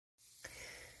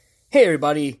Hey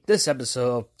everybody, this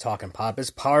episode of Talking Pop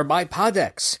is powered by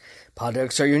Poddex.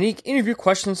 Poddex are unique interview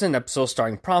questions and episodes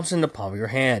starting prompts in the palm of your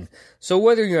hand. So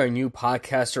whether you're a new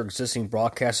podcaster or existing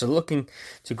broadcaster looking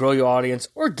to grow your audience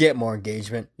or get more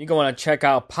engagement, you're going to want to check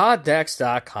out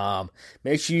poddex.com.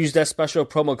 Make sure you use that special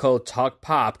promo code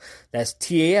TALKPOP, that's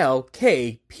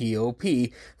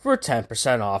TALKPOP, for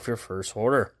 10% off your first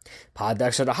order.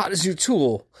 Poddex are the hottest new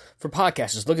tool for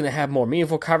podcasters looking to have more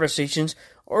meaningful conversations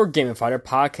or gamify their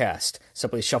podcast.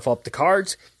 Simply shuffle up the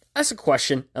cards, ask a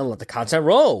question, and let the content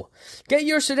roll. Get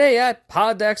yours today at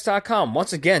poddex.com.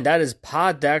 Once again, that is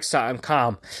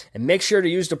poddex.com. And make sure to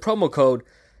use the promo code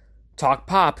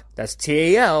TALKPOP, that's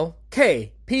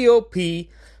TALKPOP,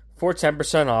 for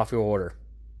 10% off your order.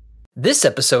 This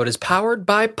episode is powered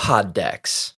by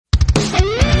Poddex.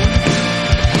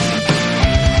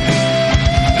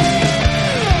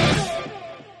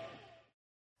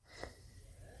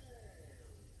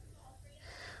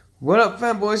 What up,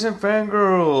 fanboys and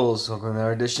fangirls? Welcome to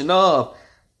another edition of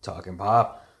Talking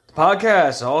Pop, the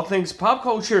podcast, all things pop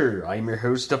culture. I'm your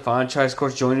host, Stefan Chais. Of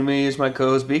course, joining me is my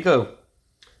co-host, Biko.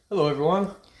 Hello,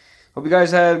 everyone. Hope you guys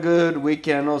had a good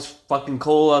weekend. I know it's fucking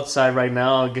cold outside right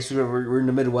now. I guess we're in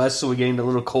the Midwest, so we're getting a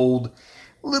little cold,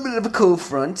 a little bit of a cold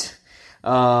front.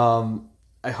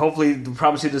 Hopefully,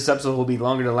 probably this episode will be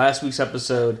longer than last week's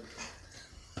episode,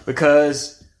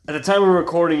 because at the time we were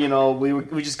recording,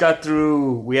 we just got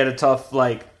through. We had a tough,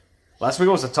 last week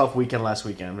was a tough weekend last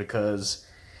weekend because,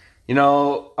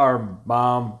 our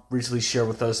mom recently shared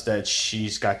with us that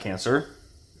she's got cancer.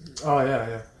 Oh,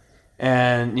 yeah.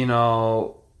 And,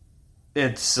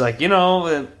 it's like,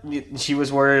 she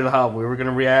was worried how we were going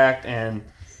to react. And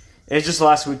it's just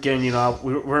last weekend,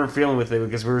 we weren't feeling with it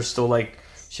because we were still,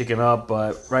 shaken up.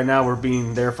 But right now we're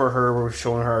being there for her. We're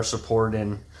showing her our support.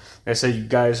 And like I said, you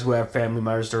guys who have family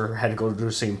members that had to go through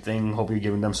the same thing, hope you're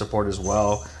giving them support as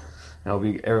well. And hope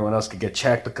everyone else could get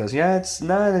checked because, it's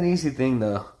not an easy thing,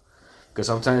 though. Because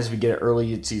sometimes if you get it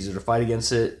early, it's easier to fight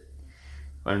against it.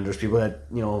 And there's people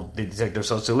that, they detect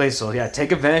themselves too late. So,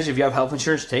 take advantage. If you have health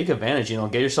insurance, take advantage.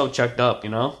 Get yourself checked up,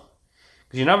 Because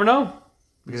you never know.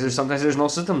 Because sometimes there's no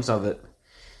symptoms of it.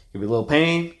 You'll be a little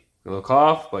pain, a little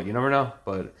cough, but you never know.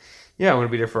 But, we're going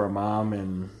to be there for our mom,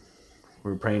 and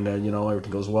we're praying that,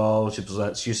 everything goes well.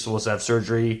 She's supposed to have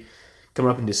surgery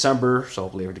coming up in December, so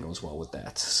hopefully everything goes well with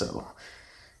that. So,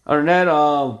 other than that,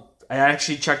 I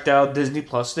actually checked out Disney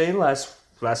Plus Day last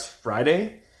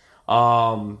Friday.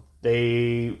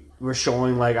 They were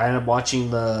showing, I ended up watching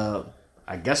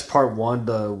part one,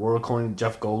 the World According to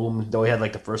Jeff Goldblum, though he had,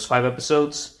 the first 5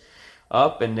 episodes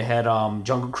up, and they had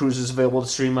Jungle Cruise available to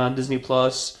stream on Disney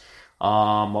Plus.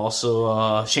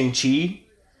 Also, Shang-Chi,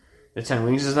 The Ten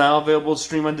Rings is now available to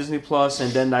stream on Disney Plus.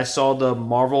 And then I saw the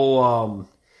Marvel,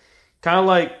 kind of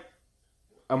like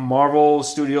a Marvel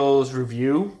Studios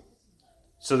review.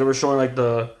 So they were showing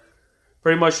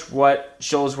pretty much what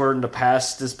shows were in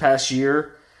this past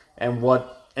year, and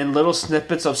little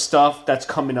snippets of stuff that's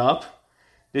coming up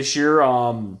this year.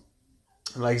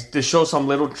 They show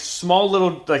some small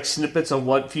little snippets of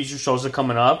what future shows are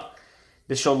coming up.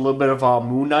 They showed a little bit of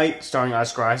Moon Knight starring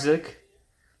Oscar Isaac.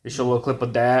 They show a little clip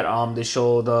of that. They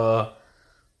showed a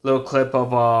little clip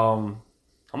of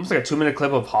almost like a 2-minute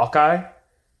clip of Hawkeye,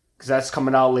 because that's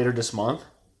coming out later this month.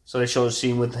 So they showed a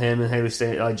scene with him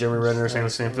and Jeremy Renner, Haley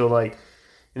Stanfield,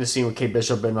 in the scene with Kate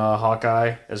Bishop and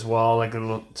Hawkeye as well. A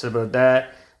little snippet of that, a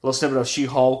little snippet of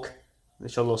She-Hulk. They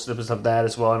showed little snippets of that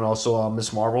as well, and also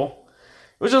Ms. Marvel.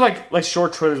 It was just like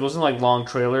short trailers. It wasn't long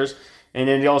trailers. And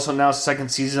then they also announced the second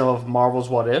season of Marvel's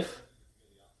What If.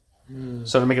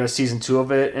 So they're making a season 2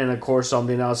 of it, and of course they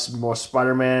announced more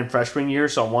Spider-Man freshman year.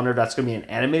 So I wonder if that's going to be an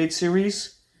animated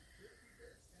series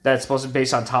that's supposed to be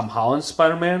based on Tom Holland's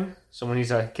Spider-Man. So when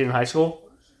he's a kid in high school,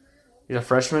 he's a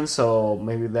freshman. So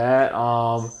maybe that.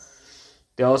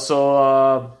 They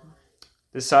also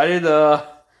decided to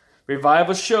revive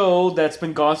a show that's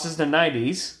been gone since the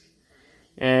 90s,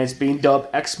 and it's being dubbed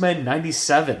X-Men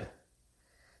 97.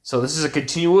 So this is a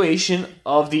continuation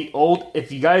of the old,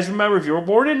 if you guys remember, if you were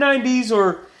born in the 90s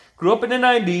or grew up in the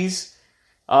 90s,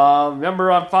 remember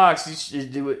on Fox,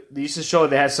 they used to show,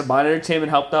 they had Saban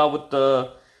Entertainment helped out with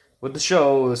the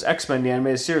show. It was X-Men, the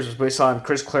animated series. It was based on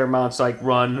Chris Claremont's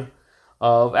run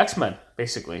of X-Men,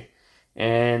 basically.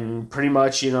 And pretty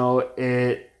much,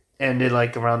 it ended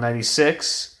around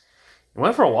 96. It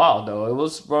went for a while, though. It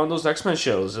was one of those X-Men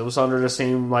shows. It was under the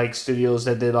same, studios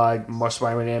that did,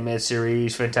 Spider-Man animated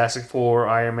series, Fantastic Four,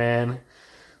 Iron Man.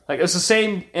 It's the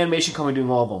same animation company doing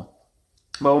all of them.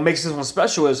 But what makes this one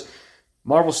special is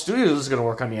Marvel Studios is going to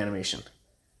work on the animation.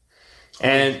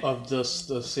 And of the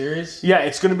series? Yeah,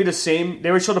 it's going to be the same. They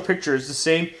already showed the picture. It's the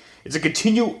same. It's a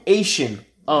continuation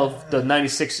of the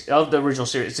 96 of the original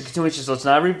series. It's a continuation, so it's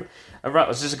not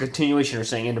it's just a continuation. They're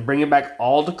saying, and to bringing back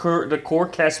all the core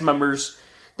cast members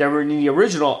that were in the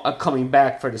original are coming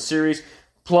back for the series.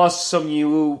 Plus, some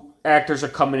new actors are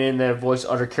coming in that voice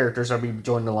other characters are be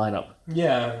joining the lineup.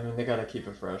 Yeah, I mean they gotta keep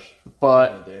it fresh.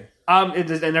 But and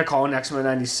they're calling X-Men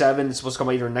 97. It's supposed to come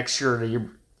out either next year or the year.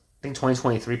 I think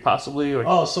 2023 possibly.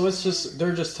 Or... so it's just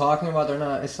they're just talking about. They're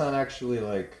not. It's not actually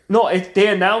like. No, they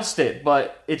announced it,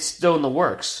 but it's still in the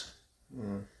works.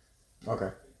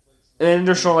 Okay. And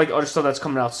they're showing like other stuff that's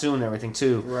coming out soon and everything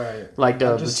too. Right. Like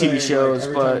the TV shows,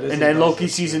 but and then Loki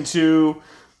season 2,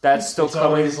 that's still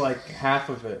coming. It's always like half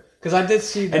of it. Because I did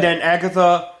see that. And then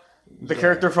Agatha, the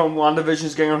character from WandaVision,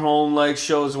 is getting her own like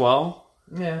show as well.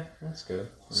 Yeah, that's good.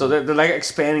 So they're like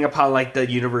expanding upon like the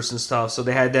universe and stuff. So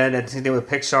they had that, and same thing with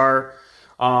Pixar.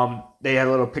 They had a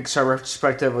little Pixar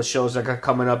retrospective of shows that got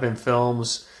coming up in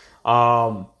films.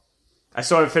 I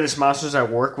still haven't finished Monsters at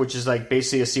Work, which is like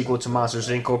basically a sequel to Monsters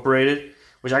Incorporated.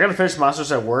 Which I got to finish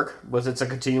Monsters at Work, but it's a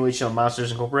continuation of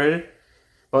Monsters Incorporated.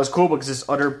 But it's cool because it's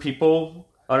other people,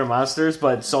 other monsters,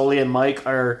 but Sully and Mike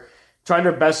are trying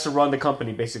their best to run the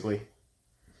company, basically.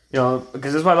 You know,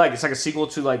 because that's what I like. It's like a sequel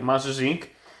to like Monsters Inc.,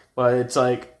 but it's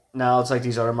like now it's like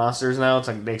these other monsters now. It's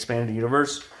like they expanded the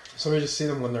universe. So we just see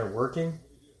them when they're working?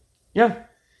 Yeah.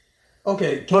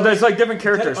 Okay. But there's like different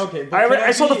characters.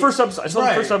 I saw the first episode. The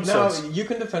first episode. No, you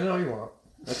can defend it all you want.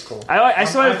 That's cool. I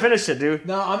still haven't finished it, dude.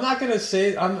 No, I'm not gonna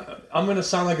say I'm gonna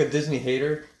sound like a Disney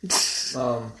hater.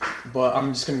 But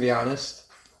I'm just gonna be honest.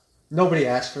 Nobody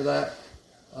asked for that.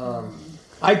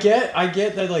 I get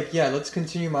that, like, yeah, let's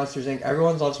continue Monsters Inc.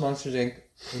 Everyone loves Monsters Inc.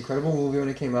 Incredible movie when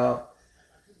it came out.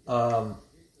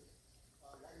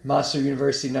 Monster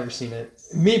University, never seen it.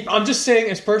 I'm just saying,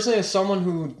 as personally as someone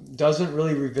who doesn't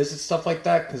really revisit stuff like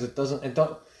that, because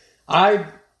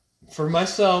for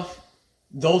myself,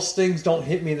 those things don't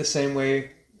hit me the same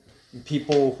way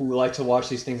people who like to watch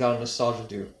these things out of nostalgia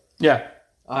do. Yeah.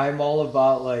 I'm all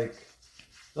about, like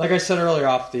I said earlier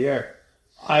off the air,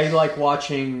 I like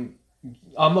watching.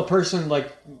 I'm a person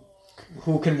like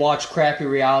who can watch crappy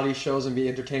reality shows and be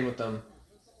entertained with them.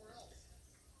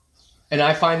 And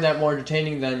I find that more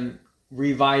entertaining than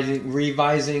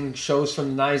revising shows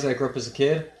from the 90s that I grew up as a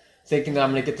kid, thinking that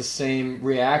I'm going to get the same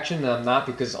reaction, and I'm not,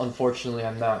 because unfortunately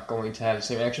I'm not going to have the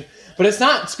same reaction. But it's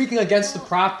not speaking against the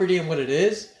property and what it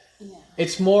is. Yeah.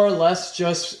 It's more or less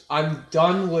just I'm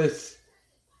done with,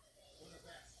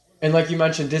 and like you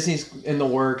mentioned, Disney's in the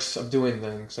works of doing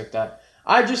things like that.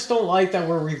 I just don't like that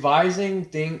we're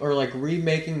revising or like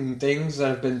remaking things that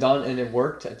have been done and it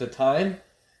worked at the time,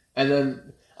 and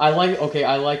then I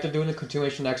like they're doing the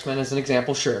continuation of X-Men as an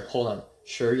example. Sure, hold on.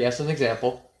 Sure, yes, an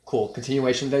example. Cool,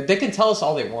 continuation. They can tell us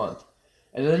all they want.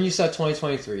 And then you said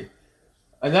 2023.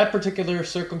 In that particular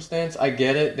circumstance, I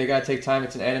get it. They gotta take time.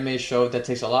 It's an anime show that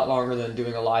takes a lot longer than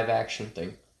doing a live action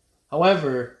thing.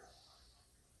 However,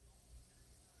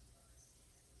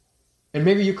 and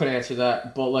maybe you could answer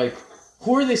that, but like,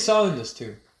 who are they selling this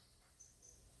to?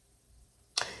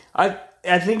 I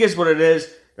think it's what it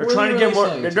is. They're trying to get more.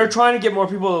 They're trying to get more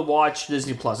people to watch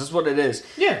Disney Plus. That's what it is.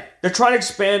 Yeah, they're trying to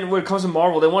expand when it comes to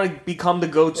Marvel. They want to become the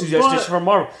go-to destination for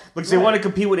Marvel because they want to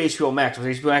compete with HBO Max.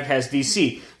 Because HBO Max has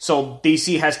DC, so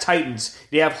DC has Titans.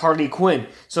 They have Harley Quinn,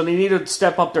 so they need to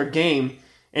step up their game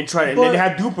and try to. And then they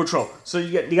have Doom Patrol. So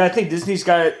you got to think Disney's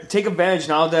got to take advantage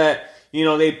now that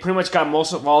they pretty much got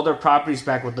most of all their properties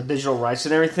back with the digital rights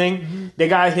and everything. Mm-hmm. They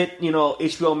got to hit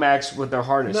HBO Max with their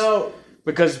hardest. No.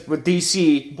 Because with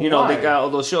DC, they got all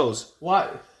those shows. Why?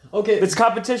 Okay. It's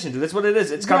competition, dude. That's what it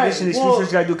is. It's competition. These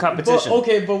producers got to do competition.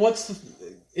 But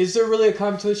is there really a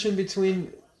competition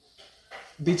between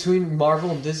Marvel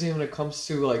and Disney when it comes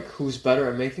to, like, who's better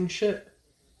at making shit?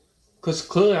 Because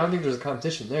clearly I don't think there's a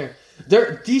competition there.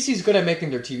 DC's good at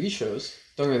making their TV shows.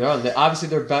 Don't get me wrong. Obviously,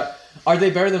 they're better. Are they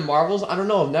better than Marvel's? I don't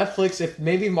know. Netflix, if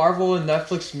maybe Marvel and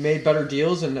Netflix made better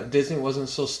deals and Disney wasn't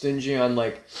so stingy on,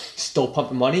 like, still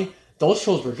pumping money, those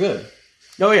shows were good.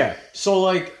 Oh, yeah. So,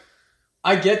 like,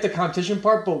 I get the competition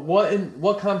part, but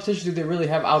what competition do they really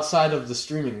have outside of the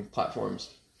streaming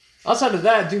platforms? Outside of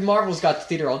that, dude, Marvel's got the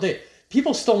theater all day.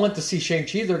 People still went to see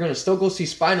Shang-Chi. They're going to still go see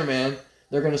Spider-Man.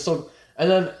 They're going to still... And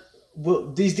then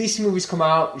these DC movies come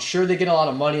out. Sure, they get a lot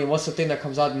of money. And what's the thing that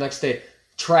comes out the next day?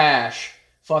 Trash.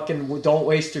 Fucking don't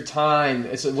waste your time.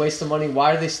 It's a waste of money.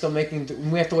 Why are they still making...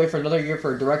 We have to wait for another year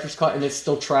for a director's cut, and it's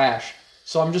still trash.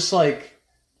 So I'm just like...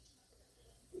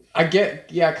 I get,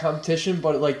 competition,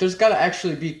 but, like, there's got to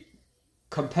actually be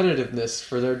competitiveness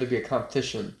for there to be a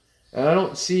competition. And I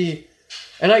don't see...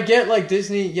 And I get, like,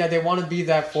 Disney, yeah, they want to be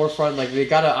that forefront. Like, they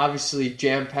got to obviously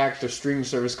jam-pack their streaming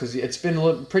service because it's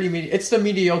been pretty it's the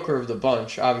mediocre of the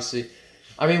bunch, obviously.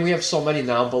 I mean, we have so many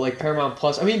now, but, like, Paramount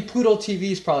Plus. I mean, Pluto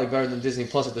TV is probably better than Disney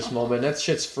Plus at this moment. That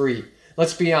shit's free.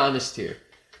 Let's be honest here.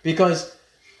 Because,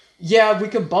 yeah, we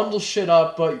can bundle shit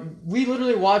up, but we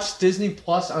literally watched Disney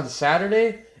Plus on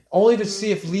Saturday only to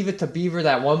see if Leave It to Beaver,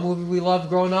 that one movie we loved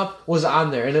growing up, was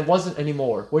on there. And it wasn't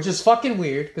anymore, which is fucking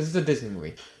weird because it's a Disney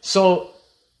movie. So...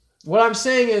 what I'm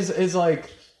saying is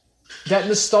like, that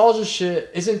nostalgia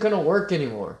shit isn't gonna work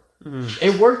anymore.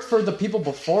 It worked for the people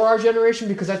before our generation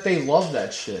because they love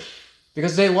that shit.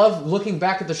 Because they love looking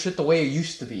back at the shit the way it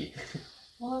used to be.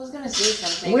 Well, I was gonna say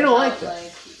something. We don't about, like that.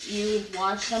 Like, you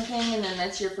watch something and then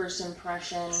that's your first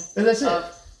impression And that's of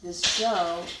it. this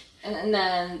show. And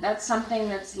then that's something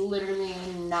that's literally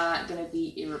not gonna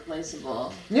be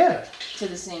irreplaceable Yeah. to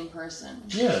the same person.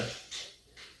 Yeah.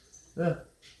 Yeah.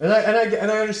 And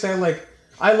I understand, like,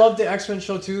 I love the X-Men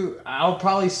show too. I'll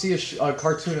probably see a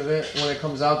cartoon of it when it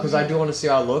comes out because I do want to see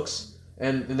how it looks.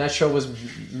 And that show was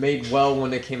made well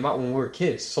when it came out when we were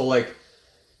kids. So, like,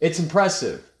 it's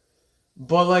impressive.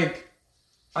 But, like,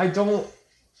 I don't...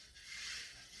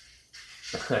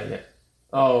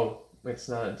 Oh, it's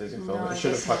not a Disney film. No, It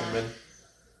should have it's fucking not. been.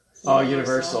 Oh,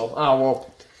 Universal. Oh,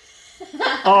 well...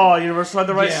 Oh, Universal had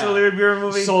the rights Yeah. to the Larry Bird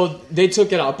movie. So they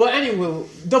took it out. But anyway,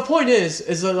 the point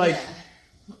is that, like,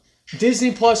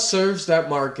 Disney Plus serves that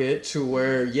market to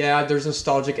where, yeah, there's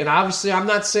nostalgic. And obviously, I'm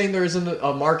not saying there isn't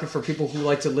a market for people who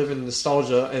like to live in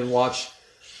nostalgia and watch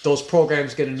those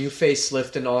programs get a new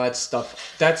facelift and all that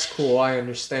stuff. That's cool. I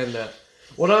understand that.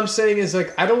 What I'm saying is,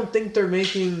 like, I don't think they're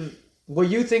making... what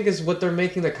you think is what they're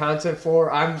making the content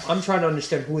for. I'm trying to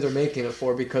understand who they're making it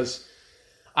for because...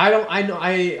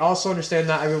 I also understand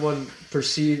not everyone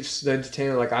perceives the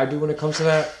entertainment like I do when it comes to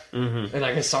that. Mm-hmm. And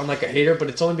I can sound like a hater, but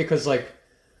it's only because, like,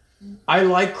 I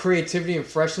like creativity and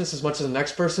freshness as much as the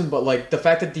next person, but, like, the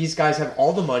fact that these guys have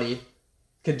all the money,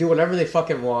 can do whatever they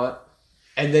fucking want,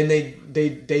 and then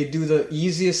they do the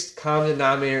easiest common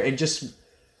denominator and just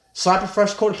slap a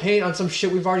fresh coat of paint on some shit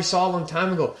we've already saw a long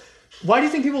time ago. Why do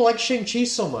you think people like Shang-Chi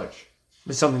so much?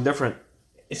 It's something different.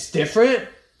 It's different.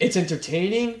 It's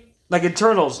entertaining. Like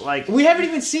Eternals, like... We haven't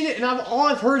even seen it, and all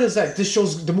I've heard is that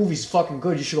the movie's fucking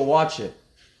good. You should go watch it.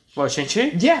 What,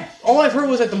 Shang-Chi? Yeah. All I've heard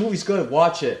was that the movie's good.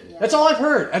 Watch it. Yeah. That's all I've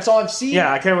heard. That's all I've seen.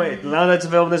 Yeah, I can't wait. Now that it's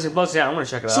available on Disney Plus, yeah, I'm gonna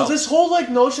check it out. So this whole, like,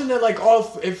 notion that, like,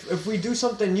 oh, if we do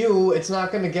something new, it's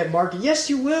not going to get market. Yes,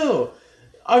 you will.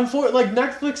 Like,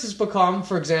 Netflix has become,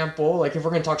 for example, like, if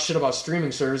we're going to talk shit about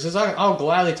streaming services, I'll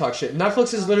gladly talk shit.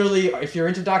 Netflix is literally, if you're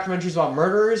into documentaries about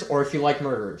murderers or if you like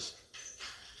murderers.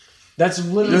 That's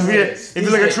literally what it is. If you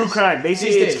like a true crime,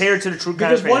 basically These it's days. catered to the true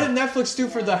crime Because fan. what did Netflix do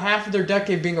for the half of their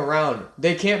decade being around?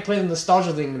 They can't play the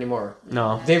nostalgia thing anymore.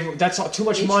 No. That's too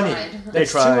much They money. tried.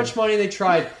 That's tried. too much money. They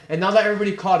tried, and now that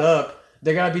everybody caught up,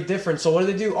 they gotta be different. So what do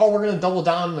they do? Oh, we're gonna double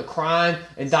down on the crime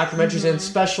and documentaries and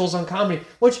specials on comedy.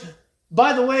 Which,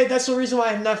 by the way, that's the reason why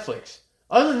I have Netflix.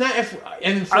 Other than that, For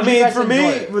me,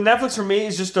 Netflix for me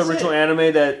is just the original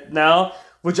anime that now,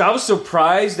 which I was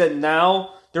surprised that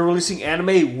now they're releasing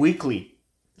anime weekly.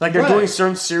 Like they're Right. doing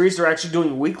certain series, they're actually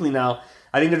doing weekly now.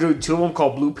 I think they're doing 2 of them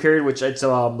called Blue Period, which it's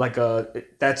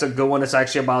that's a good one. It's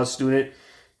actually about a student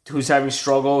who's having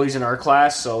struggle. He's in art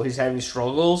class, so he's having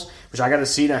struggles, which I got to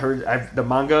see. And I heard the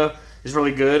manga is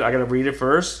really good. I got to read it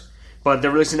first. But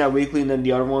they're releasing that weekly, and then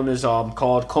the other one is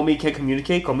called Komi Can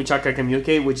Communicate, Komi-chan Can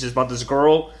Communicate, which is about this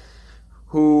girl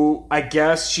who I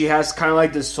guess she has kind of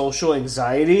like this social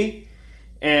anxiety,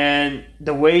 and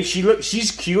the way she looks,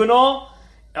 she's cute and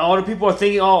all the people are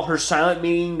thinking, oh, her silent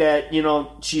meaning that, you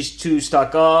know, she's too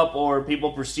stuck up, or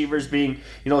people perceive her as being,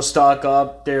 you know, stuck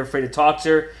up, they're afraid to talk to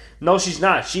her. No, she's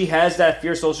not. She has that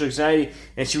fear of social anxiety,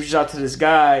 and she reaches out to this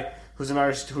guy who's an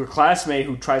artist, her classmate,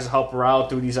 who tries to help her out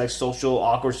through these like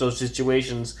awkward social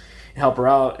situations and help her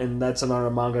out. And that's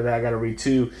another manga that I got to read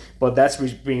too. But that's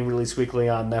being released weekly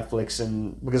on Netflix,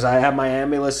 and because I have my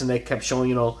anime list, and they kept showing,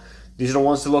 you know, these are the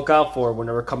ones to look out for when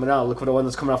they were coming out. Look for the one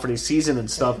that's coming out for this season and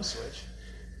stuff.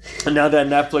 And now that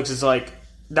Netflix is like,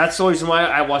 that's the reason why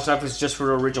I watch Netflix, just for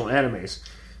the original animes.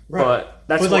 Right. But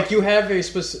that's like you have a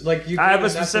specific, like you. I have go a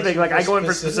to specific, Netflix like for I go in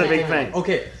for a specific thing.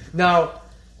 Okay, now,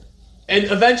 and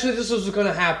eventually this was going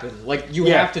to happen. Like you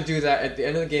have to do that at the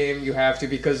end of the game. You have to,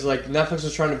 because like Netflix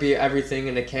was trying to be everything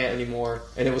and it can't anymore,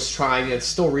 and it was trying and it's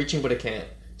still reaching but it can't.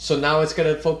 So now it's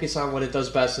going to focus on what it does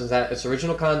best, is that it's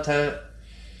original content,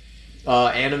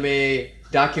 anime,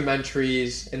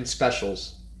 documentaries, and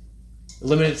specials.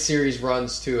 Limited series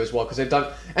runs too as well, because they've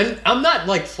done, and I'm not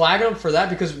like flagging them for that,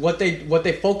 because what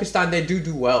they focused on they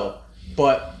do well,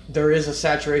 but there is a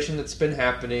saturation that's been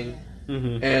happening,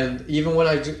 And even when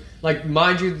I do, like,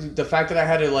 mind you, the fact that I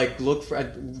had to like look for,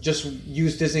 just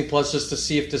use Disney Plus just to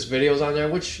see if this video's on there,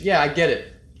 which I get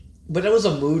it, but it was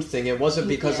a mood thing. It wasn't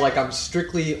because like I'm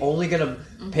strictly only gonna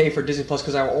pay for Disney Plus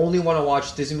because I only want to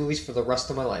watch Disney movies for the rest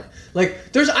of my life. Like,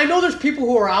 I know there's people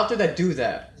who are out there that do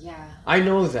that. Yeah. I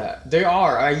know that there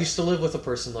are. I used to live with a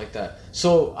person like that,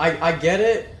 so I get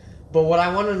it. But what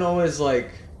I want to know is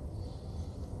like,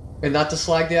 and not to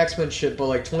slag the X-Men shit, but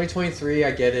like 2023,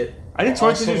 I get it. I think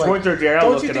 2023. I gotta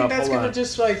don't look you it think up. that's Hold gonna on.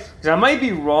 just like? I might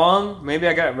be wrong. Maybe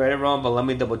I read it wrong, but let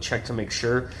me double check to make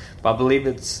sure. But I believe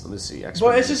it's. Let me see.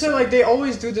 But it's just that like they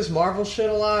always do this Marvel shit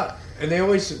a lot, and they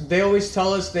always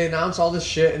tell us they announce all this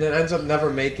shit, and it ends up never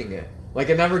making it. Like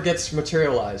it never gets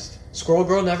materialized. Squirrel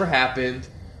Girl never happened.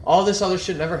 All this other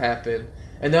shit never happened.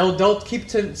 And they'll keep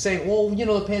saying, well,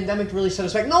 the pandemic really set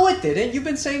us back. No, it didn't. You've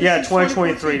been saying Yeah, since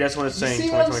 2023. That's what it's saying. You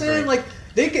see what I'm saying? Like,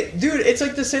 dude, it's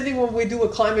like the same thing when we do a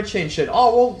climate change shit.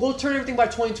 Oh, we'll turn everything by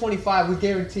 2025. We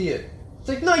guarantee it. It's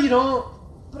like, no, you don't.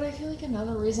 But I feel like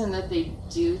another reason that they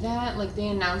do that, like they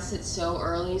announced it so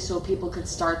early so people could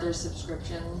start their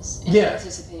subscriptions in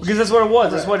anticipation. Because that's what it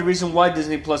was. That's Right. what the reason why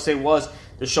Disney Plus Day was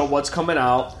to show what's coming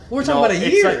out. We're talking about a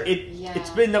year. It's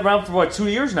been around for 2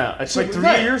 years now. It's like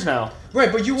 3 years now.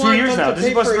 Right, but you 2 want years them now. to Disney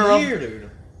pay Plus for been a around- year,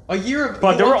 dude. A year.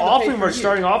 But they you were want them to pay offering, for a we're year.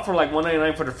 starting off for like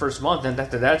 $1.99 for the first month, and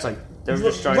after that, it's like they're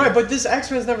just starting. Right, but this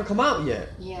X-Men's never come out yet.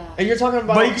 Yeah. And you're talking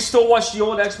about. But you can still watch the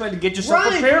old X-Men to get yourself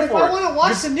Right, prepared but if for I it. want to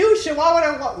watch the new shit, why would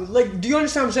I like? Do you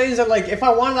understand what I'm saying? Is that like if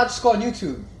I wanted, I'd just go on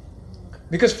YouTube,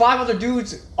 because 5 other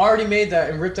dudes already made that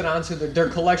and ripped it onto their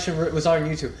collection was on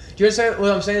YouTube. Do you understand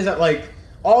what I'm saying? Is that like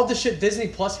all the shit Disney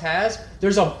Plus has,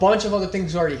 there's a bunch of other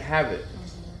things who already have it,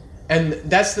 and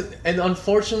and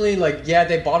unfortunately, like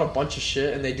they bought a bunch of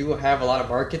shit and they do have a lot of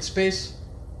market space,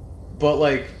 but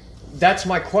like that's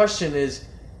my question is,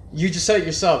 you just said it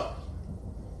yourself.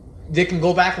 They can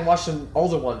go back and watch an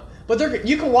older one, but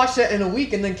you can watch that in a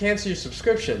week and then cancel your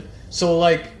subscription. So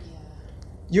like,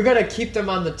 you gotta keep them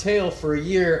on the tail for a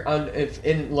year.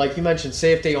 Like you mentioned,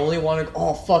 say if they only want to,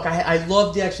 oh fuck, I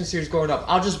love the action series growing up.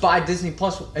 I'll just buy Disney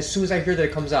Plus as soon as I hear that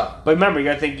it comes out. But remember, you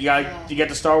gotta think you get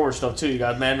the Star Wars stuff too. You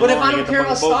got Mandalorian. But if I you don't get care the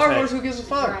about Boba Star Fett. Wars, who gives a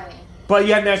fuck? Right. But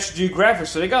you have National Geographic,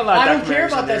 so they got a lot of I don't care documentaries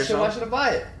about on that there, shit. so- Why should I buy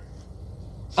it?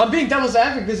 I'm being devil's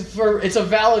advocate because it's a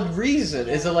valid reason.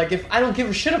 Is it like if I don't give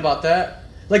a shit about that,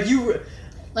 like you.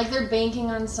 Like they're banking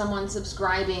on someone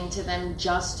subscribing to them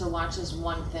just to watch this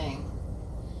one thing.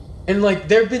 And like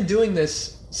they've been doing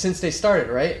this since they started,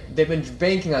 right? They've been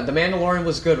banking on The Mandalorian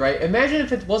was good, right? Imagine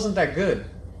if it wasn't that good.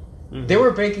 Mm-hmm. They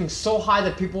were banking so high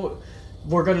that people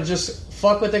were gonna just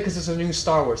fuck with it because it's a new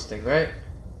Star Wars thing, right?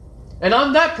 And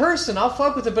I'm that person. I'll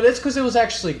fuck with it, but it's because it was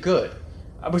actually good.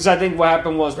 Because I think what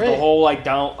happened was with Right. the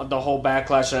whole the whole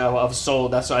backlash of Solo.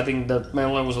 That's why I think the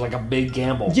Mandalorian was like a big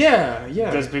gamble. Yeah.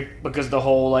 Because the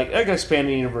whole like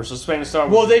expanding universe, expanding Star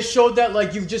Wars. Well, they showed that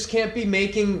like you just can't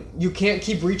you can't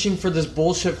keep reaching for this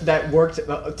bullshit that worked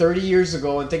 30 years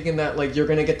ago and thinking that like you're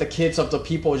gonna get the kids of the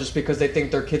people just because they think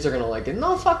their kids are gonna like it.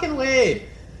 No fucking way,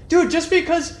 dude. Just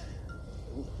because,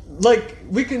 like,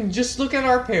 we can just look at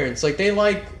our parents. Like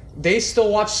they still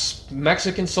watch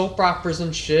Mexican soap operas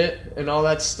and shit and all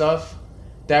that stuff.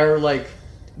 That are like,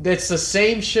 it's the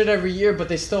same shit every year, but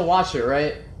they still watch it,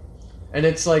 right? And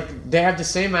it's like they have the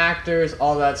same actors,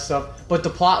 all that stuff, but the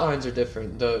plot lines are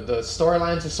different. The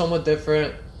storylines are somewhat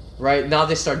different, right? Now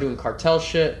they start doing cartel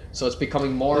shit, so it's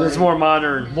becoming more. It's more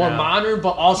modern. More now. modern,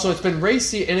 but also it's been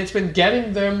racy, and it's been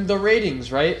getting them the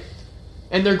ratings, right?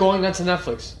 And they're going onto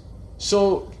Netflix.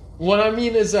 So what I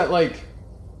mean is that like,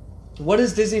 what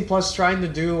is Disney Plus trying to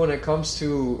do when it comes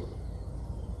to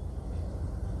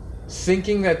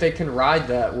thinking that they can ride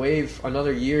that wave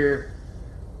another year,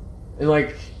 and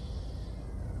like.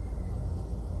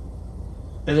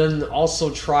 And then also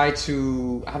try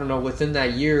to, I don't know, within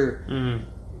that year,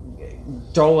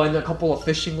 throw in a couple of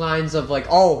fishing lines of like,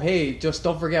 oh, hey, just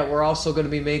don't forget, we're also going to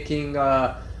be making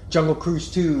Jungle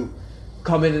Cruise 2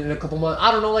 coming in a couple months.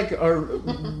 I don't know, like, or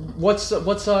what's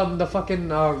the fucking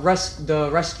the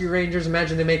Rescue Rangers?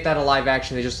 Imagine they make that a live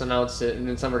action. They just announced it, and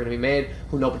it's never going to be made.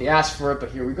 Who nobody asked for it,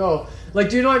 but here we go. Like,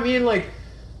 do you know what I mean? Like,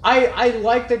 I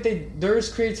like that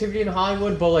there's creativity in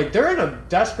Hollywood, but like they're in a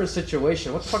desperate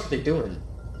situation. What the fuck are they doing?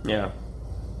 Yeah.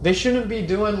 They shouldn't be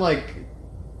doing like,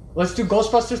 let's do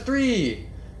Ghostbusters 3.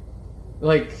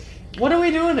 Like, what are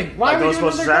we doing? Why are we doing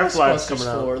another Afterlife's Ghostbusters coming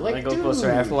out. for? Like, Ghostbusters dude.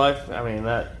 Afterlife. I mean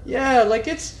that. Yeah, like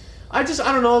I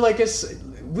don't know. Like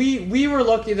we were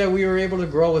lucky that we were able to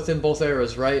grow within both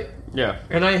eras, right? Yeah.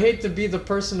 And I hate to be the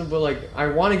person to be like, I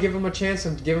want to give him a chance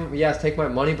and give him, take my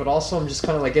money, but also I'm just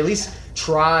kind of like, at least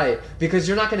try, because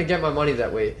you're not going to get my money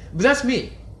that way. But that's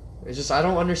me. It's just I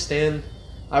don't understand.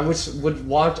 I would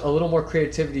want a little more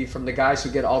creativity from the guys who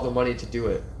get all the money to do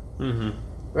it. Mm-hmm.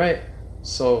 Right?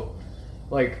 So,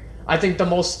 like, I think the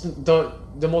most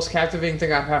captivating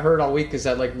thing I've heard all week is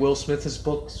that, like, Will Smith's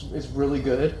book is really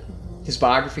good. His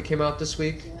biography came out this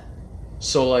week. Yeah.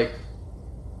 So, like,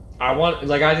 I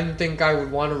didn't think I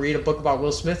would want to read a book about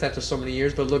Will Smith after so many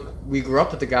years, but look, we grew up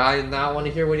with the guy, and now I want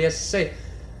to hear what he has to say.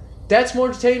 That's more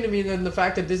entertaining to me than the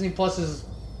fact that Disney Plus is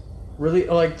really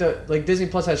Disney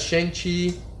Plus has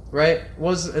Shang-Chi, right?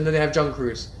 And then they have Jungle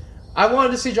Cruise. I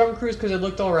wanted to see Jungle Cruise because it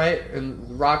looked all right, and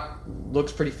The Rock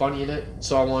looks pretty funny in it,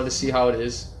 so I wanted to see how it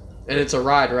is. And it's a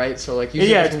ride, right? So like,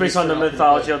 yeah, it's based on the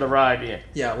mythology of the ride. Yeah,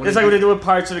 yeah. It's like what they do with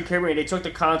Pirates of the Caribbean. They took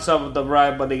the concept of the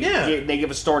ride, but they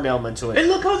give a story element to it. And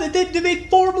look how they made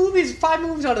 5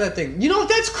 movies out of that thing. You know,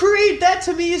 that's creative. That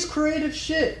to me is creative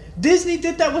shit. Disney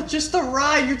did that with just the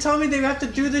ride. You're telling me they have to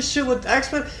do this shit with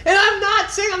X-Men? And I'm not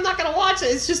saying I'm not gonna watch it.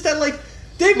 It's just that, like,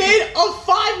 they made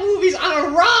 5 movies on a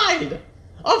ride,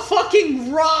 a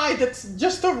fucking ride that's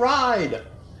just a ride.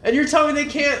 And you're telling me they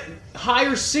can't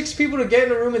hire 6 people to get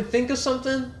in a room and think of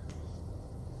something?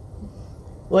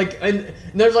 Like, and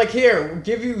they're like, here, we'll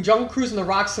give you Jungle Cruise and The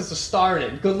Rock as a star in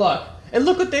it. Good luck. And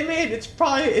look what they made.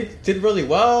 It did really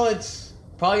well. It's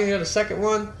probably gonna get a second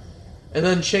one. And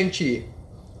then Shang-Chi,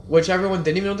 which everyone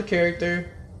didn't even know the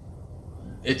character.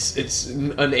 It's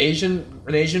an Asian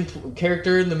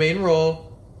character in the main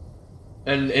role,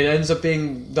 and it ends up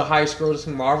being the highest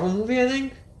grossing Marvel movie, I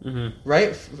think. Mm-hmm.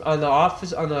 Right?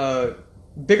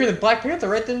 Bigger than Black Panther,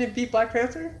 right? Didn't it beat Black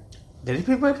Panther? Did he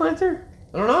beat Black Panther?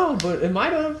 I don't know, but it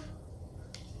might have.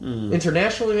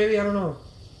 Internationally, maybe, I don't know.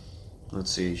 Let's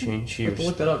see, Shang-Chi. I have to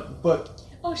look that up, but...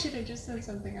 Oh shit, I just said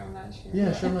something I'm not sure.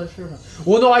 Yeah, sure, not sure.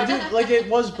 Well, no, I did, like, it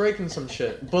was breaking some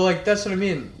shit, but, like, that's what I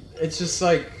mean. It's just,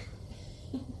 like...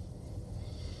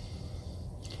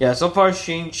 Yeah, so far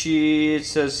Shang-Chi, it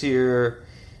says here...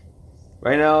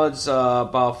 Right now it's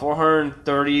about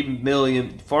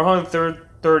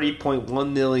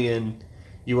 430.1 million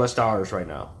US dollars right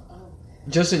now.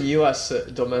 Just in U.S.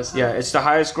 Domestic. Yeah, it's the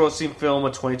highest grossing film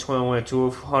of 2021 at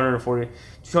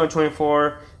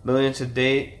 224 million to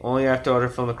date, only after other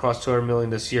films across 200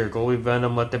 million this year. Globally,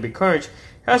 Venom: Let There Be Carnage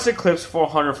has eclipsed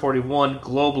 441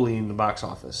 globally in the box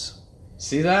office.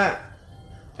 See that?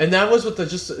 And that was with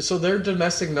so their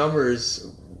domestic numbers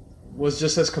was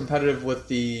just as competitive with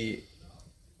the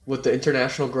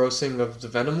international grossing of the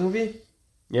Venom movie.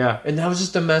 Yeah. And that was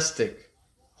just domestic.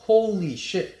 Holy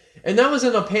shit. And that was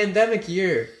in a pandemic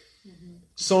year. Mm-hmm.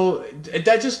 So if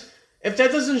that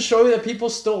doesn't show you that people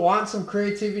still want some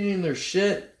creativity in their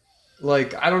shit,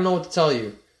 like, I don't know what to tell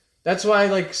you. That's why,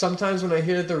 like, sometimes when I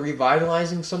hear that they're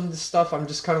revitalizing some of this stuff, I'm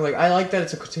just kind of like, I like that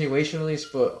it's a continuation at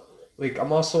least, but, like,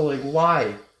 I'm also like,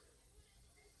 why?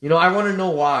 You know, I want to know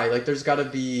why. Like, there's got to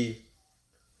be...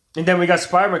 And then we got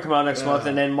Spider-Man come out next month,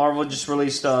 and then Marvel just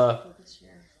released...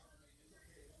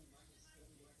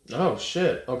 Oh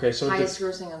shit! Okay, so highest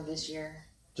grossing of this year.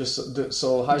 Just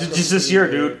this year,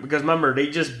 dude. Because remember, they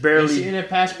just barely. And it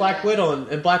passed Black Widow,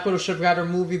 and Black Widow should have got her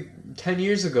movie 10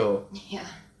 years ago. Yeah.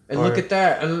 And look at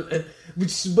that.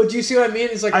 But do you see what I mean?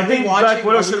 It's like, I think Black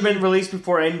Widow should have been released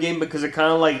before Endgame because it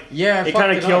kind of like it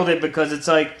kind of killed it because it's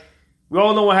like we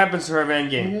all know what happens to her in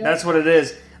Endgame. Yeah. That's what it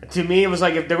is. To me, it was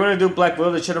like if they're going to do Black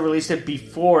Widow, they should have released it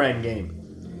before Endgame.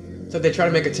 So they tried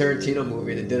to make a Tarantino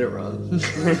movie. They did it wrong.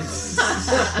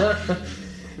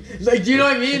 Like, do you know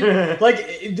what I mean?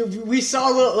 Like, we saw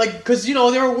a little, like, because, you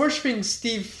know, they were worshiping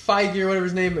Steve Feige or whatever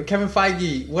his name, Kevin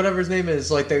Feige, whatever his name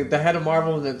is, like the head of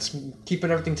Marvel, and that's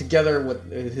keeping everything together with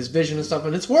his vision and stuff.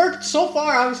 And it's worked so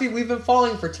far. Obviously, we've been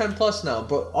following for 10 plus now,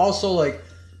 but also, like,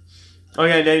 oh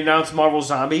yeah, they announced Marvel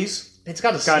Zombies. It's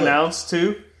got announced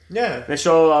too. Yeah, they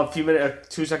show a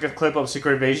 2-second clip of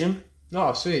Secret Invasion.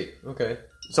 Oh, sweet. Okay.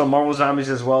 So Marvel Zombies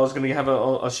as well is going to have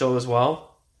a show as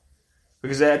well.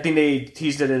 Because I think they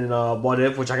teased it in What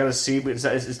If, which I got to see. But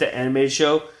it's the animated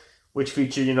show, which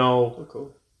featured, you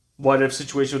know, What If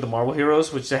situation with the Marvel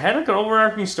heroes, which they had like an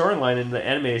overarching storyline in the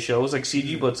animated show. It was like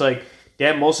CG, but it's like they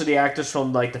had most of the actors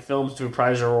from like the films to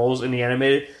reprise their roles in the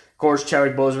animated. Of course,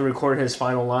 Chadwick Boseman recorded his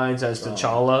final lines as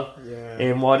T'Challa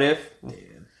in What If.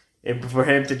 Damn. And for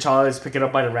him, T'Challa is picked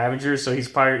up by the Ravengers, so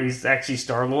he's actually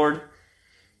Star-Lord.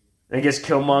 And I guess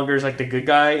Killmonger is like the good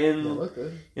guy in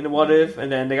the What If,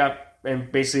 and then they got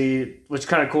basically what's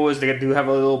kind of cool is they do have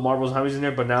a little Marvel Zombies in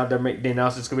there, but now they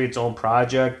announced it's gonna be its own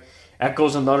project.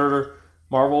 Echo's another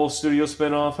Marvel Studio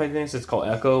spinoff, I think. So it's called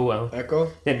Echo.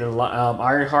 Echo. And then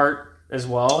Ironheart as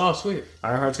well. Oh, sweet.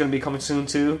 Ironheart's gonna be coming soon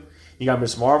too. You got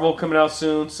Miss Marvel coming out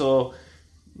soon. So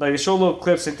like they show little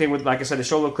clips. Same thing with, like I said, they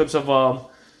show little clips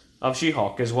of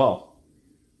She-Hulk as well.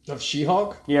 Of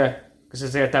She-Hulk? Yeah,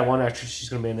 because they got that one actress. She's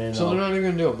gonna be in it. So they're not even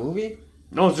gonna do a movie?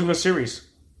 No, it's doing a series.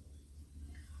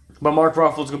 But Mark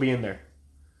Ruffalo's gonna be in there,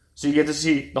 so you get to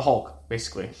see the Hulk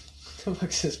basically. What the fuck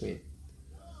does this mean?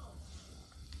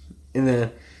 And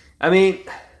then, I mean,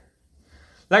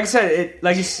 like I said,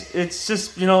 it's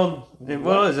just it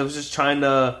was just trying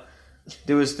to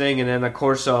do his thing, and then of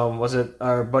course, was it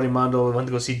our buddy Mondo went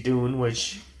to go see Dune,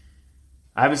 which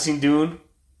I haven't seen Dune.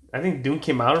 I think Dune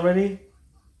came out already.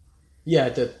 Yeah,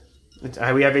 it did.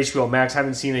 We have HBO Max. I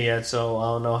haven't seen it yet, so I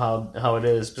don't know how it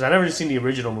is. Because I never seen the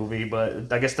original movie,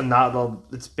 but I guess the novel,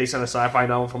 it's based on a sci-fi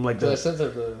novel from like the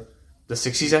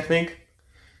 60s, I think.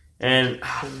 And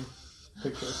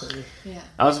Yeah.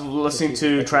 I was listening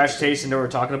to Trash Taste, and they were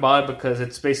talking about it because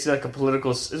it's basically like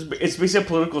it's basically a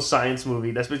political science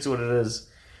movie. That's basically what it is.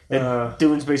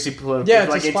 Dune's basically political. Yeah,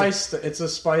 it's like a spice. It's a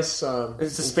spice.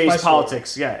 It's a space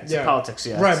politics. War. Yeah, it's a politics.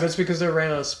 Yeah, right. But it's because they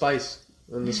ran out of spice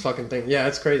in this fucking thing. Yeah,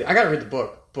 it's crazy. I gotta read the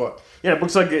book. Yeah, the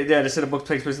book's like they said the book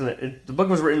takes place the book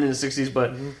was written in the 60s,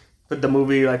 but the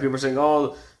movie, like people are saying,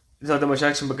 oh, there's not that much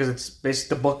action because it's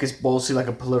basically the book is mostly like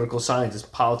a political science. It's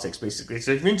politics basically.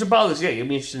 So if you're into politics, yeah, you'll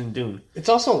be interested in Dune. It's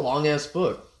also a long ass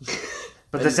book.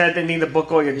 But they said they need the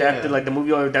book only adapted, like the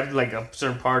movie only adapted like a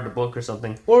certain part of the book or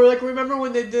something. Or like remember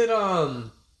when they did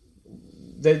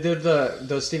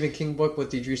the Stephen King book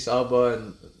with Idris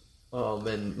Elba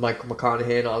and Michael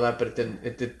McConaughey and all that, but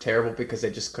it did terrible because they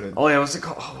just couldn't. Oh yeah, what's it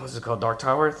called? What was it called? Dark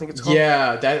Tower, I think it's called.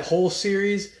 Yeah, that whole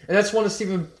series, and that's one of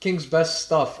Stephen King's best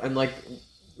stuff. And like,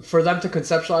 for them to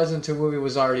conceptualize into a movie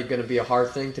was already going to be a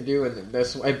hard thing to do, and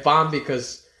it bombed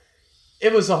because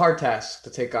it was a hard task to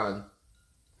take on.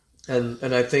 And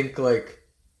I think like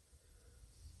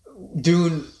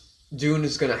Dune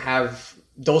is going to have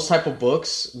those type of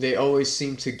books. They always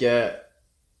seem to get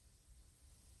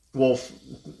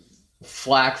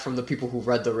flack from the people who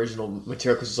read the original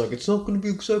material because it's like, it's not going to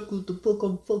be exactly the book.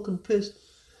 I'm fucking pissed.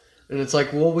 And it's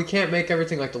like, well, we can't make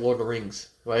everything like the Lord of the Rings,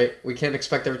 right? We can't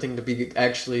expect everything to be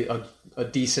actually a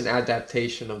decent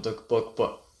adaptation of the book,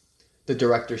 but the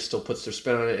director still puts their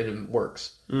spin on it and it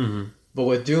works. Mm-hmm. But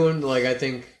with Dune, like, I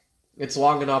think it's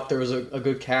long enough. There was a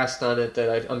good cast on it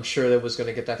that I'm sure that was going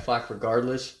to get that flack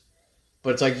regardless.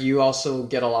 But it's like you also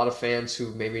get a lot of fans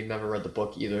who maybe never read the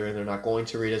book either, and they're not going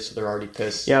to read it, so they're already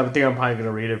pissed. Yeah, I think I'm probably going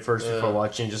to read it first before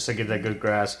watching, just to get that good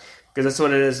grasp. Because that's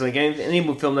what it is. Like any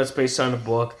film that's based on a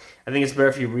book, I think it's better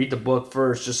if you read the book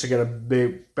first, just to get a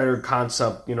better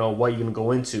concept, what you're going to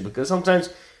go into. Because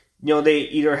sometimes, they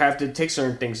either have to take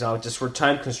certain things out just for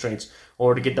time constraints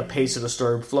or to get the pace of the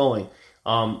story flowing.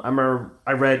 I remember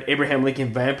I read Abraham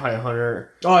Lincoln Vampire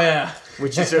Hunter. Oh yeah,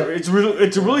 which is it's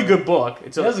a really good book.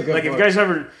 It's a good book. If you guys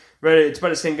ever read it, it's by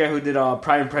the same guy who did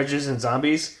Pride and Prejudice and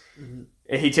Zombies. Mm-hmm.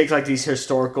 And he takes like these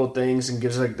historical things and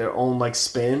gives like their own like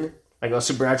spin, like a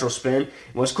supernatural spin.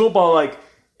 And what's cool about like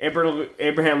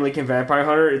Abraham Lincoln Vampire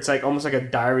Hunter, it's like almost like a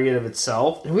diary of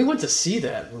itself. And we went to see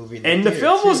that movie. And the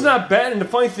film was not bad. And the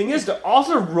funny thing is, the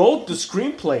author wrote the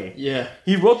screenplay. Yeah.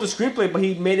 He wrote the screenplay, but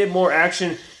he made it more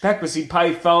action-packed because he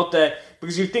probably felt that,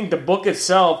 because you think the book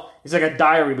itself is like a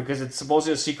diary because it's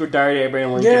supposedly a secret diary that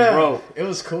Abraham Lincoln wrote. It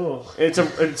was cool. It's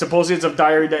supposedly a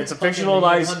diary it's a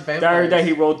fictionalized diary that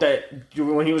he wrote that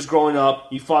when he was growing up,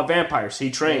 he fought vampires. He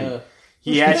trained. Yeah.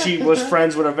 He actually was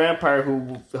friends with a vampire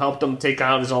who helped him take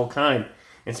out his own kind.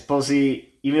 And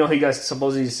supposedly, even though he got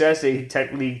supposedly assassinated, he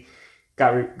technically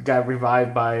got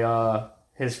revived by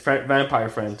his vampire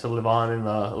friend to live on in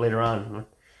later on.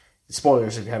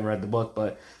 Spoilers if you haven't read the book,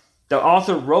 but the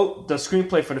author wrote the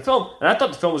screenplay for the film, and I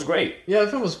thought the film was great. Yeah,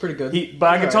 the film was pretty good. But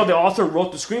I can tell the author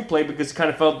wrote the screenplay because he kind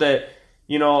of felt that,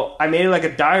 I made it like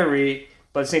a diary.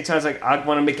 But at the same time, it's like, I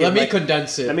want to make it... Let me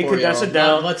condense it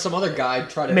down. Let some other guy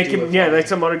try to do it. Yeah, let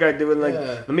some other guy do it.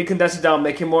 Let me condense it down,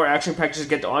 make it more action-packed, just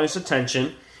get the audience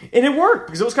attention. And it worked,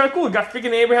 because it was kind of cool. It got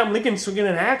freaking Abraham Lincoln swinging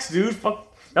an axe, dude.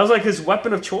 Fuck. That was like his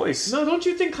weapon of choice. No, don't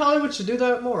you think Hollywood should do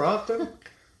that more often?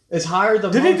 It's hire the...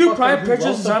 Did they do Pride,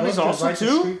 Prejudice, and Zombies also,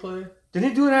 too? Did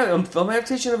they do a film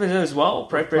adaptation of it as well?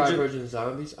 Pride, Prejudice, and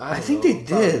Zombies? I think they did.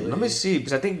 Probably. Let me see,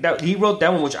 because I think that he wrote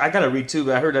that one, which I got to read, too.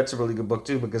 But I heard that's a really good book,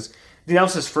 too, because... That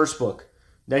was his first book.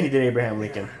 Then he did Abraham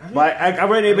Lincoln. But I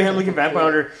read Abraham Lincoln Vampire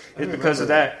Hunter because of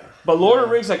that. But Lord of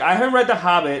the Rings, I haven't read The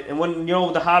Hobbit, and when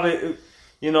The Hobbit,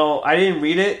 I didn't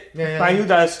read it. Yeah. But I knew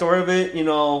that story of it. It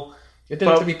didn't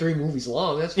have to be 3 movies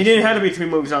long. It didn't have to be 3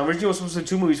 movies long. Originally, it was supposed to be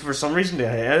 2 movies. For some reason, they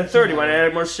added 30. Why they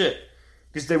added more shit?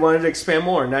 Because they wanted to expand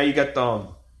more. Now you got the.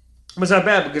 But it's not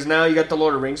bad because now you got the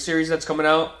Lord of the Rings series that's coming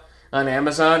out on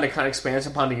Amazon that kind of expands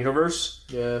upon the universe.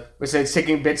 Yeah. Which it's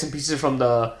taking bits and pieces from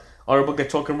the other book that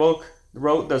Tolkien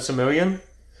wrote, the Silmarillion,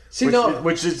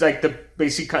 which is like the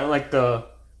basic kind of like the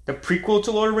a prequel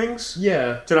to Lord of the Rings,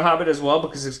 Yeah. to The Hobbit as well,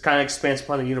 because it kind of expands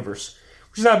upon the universe.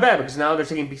 Which is not bad, because now they're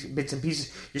taking bits and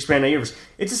pieces, you expand the universe.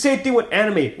 It's the same thing with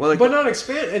anime. Well, like, But not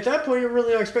expand. At that point, you're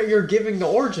really not expand. You're giving the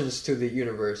origins to the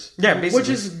universe. Yeah, basically. Which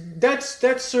is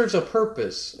that serves a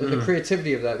purpose and the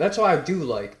creativity of that. That's why I do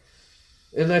like,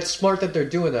 and that's smart that they're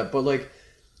doing that. But like,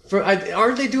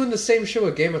 aren't they doing the same show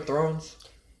with Game of Thrones?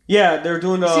 yeah, they're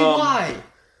doing... See why?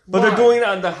 But Why? they're doing it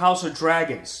on the House of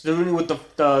Dragons. They're doing it with the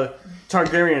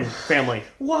Targaryen family.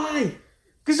 Why?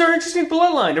 Because they're an interesting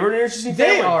bloodline. They're an interesting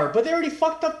family. They are, but they already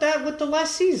fucked up that with the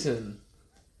last season.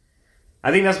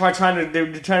 I think that's why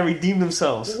they're trying to redeem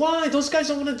themselves. Why? Those guys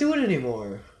don't want to do it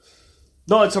anymore.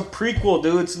 No, it's a prequel,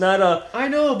 dude. It's not a... I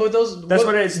know, but That's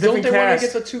what it is. Don't Different they want cast.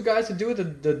 to get the two guys to do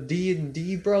it? The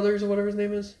D&D brothers or whatever his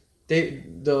name is? What's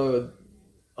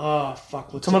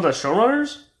Some of the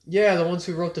showrunners? Yeah, the ones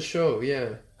who wrote the show,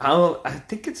 yeah. I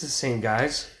think it's the same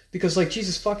guys. Because, like,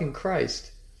 Jesus fucking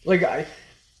Christ. Like, think-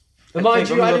 mind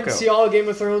you, let me I look didn't up. see all of Game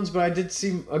of Thrones, but I did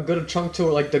see a good chunk to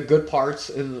it, like, the good parts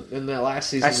in that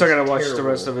last season. I still was gotta watch the terrible.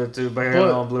 rest of it, too, but I got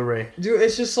it on Blu-ray. Dude,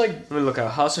 it's just like... Let me look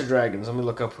up House of Dragons. Let me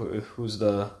look up who's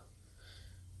the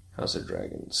House of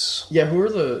Dragons. Yeah, who are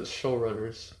the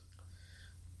showrunners?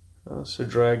 House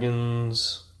of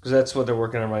Dragons, because that's what they're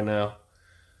working on right now.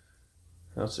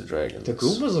 House of Dragons. The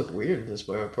Goombas look weird in this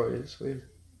Mario Party. It's weird.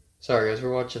 Sorry, guys,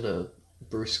 we're watching a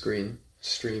Bruce Green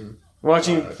stream.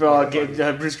 Watching Mario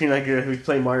Party. Bruce Green, like who's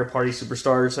playing Mario Party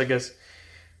Superstars, I guess.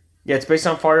 Yeah, it's based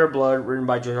on Fire and Blood, written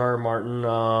by George R. R. Martin.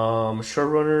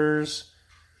 Showrunners.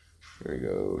 Here we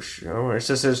go. Showrunners. It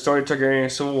says the story of Targaryen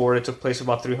Civil War that took place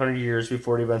about 300 years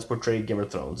before the events portrayed Game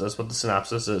of Thrones. That's what the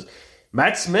synopsis is.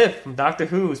 Matt Smith from Doctor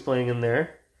Who is playing in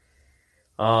there.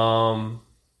 Got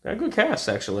a good cast,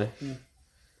 actually.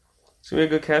 It's gonna be a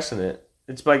good cast in it.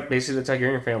 It's like basically the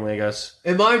Targaryen family, I guess.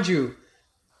 And mind you,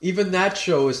 even that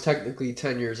show is technically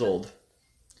 10 years old.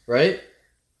 Right?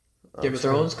 Game of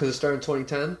Thrones, because it started in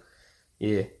 2010.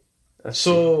 Yeah. Let's see.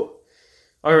 So...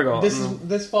 Oh, here we go.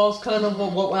 This falls kind of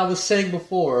on what I was saying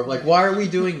before. Like, why are we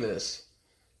doing this?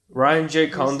 Ryan J.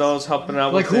 Condal's helping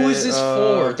out Like, with who it. is this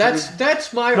for?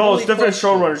 That's my No, only it's different question.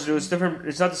 showrunners, dude. It's different.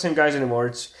 It's not the same guys anymore.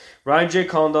 It's Ryan J.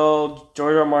 Condal,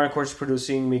 George R. R. Martin, of course,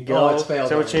 producing, Miguel Oh, it's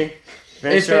failed Samuchink, It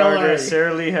Vince failed Arder, already.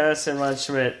 Sarah Lee Hess, and Ron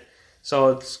Schmidt. So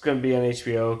it's going to be on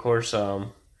HBO, of course.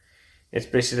 It's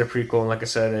basically the prequel, and like I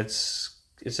said, it's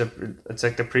like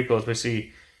the prequel. It's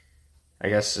basically, I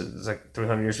guess, it's like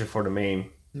 300 years before the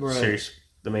main series,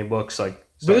 the main books. Like,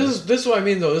 But this is what I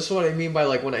mean, though. This is what I mean by,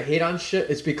 like, when I hate on shit,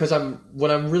 it's because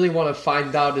what I really want to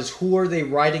find out is who are they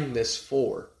writing this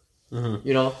for? Mm-hmm.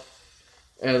 You know?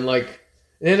 And, like,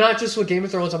 and not just with Game of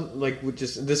Thrones, I'm, like,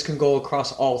 this can go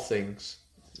across all things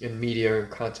in media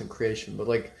and content creation. But,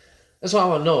 like, that's what I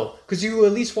want to know. Because you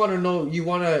at least want to know, you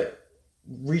want to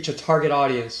reach a target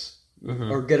audience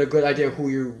or get a good idea of who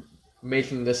you're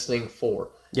making this thing for.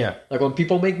 yeah. Like, when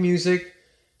people make music...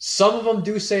 Some of them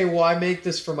do say, well, I make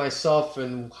this for myself,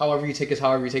 and however you take it,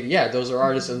 however you take it. Yeah, those are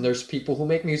artists, and there's people who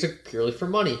make music purely for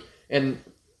money. And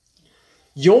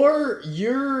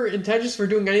your intentions for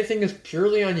doing anything is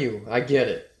purely on you. I get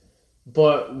it.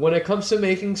 But when it comes to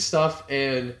making stuff,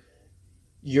 and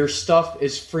your stuff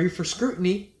is free for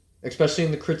scrutiny, especially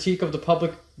in the critique of the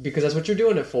public, because that's what you're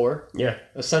doing it for. Yeah.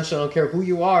 Essentially, I don't care who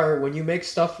you are. When you make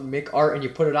stuff, make art, and you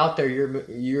put it out there,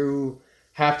 you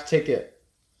have to take it.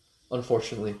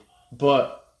 Unfortunately.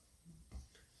 But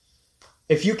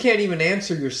if you can't even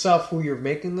answer yourself who you're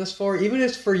making this for, even if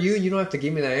it's for you, you don't have to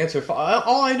give me that answer.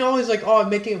 All I know is like, oh, I'm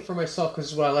making it for myself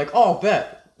because it's what I like. Oh,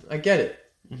 bet. I get it.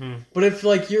 Mm-hmm. But if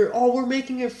like we're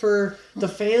making it for the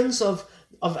fans of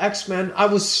X-Men. I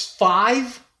was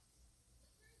 5.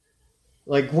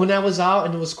 Like when I was out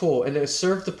and it was cool. And it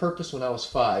served the purpose when I was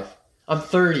 5. I'm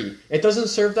 30. It doesn't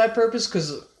serve that purpose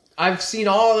because I've seen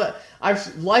all that.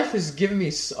 Life has given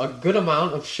me a good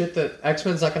amount of shit that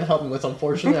X-Men's not going to help me with,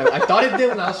 unfortunately. I thought it did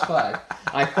when I was 5.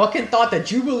 I fucking thought that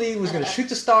Jubilee was going to shoot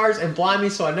the stars and blind me,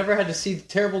 so I never had to see the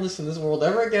terribleness in this world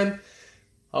ever again.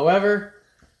 However,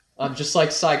 I'm just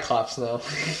like Cyclops now,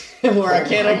 where I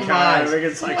can't open my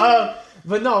eyes.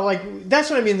 But no, like, that's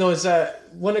what I mean, though, is that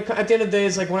at the end of the day,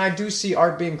 it's like when I do see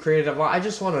art being created, I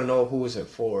just want to know who is it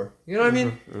for. You know what I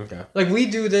mean? Okay. Like, we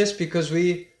do this because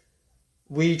we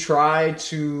try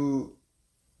to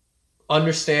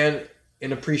understand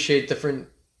and appreciate different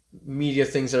media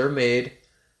things that are made,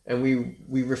 and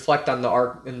we reflect on the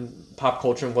art and pop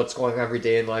culture and what's going on every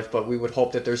day in life, but we would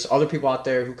hope that there's other people out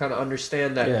there who kind of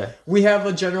understand that we have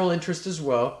a general interest as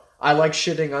well. I like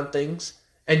shitting on things,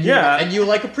 and you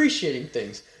like appreciating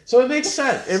things. So it makes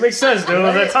sense. It makes sense, dude.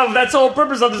 Right? That's the whole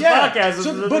purpose of this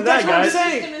podcast. But that's what I'm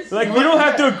saying. Like, we don't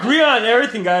have to agree on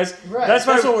everything, guys. Right. That's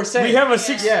what we're saying. We have a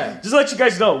 6. Yeah. Just to let you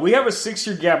guys know, we have a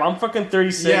 6-year gap. I'm fucking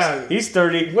 36. Yeah. He's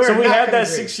 30. We're So we not have gonna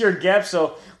that agree. 6-year gap.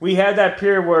 So we had that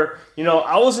period where, you know,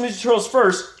 I was in Ninja Turtles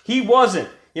first. He wasn't.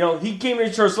 You know, he came to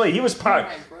Ninja Turtles late. He was Power.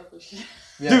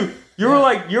 Yeah. Dude,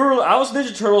 I was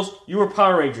Ninja Turtles. You were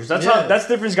Power Rangers. That's Yeah. that's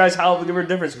the difference, guys. How we were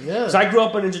different. Yeah. So I grew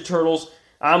up on Ninja Turtles.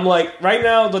 I'm like, right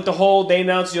now, like the whole, they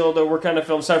announced, you know, they're working on the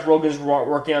film. Seth Rogen's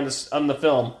working on the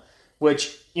film,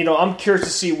 which, you know, I'm curious to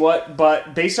see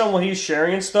but based on what he's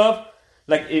sharing and stuff,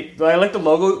 like, I like the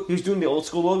logo. He was doing the old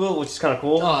school logo, which is kind of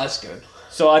cool. Oh, that's good.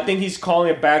 So I think he's calling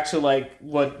it back to, like,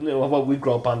 what we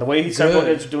grew up on. The way Seth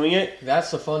Rogen's doing it. That's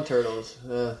the fun Turtles.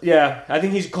 Yeah, I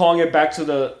think he's calling it back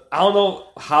to I don't know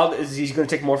how he's going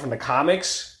to take more from the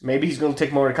comics. Maybe he's going to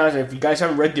take more of the comics. If you guys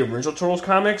haven't read the original Turtles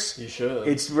comics, You should.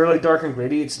 it's really dark and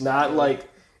gritty. It's not like,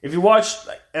 if you watch,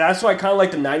 and that's why I kind of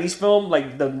like the 90s film.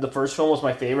 Like, the first film was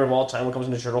my favorite of all time when it comes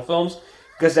to Turtle films.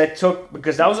 Because that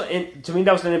was, to me,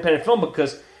 that was an independent film,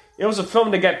 because it was a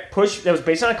film that got pushed, that was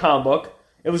based on a comic book.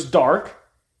 It was dark,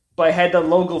 but it had the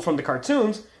logo from the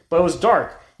cartoons, but it was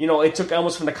dark. You know, it took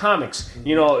almost from the comics.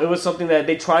 You know, it was something that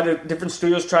different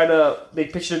studios they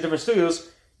pitched it to different studios.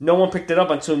 No one picked it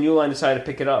up until New Line decided to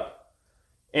pick it up.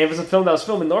 And it was a film that was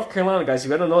filmed in North Carolina, guys.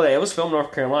 If you don't know that, it was filmed in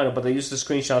North Carolina, but they used the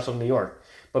screenshots from New York.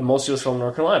 But mostly it was filmed in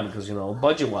North Carolina because, you know,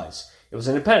 budget-wise, it was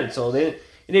independent. So they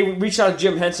reached out to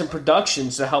Jim Henson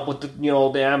Productions to help with the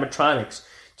animatronics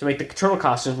to make the turtle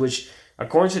costumes, which,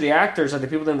 according to the actors and the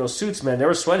people in those suits, man, they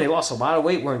were sweating. They lost a lot of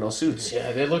weight wearing those suits.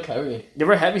 Yeah, they look heavy. They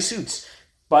were heavy suits.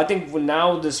 But I think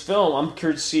now with this film, I'm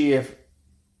curious to see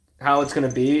how it's going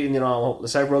to be. And, you know,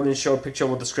 Seth Rogen showed a picture of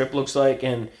what the script looks like,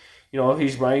 and, you know,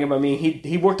 he's writing it. I mean,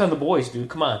 he worked on The Boys, dude.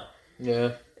 Come on.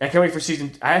 Yeah. I can't wait for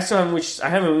season. I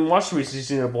haven't even watched the recent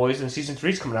season of The Boys, and season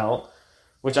 3's coming out,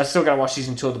 which I still got to watch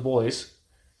season 2 of The Boys.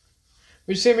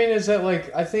 Which I mean is that,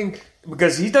 like, I think,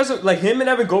 because he doesn't, like, him and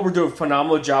Evan Goldberg do a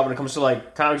phenomenal job when it comes to,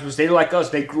 like, comics books. They like us.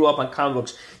 They grew up on comic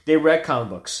books. They read comic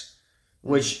books,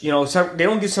 which, you know, they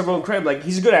don't give Seth Rogen credit. Like,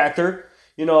 he's a good actor,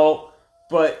 you know,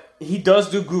 but he does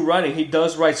do good writing. He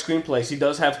does write screenplays. He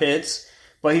does have hits,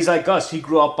 but he's like us. He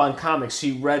grew up on comics.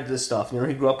 He read this stuff. You know,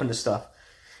 he grew up in this stuff.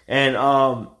 And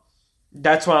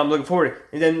that's what I'm looking forward to.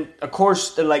 And then, of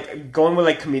course, like, going with,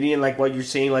 like, comedian, like, what you're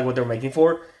saying, like, what they're making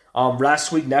for.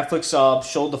 Last week, Netflix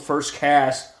showed the first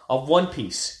cast of One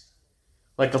Piece.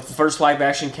 Like, the first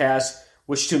live-action cast,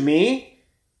 which, to me,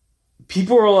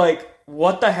 people were like,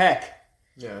 what the heck?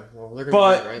 yeah, well, they're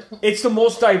going to do that, right? It's the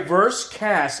most diverse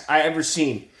cast I ever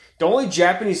seen. The only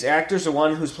Japanese actor's the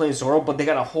one who's playing Zoro, but they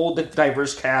got a whole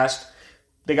diverse cast.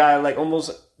 They got, like,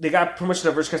 pretty much a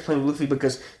diverse cast playing Luffy,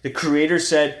 because the creator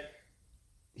said,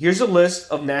 here's a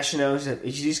list of nationalities that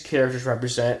each of these characters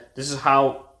represent. This is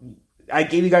how I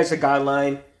gave you guys a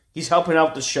guideline. He's helping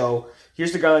out the show.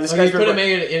 Here's the guideline. This He guy's couldn't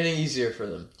make it any easier for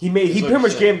them. He pretty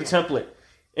much gave him the template.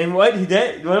 And what he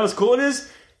did, what was cool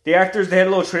is, the actors, they had a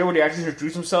little trailer where the actors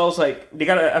introduced themselves. Like, they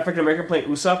got an African American playing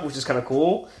Usopp, which is kind of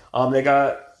cool. They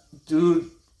got dude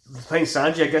playing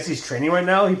Sanji. I guess he's training right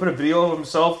now. He put a video of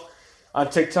himself on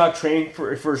TikTok training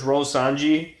for his role as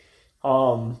Sanji. A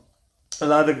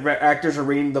lot of the actors are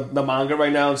reading the manga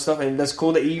right now and stuff, and that's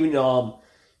cool that even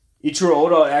Ichiro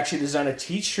Oda actually designed a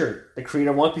T-shirt. The creator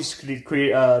of One Piece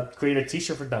created a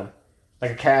T-shirt for them,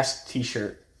 like a cast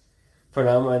T-shirt for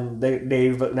them, and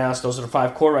they've announced those are the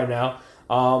 5 core right now,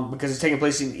 because it's taking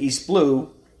place in East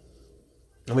Blue,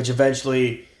 which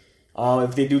eventually,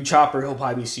 if they do Chopper, he'll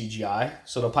probably be CGI,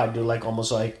 so they'll probably do like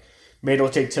almost like, maybe they'll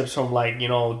take tips from, like, you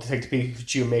know, take the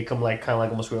Pikachu and make them like kind of like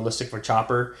almost realistic for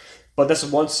Chopper. But that's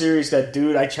one series that,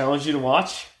 dude, I challenge you to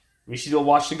watch. We should do a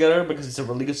watch together because it's a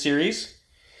really good series.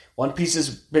 One Piece has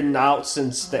been out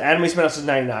since the anime's been out since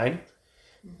 '99.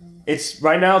 Mm-hmm. It's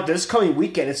right now, this coming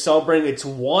weekend, it's celebrating its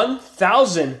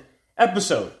 1,000th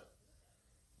episode.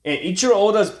 And Ichiro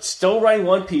Oda's still writing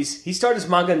One Piece. He started his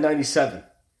manga in '97.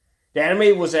 The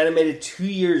anime was animated 2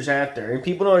 years after, and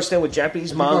people don't understand what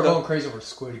Japanese People manga. are going crazy over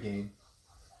Squid Game.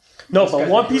 No, This but guy's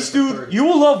One been Piece, doing it for dude, 30. you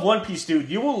will love One Piece, dude.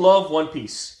 You will love One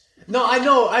Piece. No, I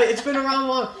know. It's been around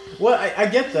long. Well, I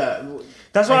get that.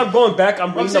 That's why I'm going back.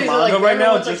 I'm reading the manga right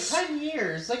now. Just like 10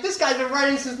 years. Like, this guy's been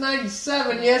writing since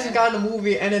 '97. He hasn't gotten a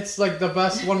movie, and it's like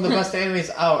one of the best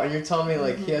animes out. And you're telling me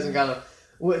like he hasn't gotten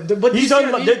a. But he's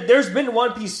done. There's been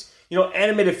One Piece, you know,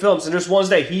 animated films, and there's ones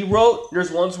that he wrote.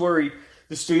 There's ones where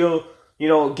the studio, you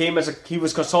know, he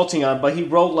was consulting on, but he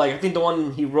wrote, like, I think the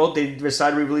one he wrote they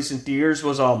decided to release in theaters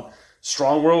was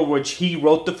Strong World, which he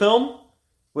wrote the film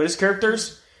with his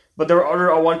characters. But there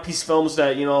are other One Piece films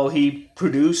that, you know, he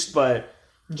produced, but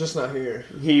Just not here.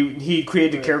 He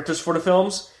created the characters for the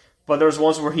films, but there was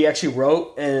ones where he actually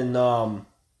wrote, and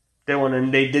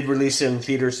they did release it in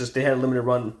theaters. Since they had a limited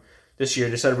run this year,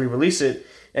 they decided to re-release it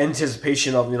in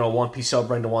anticipation of One Piece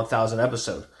celebrating the 1,000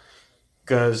 episode.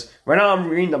 Because right now I'm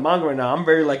reading the manga right now. I'm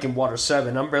barely like in Water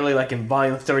 7. I'm barely like in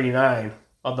volume 39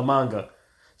 of the manga.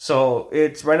 So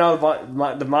it's right now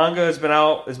the manga has been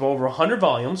out. It's been over 100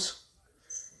 volumes.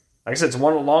 Like I said, it's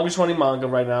one of the longest running manga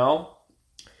right now.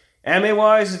 Anime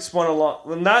wise, it's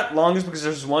not longest because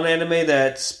there's one anime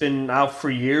that's been out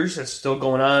for years. It's still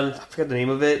going on. I forget the name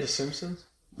of it. The Simpsons?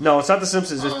 No, it's not The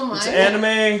Simpsons. It's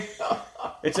anime.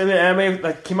 It's an anime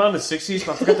that came out in the 60s,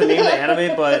 but I forgot the name of the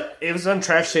anime, but it was on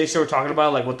Trash Taste. They were talking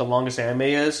about like what the longest anime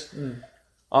is.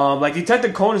 Like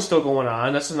Detective Conan's still going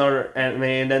on. That's another anime.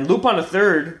 And then Lupin the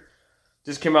Third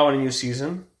just came out with a new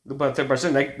season. Lupin the Third,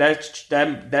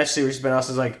 that series has been out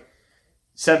since like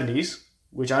 70s,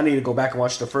 which I need to go back and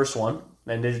watch the first one.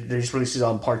 And they just released it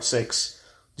on part 6.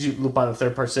 Lupin the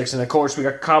Third, part 6. And of course, we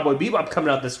got Cowboy Bebop coming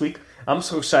out this week. I'm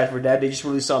so excited for that. They just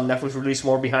released Netflix released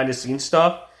more behind the scenes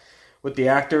stuff with the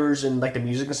actors and like the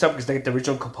music and stuff because they get the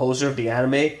original composer of the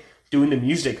anime doing the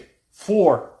music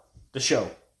for the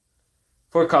show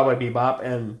for Cowboy Bebop,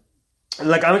 and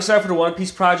like I'm excited for the One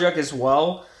Piece project as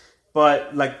well.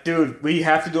 But like, dude, we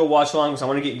have to do a watch along because I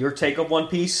want to get your take of One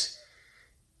Piece.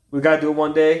 We gotta do it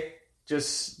one day,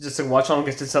 just to watch along.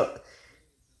 We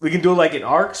can do it like in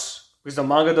arcs. Because the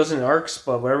manga does it in arcs,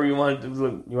 but whatever you want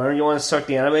to start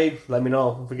the anime, let me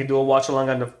know. If we can do a watch along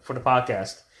for the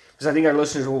podcast, because I think our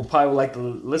listeners will probably like to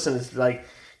listen to like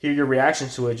hear your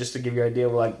reactions to it, just to give you an idea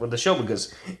of like with the show.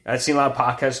 Because I've seen a lot of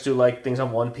podcasts do like things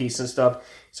on One Piece and stuff.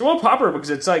 It's real popular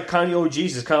because it's like kind of the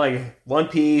OGs. It's kind of like One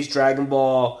Piece, Dragon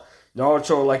Ball,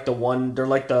 Naruto are like they're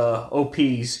like the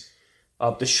OPs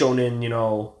of the shonen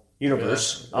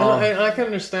universe. Yeah. And I can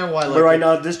understand why. Like, but right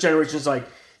now, this generation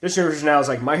now is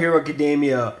like My Hero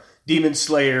Academia, Demon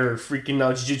Slayer, freaking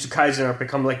Jujutsu Kaisen are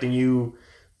becoming like the new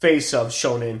face of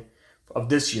shonen of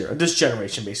this year, of this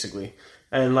generation, basically.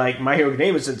 And like My Hero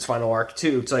Academia is its final arc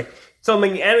too. It's like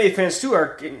something anime fans too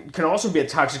can also be a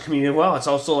toxic community as well. It's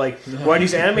also like why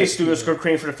these anime studios are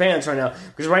creating for the fans right now.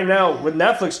 Because right now with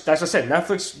Netflix, that's what I said.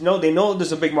 Netflix, they know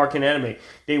there's a big market in anime.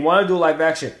 They want to do live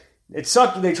action. It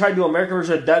sucked. They tried to do American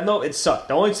version of Death Note. It sucked.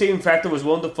 The only saving factor was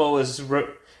Willem Dafoe as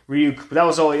Ryuk, but that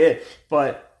was only it.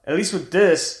 But at least with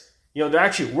this, they're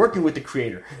actually working with the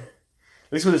creator.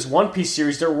 At least with this One Piece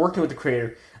series, they're working with the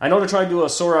creator. I know they're trying to do a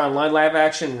Sora Online live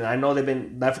action, and I know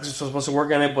Netflix is supposed to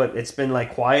work on it, but it's been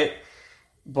like quiet.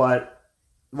 But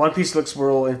One Piece looks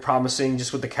real promising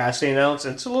just with the cast they announced.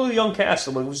 And it's a little young cast,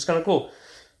 which is kind of cool.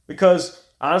 Because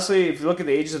honestly, if you look at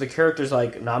the ages of the characters,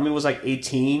 like Nami was like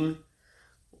 18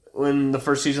 when the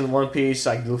first season of One Piece.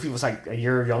 Like Luffy was like a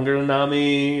year younger than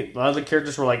Nami. A lot of the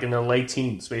characters were like in their late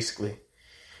teens, basically.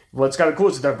 What's kind of cool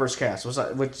is a diverse cast,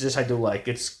 which just I do like.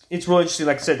 It's really interesting.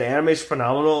 Like I said, the anime is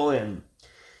phenomenal, and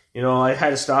I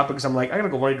had to stop because I'm like, I gotta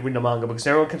go read the manga because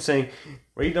everyone kept saying,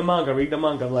 read the manga.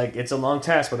 I'm like, it's a long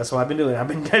task, but that's what I've been doing. I've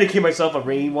been dedicating myself on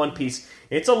reading One Piece.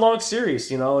 It's a long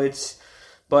series,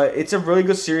 but it's a really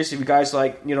good series if you guys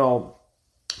like,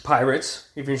 pirates,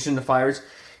 if you're interested in the pirates.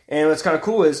 And what's kind of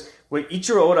cool is with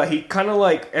Ichiro Oda, he kind of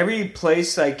like every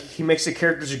place like he makes the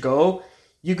characters go,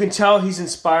 you can tell he's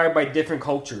inspired by different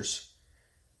cultures.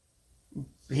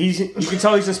 You can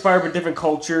tell he's inspired by different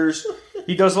cultures.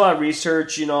 He does a lot of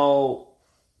research,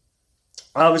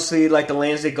 Obviously, like the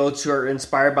lands they go to are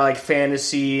inspired by like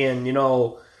fantasy and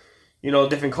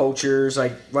different cultures.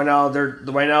 Like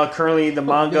currently the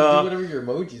manga do whatever your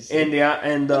emojis say.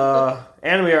 and the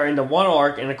anime are in the Wano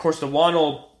arc, and of course the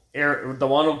Wano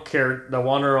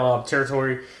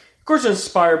territory, of course,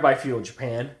 inspired by feudal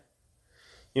Japan.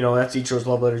 That's Ichiro's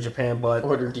love letter to Japan, but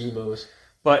Order demos.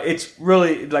 But it's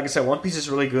really, like I said, One Piece is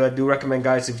really good. I do recommend,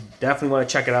 guys, if you definitely want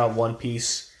to check it out, One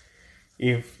Piece.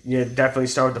 You definitely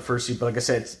start with the first season. But like I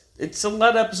said, it's a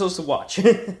lot of episodes to watch.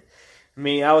 I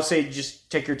mean, I would say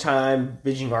just take your time,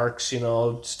 binging arcs.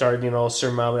 Start a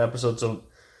certain amount of episodes of.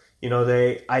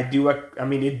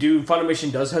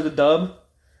 Funimation does have the dub.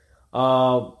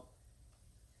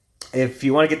 If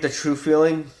you want to get the true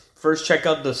feeling, first check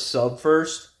out the sub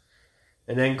first,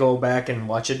 and then go back and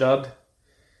watch it dubbed,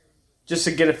 just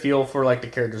to get a feel for like the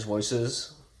characters'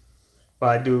 voices. But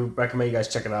I do recommend you guys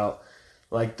check it out,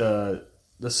 like the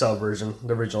sub version,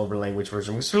 the original language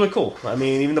version. It's really cool. I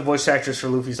mean, even the voice actors for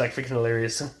Luffy's like freaking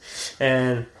hilarious.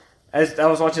 And as I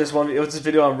was watching it was this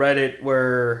video on Reddit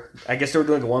where I guess they were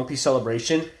doing a One Piece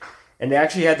celebration, and they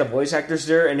actually had the voice actors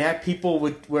there, and they had people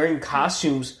wearing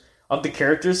costumes of the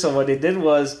characters. So what they did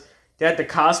was they had the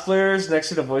cosplayers next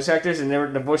to the voice actors, and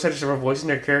the voice actors were voicing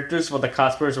their characters while the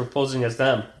cosplayers were posing as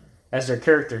them, as their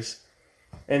characters.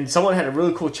 And someone had a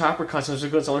really cool Chopper costume. It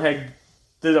was good. Someone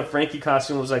did a Frankie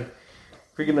costume. It was like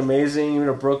freaking amazing. Even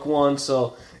a Brooke one.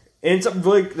 So and it's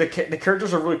really the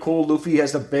characters are really cool. Luffy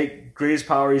has the greatest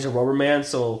power. He's a rubber man.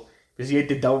 So because he ate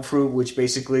the devil fruit, which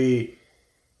basically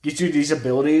gives you these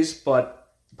abilities.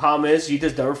 But the problem is, you eat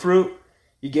this devil fruit,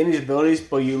 you gain these abilities,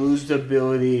 but you lose the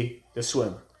ability to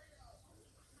swim.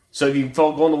 So if you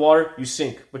go in the water, you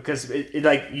sink because it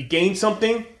like you gain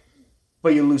something,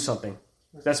 but you lose something.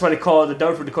 That's why they call it the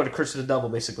devil fruit. They call it the curse of the devil,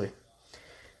 basically.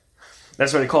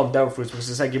 That's why they call them devil fruits, because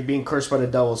it's like you're being cursed by the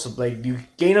devil. So like you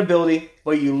gain ability,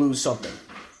 but you lose something.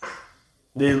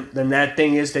 Then that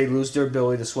thing is they lose their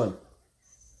ability to swim.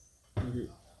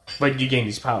 But you gain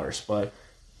these powers. But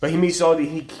he meets all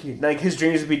like his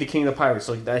dream is to be the king of the pirates.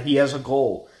 Like that, he has a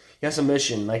goal. He has a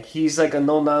mission. Like he's like a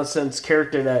no nonsense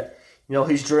character that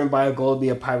he's driven by a goal to be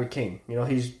a pirate king.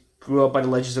 He's grew up by the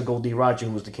legends of Gold D. Roger,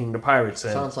 who was the king of the pirates.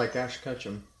 And, sounds like Ash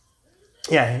Ketchum.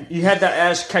 Yeah, you had that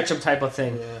Ash Ketchum type of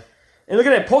thing. Yeah. And look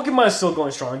at that, Pokemon is still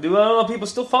going strong, dude. I don't know if people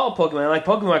still follow Pokemon. Like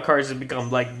Pokemon cards have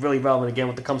become like really relevant again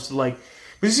when it comes to like.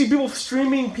 But you see people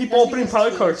streaming, people opening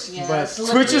pilot cards. Yeah, But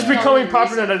Twitch is becoming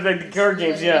popular than like the card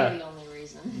games. Yeah. The only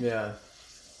reason. Yeah.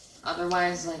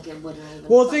 Otherwise, like it wouldn't even.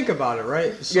 Well, think about it,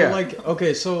 right? So, Yeah. like,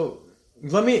 okay, so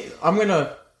I'm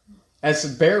gonna, as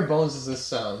bare bones as this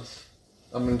sounds,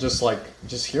 I'm gonna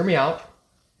just hear me out.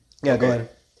 Yeah, go Okay. ahead.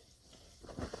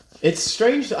 It's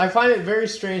strange. I find it very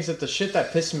strange that the shit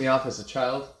that pissed me off as a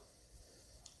child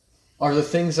are the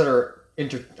things that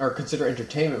are considered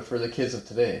entertainment for the kids of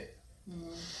today.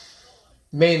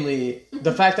 Mainly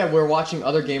the fact that we're watching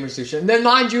other gamers do shit. And then,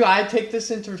 mind you, I take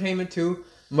this entertainment too.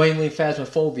 Mainly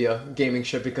Phasmophobia gaming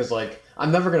shit because, like,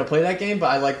 I'm never gonna play that game, but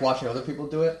I like watching other people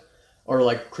do it, or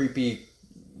like creepy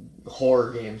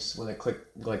horror games when they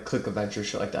click adventure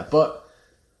shit like that. But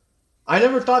I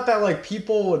never thought that like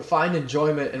people would find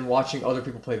enjoyment in watching other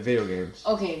people play video games.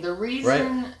 Okay, the reason.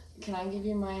 Right? Can I give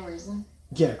you my reason?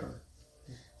 Yeah, go ahead.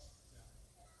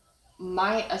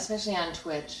 Especially on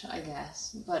Twitch, I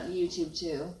guess, but YouTube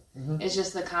too. It's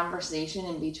just the conversation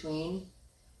in between,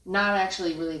 not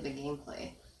actually really the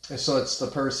gameplay. So it's the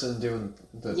person doing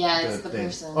the It's the thing.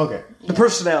 person. Okay. The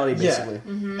personality, basically.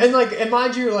 Yeah. And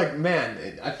mind you, like,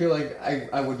 man, I feel like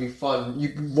I would be fun.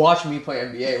 You watch me play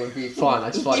NBA would be fun.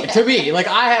 That's fun. Yeah. To me, like,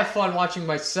 I have fun watching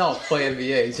myself play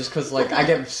NBA just because, like, I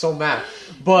get so mad.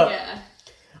 But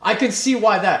I can see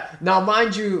why that. Now,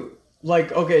 mind you,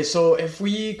 like, okay, so if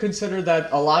we consider that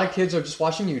a lot of kids are just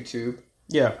watching YouTube,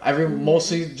 Yeah.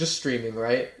 mostly just streaming,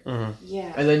 right?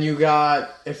 Yeah. And then you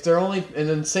got, and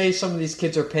then say some of these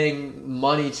kids are paying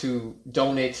money to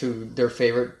donate to their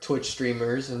favorite Twitch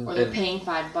streamers, Or they're paying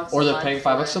 $5 or a they're month paying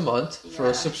 $5 a month for Yeah.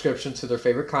 a subscription to their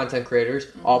favorite content creators.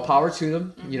 All power to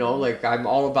them. You know, like, I'm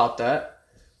all about that.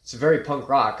 It's very punk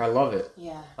rock. I love it.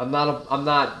 Yeah. I'm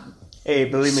not Hey,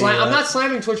 believe me. I'm not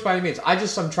slamming Twitch by any means.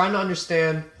 I'm trying to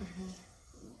understand.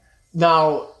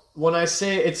 Now, when I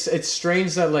say it's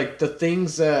strange that like the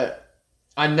things that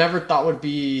I never thought would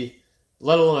be,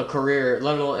 let alone a career,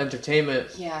 let alone entertainment,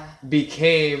 Yeah.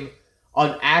 became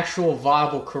an actual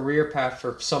viable career path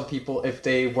for some people if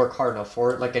they work hard enough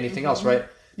for it, like anything else, right?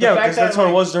 The Yeah, fact because that, that's what it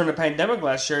like, was during the pandemic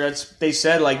last year. They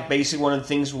said like basically one of the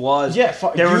things was Yeah,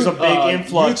 there was a big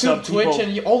influx YouTube, of people. Twitch,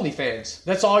 and OnlyFans.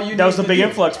 That's all you. That was need the to big do.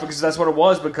 influx because that's what it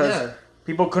was because Yeah.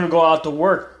 people couldn't go out to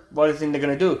work. What do you think they're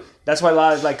gonna do? That's why a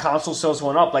lot of like console sales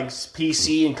went up, like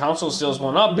PC and console sales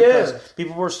went up because Yeah.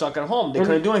 people were stuck at home. They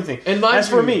couldn't do anything. and mind As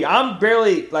for you- me, I'm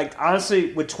barely like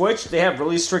honestly with Twitch, they have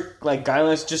really strict like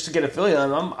guidelines just to get affiliate.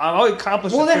 I'm already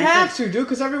accomplished. Well, the they three have things. to, dude,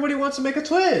 because everybody wants to make a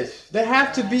Twitch. They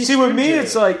have to be. See, with me, stringent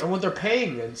it's like- and what they're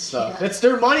paying and stuff. Yeah. That's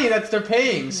their money. That's they're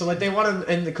paying. So like they want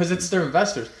to, and because it's their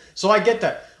investors. So I get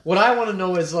that. What I want to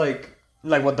know is like,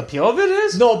 Like what the appeal of it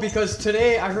is? no, because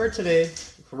I heard today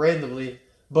randomly,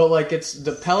 but like it's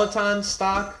the Peloton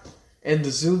stock and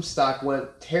the Zoom stock went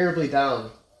terribly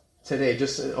down today,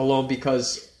 just alone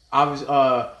because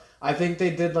I think they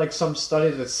did like some study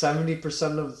that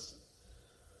 70% of,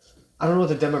 I don't know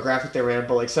what the demographic they ran,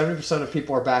 but like 70% of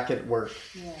people are back at work.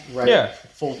 Yeah. Right? Yeah.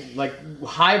 Full, like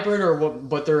hybrid or what,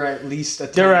 but they're at least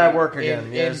They're at work again.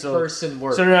 In, Yeah, so- person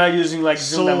work. So they're not using like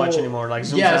Zoom that much anymore. Like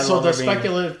Zoom's yeah, no so longer the being-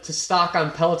 speculative to stock on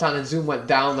Peloton and Zoom went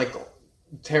down like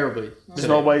terribly. Because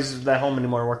nobody's at home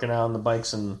anymore working out on the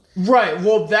bikes and Right.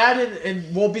 Well, that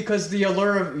and well, because the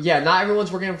allure of not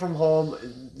everyone's working from home.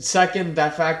 Second,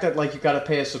 that fact that like you got to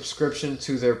pay a subscription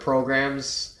to their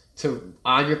programs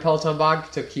on your Peloton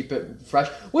bike to keep it fresh.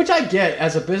 Which I get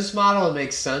as a business model, it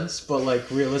makes sense. But like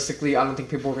realistically, I don't think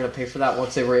people were going to pay for that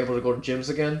once they were able to go to gyms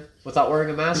again without wearing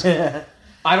a mask.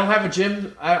 I don't have a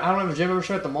gym. I don't have a gym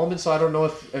membership at the moment, so I don't know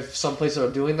if some places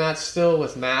are doing that still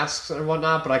with masks and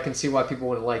whatnot. But I can see why people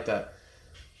wouldn't like that.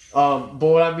 But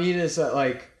what I mean is that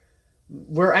like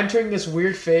we're entering this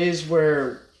weird phase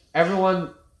where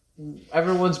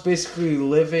everyone's basically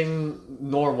living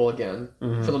normal again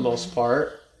for the most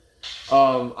part.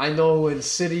 I know in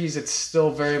cities it's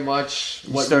still very much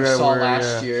what you saw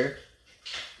last year,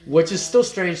 which is still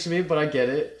strange to me, but I get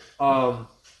it.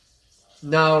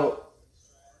 Now,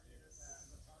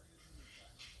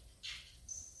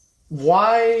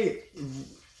 why?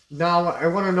 Now I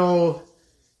want to know,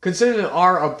 considering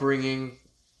our upbringing,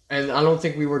 and I don't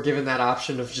think we were given that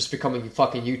option of just becoming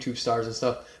fucking YouTube stars and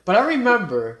stuff. But I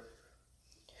remember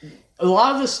a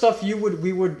lot of the stuff we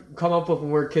would come up with when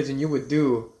we were kids and you would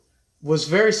do was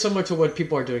very similar to what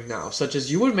people are doing now. Such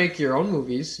as you would make your own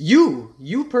movies.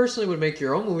 You personally would make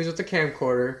your own movies with a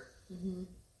camcorder. Mm-hmm.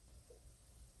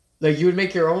 Like you would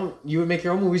make your own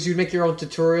movies. You'd make your own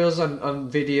tutorials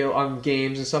on video, on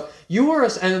games and stuff.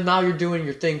 And now you're doing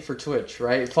your thing for Twitch,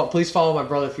 right? Please follow my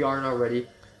brother if you aren't already.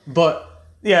 But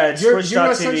yeah, it's you're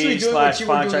essentially doing what you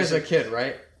were doing as a kid,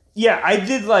 right? Yeah,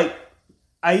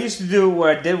 I used to do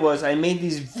what I did was I made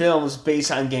these films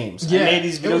based on games. Yeah, I made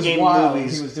these video game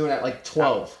movies. He was doing that like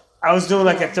 12. I was doing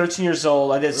like at 13 years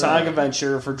old. I did Sonic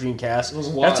Adventure for Dreamcast. It was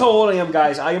wild. That's how old I am,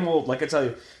 guys. I am old. Like I tell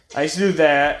you, I used to do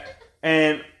that,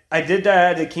 and I did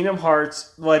that. I did Kingdom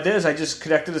Hearts. What I did is I just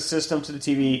connected the system to the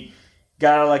TV,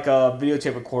 got like a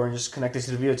videotape recorder, and just connected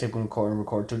to the videotape recorder and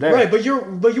record to there. Right, but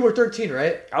you were 13,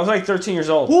 right? I was like 13 years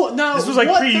old. Well, now this was like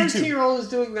what pre-YouTube. 13-year-old is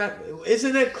doing that?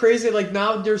 Isn't that crazy? Like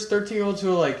now there's 13-year-olds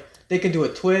who are like they can do a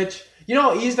Twitch. You know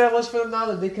how easy that was for them now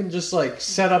that they can just like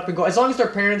set up and go as long as their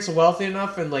parents are wealthy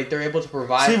enough and like they're able to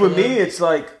provide. See, with me, it's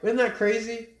like isn't that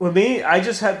crazy? With me, I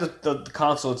just had the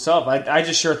console itself. I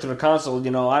just share it through the console.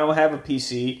 You know, I don't have a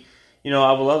PC. You know,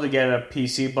 I would love to get a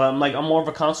PC, but I'm more of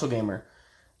a console gamer.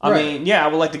 I mean, yeah, I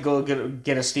would like to go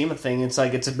get a Steam thing. It's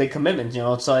like it's a big commitment. You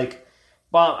know, it's like.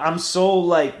 But I'm so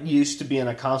like used to being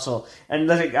a console, and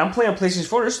like, I'm playing on PlayStation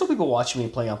 4. There's still people watching me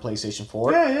play on PlayStation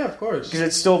 4. Yeah, of course. Because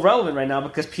it's still relevant right now.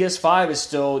 Because PS5 is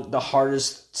still the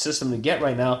hardest system to get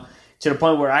right now, to the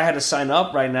point where I had to sign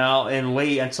up right now and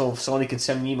wait until Sony can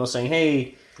send me an email saying,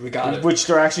 "Hey, we got it." Which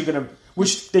they're actually gonna,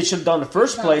 which they should have done in the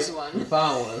first place.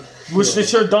 Found one. Which they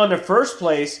should have done in the first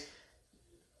place.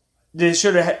 They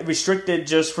should have restricted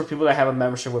just for people that have a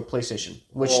membership with PlayStation.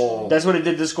 Which that's what it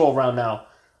did this go around now.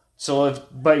 So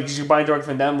but because you're buying direct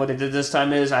from them, what they did this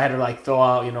time is I had to like fill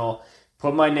out, you know,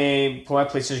 put my name, put my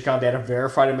PlayStation account. They had to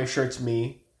verify to make sure it's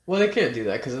me. Well, they can't do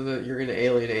that because you're going to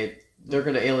alienate. They're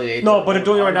going to alienate. No, but they're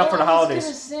doing it right now for the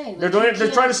holidays. They're doing it. They're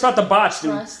trying to stop the bots,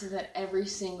 dude. Trust that every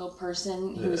single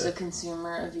person who's a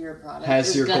consumer of your product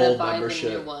has your gonna gold buy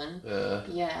membership. the new one.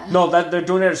 Yeah. No, that they're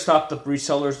doing it to stop the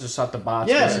resellers, to stop the bots.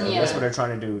 Yeah. That's what they're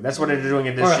trying to do. That's what they're doing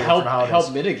it this year help, for the holidays.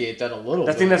 Help mitigate that a little.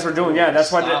 I think that's what they're doing. Yeah,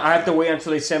 that's why I have to wait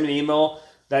until they send me an email.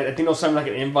 That I think they'll send me like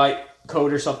an invite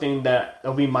code or something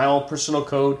that'll be my own personal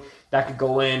code that I could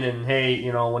go in and hey,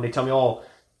 you know, when they tell me, oh,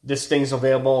 this thing's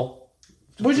available.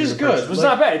 Which is good. It's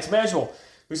not bad. It's manageable.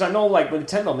 Because I know, like, with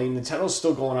Nintendo, I mean, Nintendo's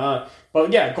still going on.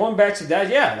 But, yeah, going back to that,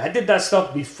 yeah, I did that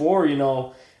stuff before, you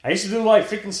know. I used to do, like,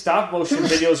 freaking stop motion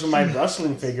videos with my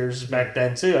wrestling figures back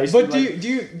then, too. I used to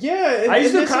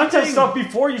do content stuff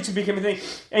before YouTube became a thing.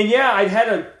 And, yeah, I had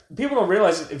a... People don't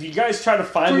realize it. If you guys try to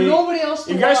find me... nobody else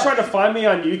to If you guys try to find me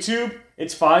on YouTube,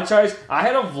 it's franchise. I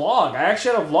had a vlog. I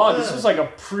actually had a vlog. This was, like, a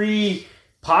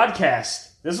pre-podcast.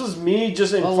 This was me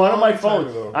just in front of my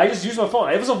phone. I just used my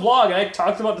phone. It was a vlog, and I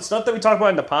talked about the stuff that we talked about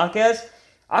in the podcast.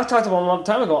 I talked about a long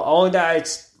time ago. Only that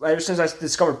ever since I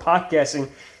discovered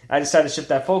podcasting, I decided to shift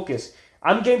that focus.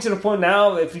 I'm getting to the point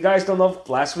now, if you guys don't know,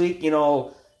 last week, you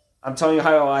know, I'm telling you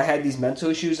how I had these mental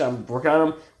issues. I'm working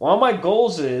on them. One of my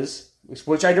goals is,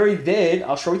 which I already did,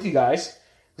 I'll share with you guys,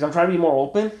 because I'm trying to be more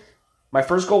open. My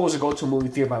first goal was to go to a movie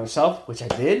theater by myself, which I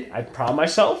did. I proud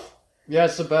myself. Yeah,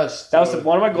 it's the best. That was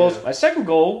one of my goals. Yeah. My second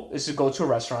goal is to go to a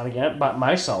restaurant again by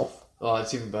myself. Oh,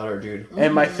 it's even better, dude.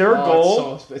 And my third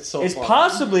goal is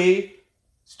possibly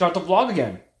start the vlog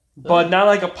again. But not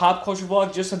like a pop culture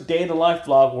vlog, just a day in the life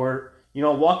vlog where, you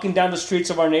know, walking down the streets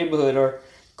of our neighborhood or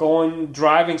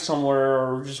driving somewhere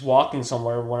or just walking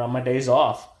somewhere when on my days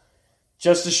off.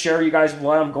 Just to share you guys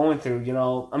what I'm going through, you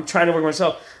know. I'm trying to work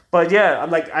myself. But yeah,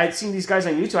 I've seen these guys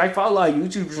on YouTube. I follow a lot of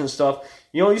YouTubers and stuff.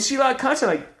 You know, you see a lot of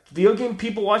content like video game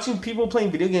people watching people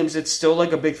playing video games. It's still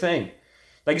like a big thing.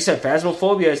 Like you said,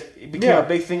 Phasmophobia became a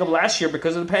big thing of last year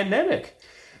because of the pandemic.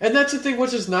 And that's the thing,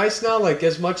 which is nice now. Like,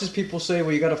 as much as people say,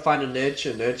 well, you got to find a niche,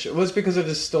 it was because it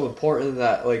is still important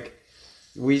that, like,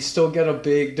 we still get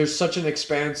there's such an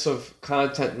expanse of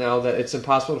content now that it's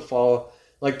impossible to follow.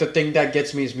 Like, the thing that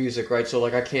gets me is music, right? So,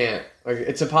 like, I can't, like,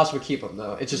 it's impossible to keep them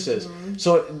now. It just is.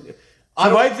 So, I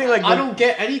don't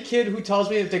get any kid who tells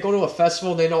me if they go to a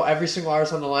festival and they know every single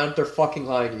artist on the lineup, they're fucking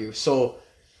lying to you. So,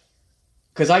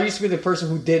 because I used to be the person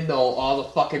who did know all the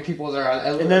fucking people there.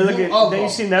 And then then you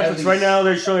see Netflix right now,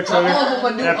 they're showing a trailer.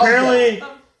 And apparently,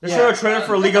 they're showing a trailer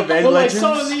for League of Legends. Like,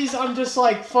 some of these, I'm just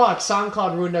like, fuck,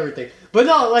 SoundCloud ruined everything. But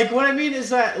no, like, what I mean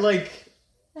is that, like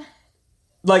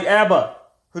ABBA,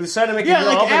 who decided to make a new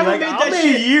album. ABBA made that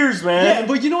shit years, man. Yeah,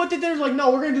 but you know what they did? Like,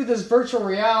 no, we're gonna do this virtual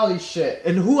reality shit.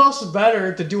 And who else is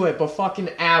better to do it but fucking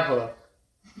ABBA?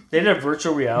 They did a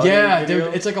virtual reality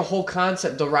video? It's like a whole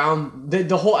concept around...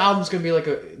 The whole album's gonna be like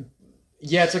a...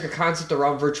 Yeah, it's like a concept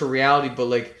around virtual reality, but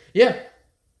like... Yeah.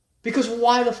 Because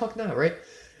why the fuck not, right?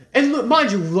 And look,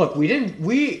 mind you, look, we didn't...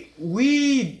 We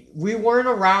weren't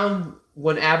around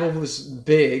when ABBA was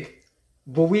big,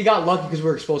 but we got lucky because we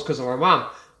were exposed because of our mom.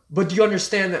 But do you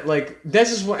understand that, like,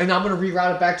 this is what... And I'm gonna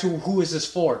reroute it back to who is this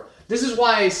for? This is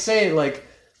why I say, like,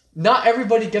 not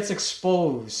everybody gets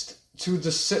exposed to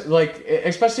the, like,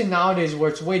 especially nowadays where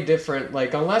it's way different,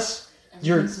 like, unless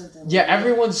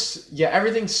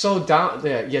everything's so down,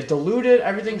 diluted,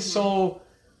 everything's so,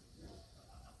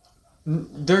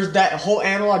 there's that whole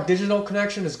analog digital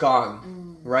connection is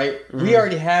gone, right? We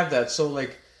already have that, so,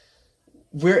 like,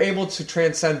 we're able to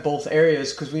transcend both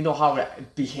areas because we know how to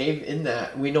behave in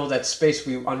that. We know that space.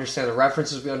 We understand the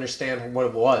references. We understand what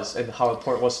it was and how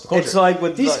important it was to the culture. It's like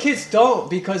with these kids don't,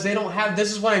 because they don't have.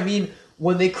 This is what I mean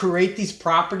when they create these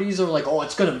properties. They're like, oh,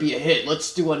 it's gonna be a hit.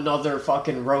 Let's do another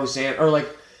fucking Roseanne, or like,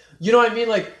 you know what I mean?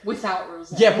 Like without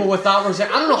Roseanne. Yeah, but without Roseanne,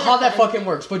 I don't know how that fucking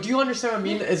works. But do you understand what I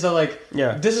mean? Is that like,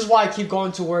 this is why I keep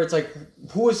going to where it's like,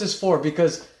 who is this for?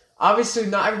 Because obviously,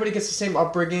 not everybody gets the same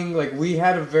upbringing. Like, we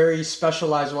had a very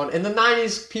specialized one. In the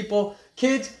 90s,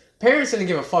 kids, parents didn't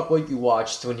give a fuck what you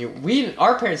watched our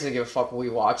parents didn't give a fuck what we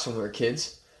watched when we were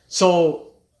kids.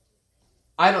 So,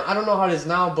 I don't know how it is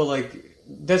now, but, like,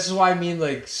 this is why I mean,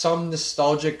 like, some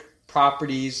nostalgic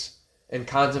properties and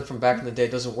content from back in the day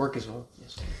doesn't work as well.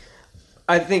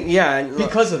 I think,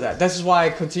 because of that. This is why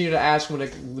I continue to ask when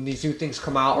these new things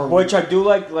come out. Which I do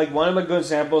like one of my good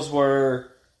examples where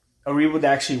a reboot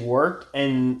that actually worked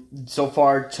and so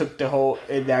far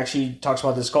it actually talks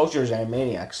about this culture is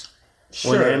Animaniacs.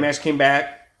 Sure. When Animaniacs came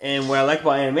back, and what I like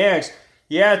about Animaniacs,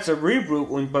 it's a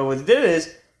reboot, but what it did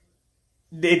is,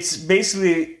 it's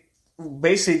basically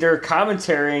they're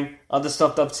commentating on the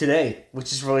stuff up today,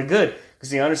 which is really good, because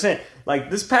they understand.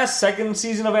 Like, this past second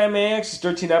season of Animaniacs,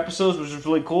 13 episodes, which was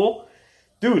really cool.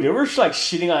 Dude, they were like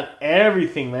shitting on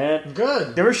everything, man.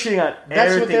 Good. They were shitting on everything.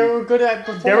 That's what they were good at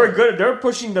before. They were good. They were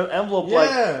pushing the envelope.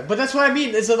 Yeah, but that's what I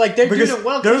mean. Is that like they're doing it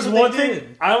well? There's one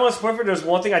thing I don't want to spoil for. There's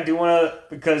one thing I do want to,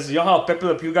 because you know how Pepe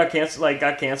Le Pew got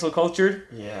cancel cultured.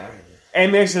 Yeah.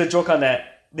 And Max did a joke on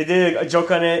that. They did a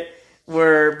joke on it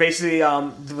where basically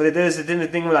what they did is they did a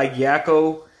thing with like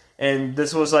Yakko, and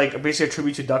this was like basically a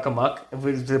tribute to Duck Amuck. To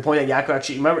the point that Yakko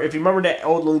actually if you remember that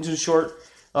old Looney Tunes short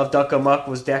of Duck Amuck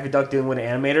was Daffy Duck dealing with an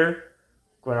animator,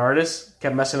 an artist,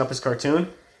 kept messing up his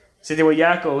cartoon. Same thing with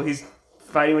Yakko, he's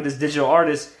fighting with this digital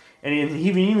artist, and he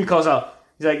even calls out,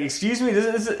 he's like, "Excuse me,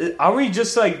 are we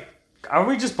just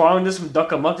borrowing this from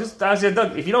Duck Amuck? This is actually a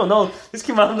duck. If you don't know, this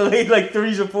came out in the late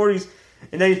 30s or 40s."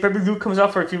 And then Pepe Blue comes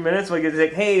out for a few minutes, like it's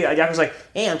like, "Hey," Yakko's like,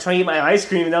 "Hey, I'm trying to eat my ice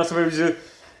cream," and now somebody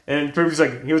and Pepe Blue's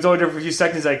like, he was over there for a few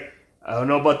seconds, like, "I don't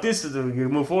know about this. You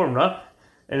move forward, huh?"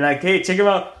 And like, "Hey, check him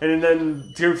out." And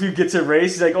then Pepe gets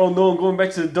erased. He's like, "Oh no, I'm going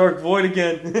back to the dark void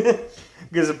again."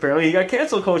 Because apparently he got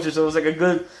cancel culture, so it was like a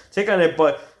good take on it.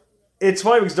 But it's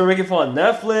funny because they're making fun of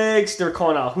Netflix, they're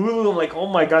calling out Hulu. I'm like, oh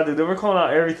my god, they were calling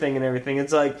out everything and everything.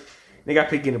 It's like, they got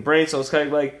Piggy in the Brain, so it's kind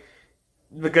of like,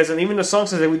 because, and even the song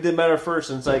says that we did better first,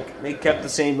 and it's like, they kept the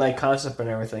same like concept and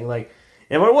everything. Like,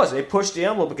 and what it was, they pushed the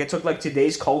envelope, but they took like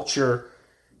today's culture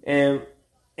and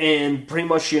pretty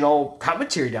much,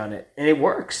 commentary on it, and it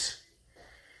works.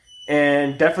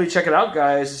 And definitely check it out,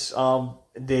 guys. The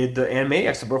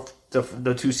Animaniacs,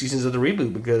 the 2 seasons of the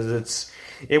reboot, because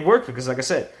it worked. Because like I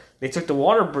said, they took the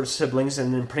Warner siblings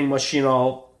and then pretty much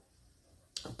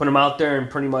put them out there and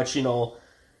pretty much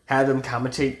have them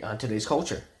commentate on today's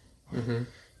culture. Mm-hmm.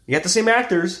 You got the same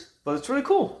actors, but it's really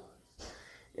cool.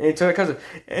 And it took a concept.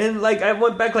 And like I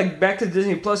went back to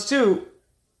Disney Plus too.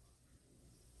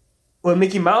 Well,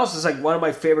 Mickey Mouse is like one of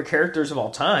my favorite characters of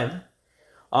all time.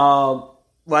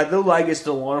 What I do like is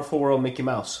the Wonderful World of Mickey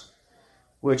Mouse,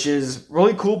 which is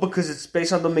really cool because it's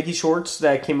based on the Mickey shorts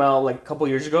that came out like a couple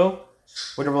years ago.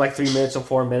 whatever, like 3 minutes or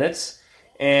 4 minutes.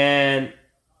 And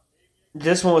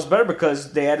this one was better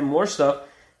because they added more stuff.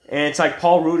 And it's like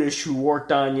Paul Rudish, who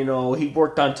worked on, he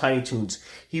worked on Tiny Toons.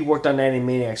 He worked on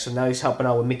Animaniacs, so now he's helping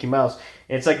out with Mickey Mouse.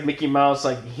 And it's like Mickey Mouse,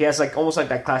 like, he has like almost like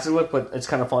that classic look, but it's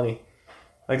kind of funny.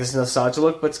 Like this nostalgia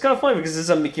look, but it's kind of funny because it's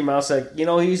a Mickey Mouse, like,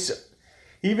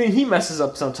 he messes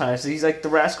up sometimes. He's like the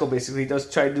rascal, basically. He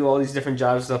does try to do all these different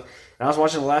jobs and stuff. And I was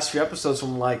watching the last few episodes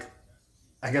from, like,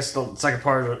 I guess the second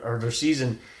part of their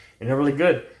season, and they're really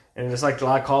good. And there's like a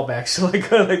lot of callbacks to like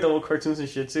the old cartoons and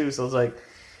shit too. So it's like,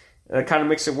 it kind of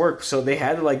makes it work. So they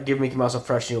had to like give Mickey Mouse a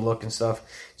fresh new look and stuff.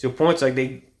 To a point, it's like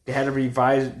they had to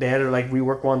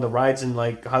rework one of the rides in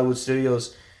like Hollywood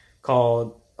Studios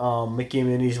called Mickey and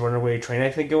Minnie's Runaway Train,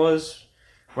 I think it was.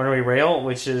 Runaway Rail,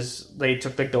 which is, they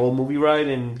took like the old movie ride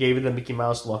and gave it the Mickey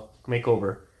Mouse look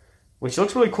makeover. Which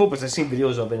looks really cool because I've seen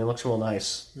videos of it and it looks real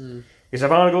nice. Because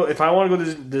if I want to go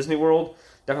to Disney World,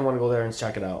 definitely want to go there and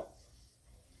check it out.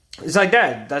 It's like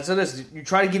that. That's what it is. You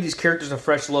try to give these characters a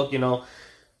fresh look,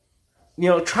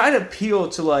 try to appeal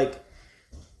to like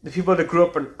the people that grew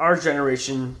up in our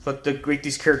generation, but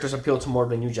these characters appeal to more of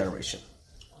the new generation.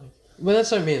 Well,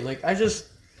 that's what I mean. Like,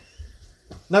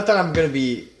 not that I'm gonna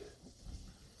be,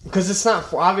 because it's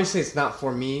not obviously it's not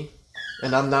for me,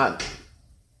 and I'm not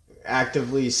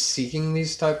actively seeking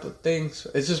these type of things.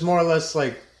 It's just more or less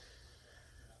like,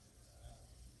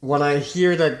 when I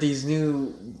hear that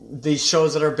these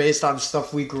shows that are based on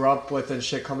stuff we grew up with and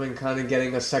shit coming, kind of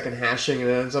getting a second hashing,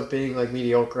 and it ends up being like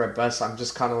mediocre at best, I'm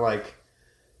just kind of like,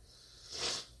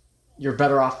 you're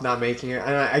better off not making it.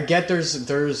 And I get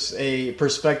there's a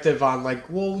perspective on like,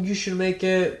 well, you should make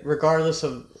it regardless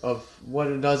of what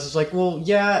it does. It's like, well,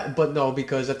 yeah, but no,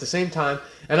 because at the same time,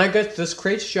 and I get this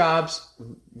creates jobs.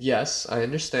 Yes, I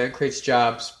understand creates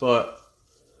jobs, but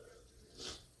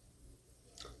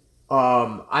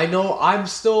I know I'm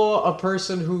still a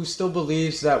person who still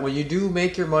believes that when you do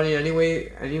make your money any way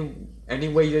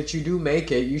that you do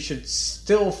make it, you should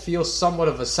still feel somewhat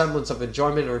of a semblance of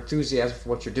enjoyment or enthusiasm for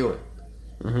what you're doing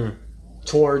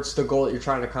towards the goal that you're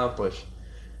trying to accomplish.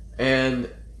 And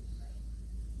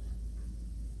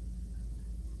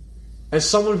as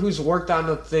someone who's worked on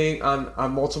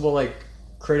on multiple like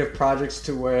creative projects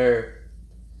to where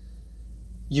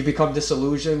you become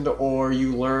disillusioned or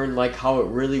you learn like how it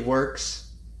really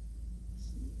works,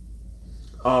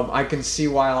 I can see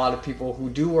why a lot of people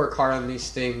who do work hard on these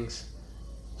things,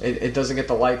 it doesn't get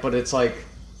the light. But it's like,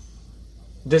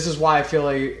 this is why I feel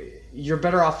like you're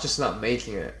better off just not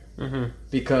making it.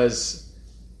 Because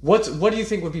what do you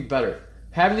think would be better?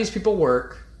 Having these people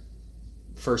work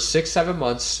for 6-7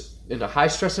 months in a high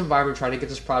stress environment trying to get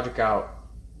this project out.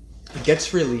 It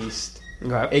gets released.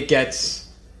 Okay. It gets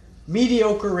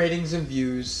mediocre ratings and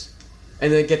views,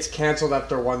 and then it gets canceled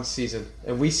after one season.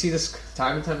 And we see this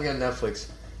time and time again on Netflix.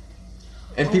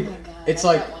 And people, my God, it's that's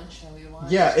like, that one show we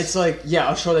watched. yeah, it's like,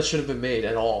 yeah, a show that should have been made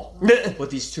at all with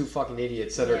these two fucking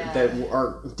idiots that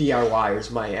are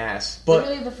DIYers, my ass. But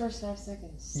literally the first 5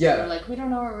 seconds. Yeah. They're like, we don't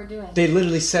know what we're doing. they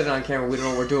literally said it on camera. We don't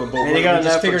know what we're doing, but And we they got a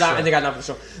just Netflix figured out, show. and they got Netflix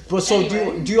show. But so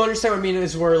Anyway. do you understand what I mean?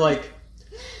 Is where like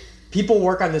people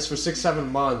work on this for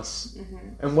 6-7 months,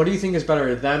 and what do you think is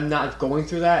better? Them not going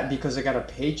through that because they got a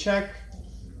paycheck,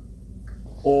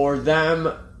 or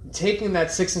them taking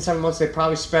that 6 and 7 months they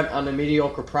probably spent on a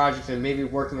mediocre project and maybe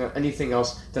working on anything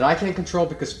else that I can't control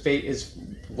because fate is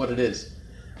what it is.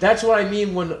 That's what I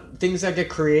mean when things that get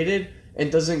created and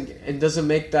doesn't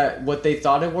make that what they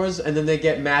thought it was, and then they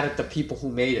get mad at the people who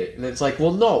made it. And it's like,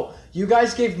 well, no, you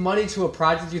guys gave money to a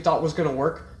project you thought was going to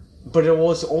work, but it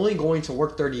was only going to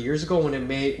work 30 years ago when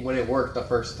it worked the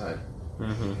first time.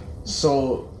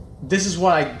 So this is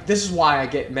why I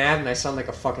get mad and I sound like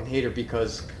a fucking hater,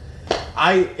 because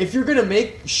if you're gonna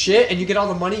make shit and you get all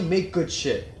the money, make good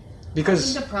shit. I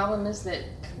Because think the problem is that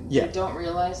Yeah. they don't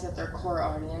realize that their core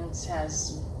audience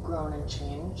has grown and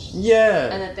changed. And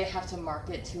yeah, that they have to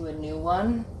market to a new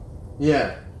one.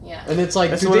 Yeah. Yeah. And it's like,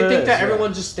 That's do what they it think is, that yeah.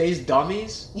 everyone just stays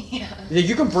dummies? Yeah. Yeah,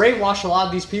 you can brainwash a lot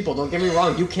of these people. Don't get me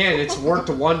wrong, you can. It's worked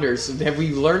wonders. Have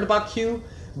we learned about Q?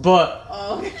 But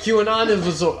Oh.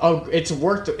 QAnon it's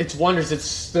worked its wonders. It's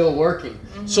still working.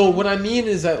 So what I mean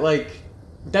is that, like,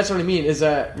 that's what I mean is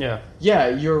that yeah,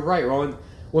 you're right, Rowan.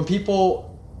 When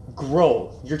people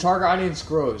grow, your target audience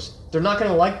grows. They're not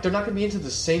gonna be into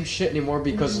the same shit anymore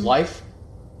because life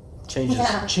Changes.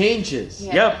 Yeah. changes.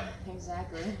 Yeah. Yep.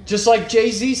 Exactly. Just like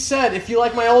Jay-Z said, if you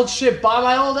like my old shit, buy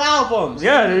my old albums.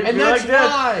 Yeah, dude, and you're that's like that.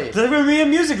 why. It's like with me and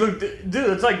music. Look,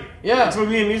 dude, it's like it's with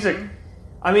me and music.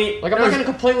 I mean, Like, I'm not gonna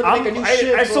complain when they make a new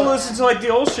shit. I still but listen to like the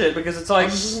old shit because it's I'll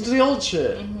like just listen to the old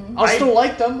shit. I'll still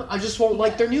like them. I just won't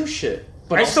like their new shit.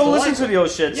 But I I'll still listen like to the old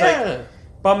shit. It's Yeah. like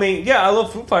But I mean, yeah, I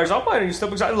love Foo Fighters. I'll buy a new stuff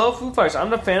because I love Foo Fighters.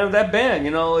 I'm a fan of that band.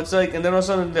 You know, it's like, and then all of a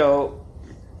sudden,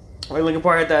 like Linkin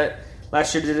Park had that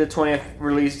last year. Did the 20th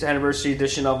release anniversary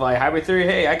edition of like Highway Theory.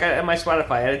 Hey, I got it at my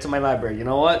Spotify. Add it to my library. You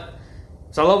know what?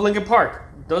 So I love Linkin Park.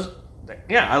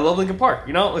 I love Linkin Park.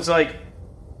 You know, it's like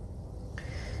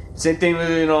same thing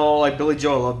with like Billy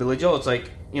Joel. I love Billy Joel. It's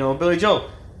like Billy Joel.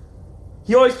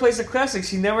 He always plays the classics.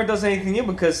 He never does anything new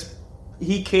because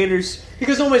he caters.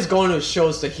 Because nobody's going to his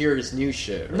shows to hear his new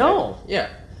shit. Right? No. Yeah.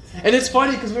 And it's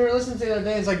funny because we were listening to the other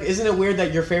day. It's like, isn't it weird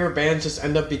that your favorite bands just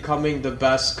end up becoming the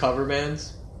best cover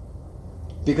bands?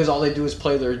 Because all they do is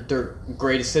play their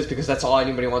greatest hits because that's all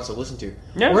anybody wants to listen to.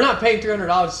 Yeah. We're not paying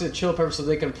 $300 to Chili Peppers so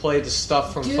they can play the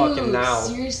stuff from fucking now.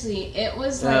 Seriously, it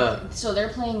was like so they're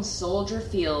playing Soldier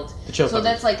Field. So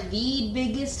that's like the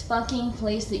biggest fucking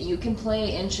place that you can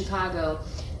play in Chicago.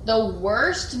 The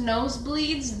worst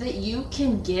nosebleeds that you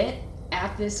can get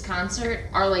at this concert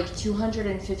are like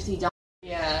 $250.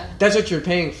 Yeah. That's what you're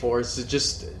paying for. Is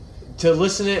to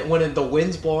listen to it when the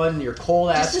wind's blowing in your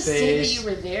cold ass face. Just to say that you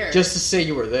were there. Just to say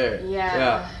you were there.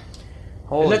 Yeah.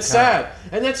 And that's sad.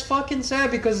 And that's fucking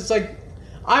sad because it's like,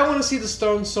 I want to see the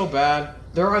Stones so bad.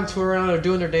 They're on tour now. They're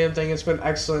doing their damn thing. It's been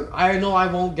excellent. I know I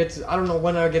won't get to... I don't know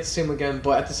when I'll get to see them again.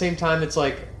 But at the same time, it's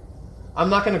like...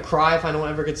 I'm not going to cry if I don't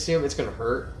ever get to see them. It's going to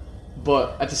hurt.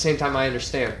 But at the same time, I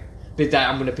understand.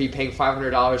 That I'm going to be paying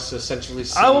 $500 to essentially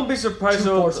see... I won't be surprised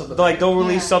if they'll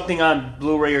release something on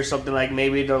Blu-ray or something. Like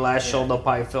maybe their last show, they'll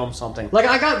probably film something. Like,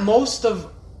 I got most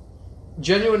of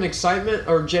genuine excitement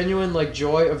or genuine like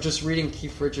joy of just reading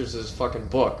Keith Richards' fucking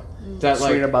book. That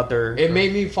like about it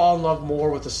made me fall in love more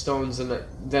with the Stones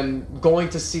than going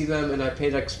to see them, and I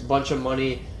paid a bunch of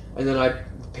money, and then I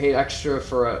paid extra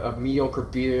for a mediocre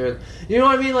beer. You know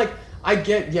what I mean? Like, I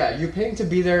get, you're paying to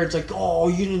be there. It's like, oh,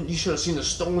 you should have seen the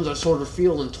Stones at Soldier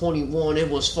Field in 21. It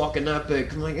was fucking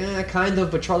epic. I'm like, kind of,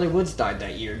 but Charlie Woods died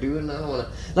that year, dude. And I don't want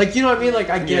to, like, you know what I mean?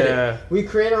 Like, I get it. We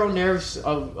create our own narratives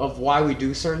of why we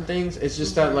do certain things. It's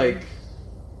just that, like,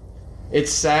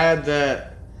 it's sad that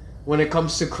when it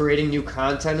comes to creating new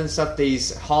content and stuff,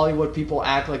 these Hollywood people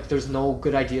act like there's no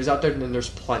good ideas out there, and then there's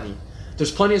plenty.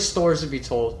 There's plenty of stories to be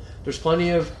told. There's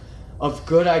plenty of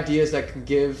good ideas that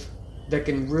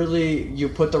can really, you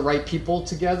put the right people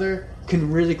together,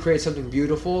 can really create something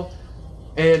beautiful.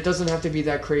 And it doesn't have to be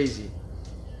that crazy.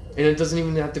 And it doesn't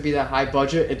even have to be that high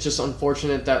budget. It's just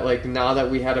unfortunate that, like, now that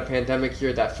we had a pandemic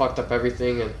here that fucked up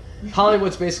everything, and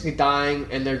Hollywood's basically dying,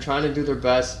 and they're trying to do their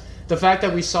best. The fact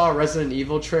that we saw a Resident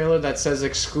Evil trailer that says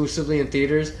exclusively in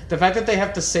theaters, the fact that they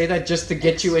have to say that just to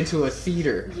get you into a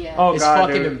theater is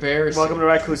fucking embarrassing. Welcome to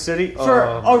Raccoon City? For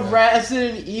a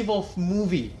Resident Evil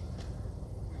movie.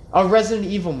 A Resident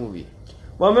Evil movie.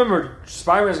 Well, remember,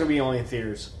 Spider-Man's going to be only in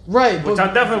theaters. Right. Which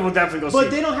I definitely will go see.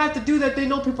 But they don't have to do that. They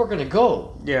know people are going to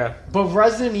go. Yeah. But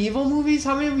Resident Evil movies,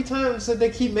 how many times did they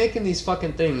keep making these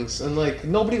fucking things? And, like,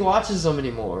 nobody watches them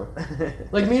anymore.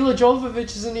 Like, Mila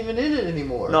Jovovich isn't even in it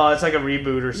anymore. No, it's like a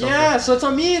reboot or something. Yeah, so that's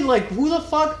what I mean. Like, who the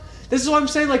fuck... This is what I'm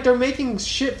saying. Like, they're making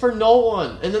shit for no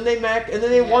one. And then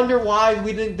they wonder why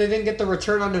they didn't get the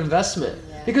return on investment.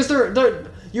 Yeah. Because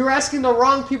you're asking the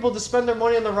wrong people to spend their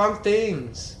money on the wrong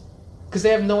things. Because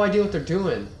they have no idea what they're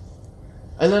doing.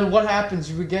 And then what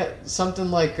happens? We get something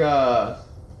like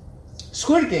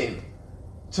Squid Game.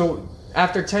 So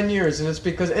after 10 years, and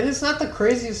it's not the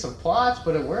craziest of plots,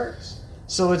 but it works.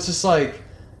 So it's just like,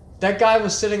 that guy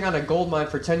was sitting on a gold mine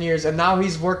for 10 years, and now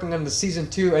he's working on the season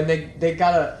 2, and they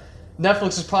gotta...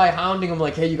 Netflix is probably hounding him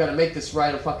like, hey, you gotta make this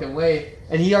right a fucking way.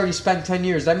 And he already spent 10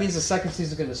 years. That means the second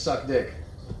season's gonna suck dick.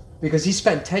 Because he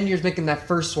spent 10 years making that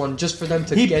first one just for them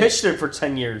to He pitched it for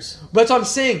 10 years. But that's what I'm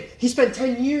saying. He spent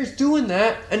 10 years doing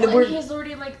that. And and he's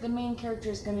already, like, the main character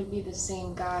is going to be the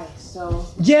same guy, so...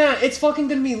 Yeah, it's fucking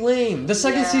going to be lame. The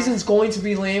second season's going to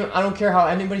be lame. I don't care how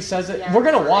anybody says it. Yeah, we're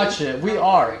going to watch it. We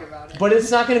are. But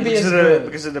it's not going to be as good.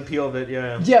 Because of the appeal of it,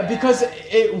 Yeah, because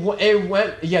it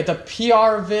went... Yeah, the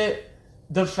PR of it,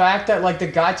 the fact that, like, the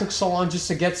guy took so long just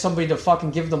to get somebody to fucking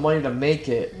give the money to make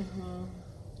it. Mm-hmm.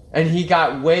 And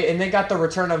they got the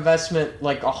return on investment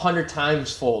like 100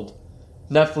 times fold.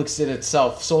 Netflix did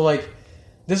itself. So, like,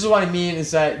 this is what I mean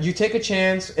is that you take a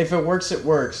chance. If it works, it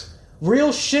works.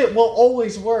 Real shit will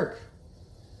always work.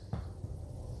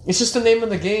 It's just the name of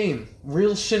the game.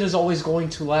 Real shit is always going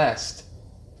to last.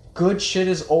 Good shit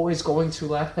is always going to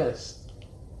last.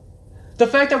 The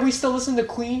fact that we still listen to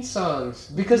Queen songs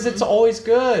because it's always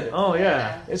good. Oh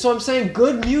yeah. So I'm saying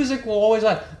good music will always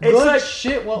last. Good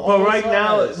shit will always last. But right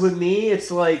now, with me,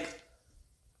 it's like,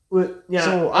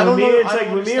 So I don't know. It's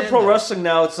like with me in pro wrestling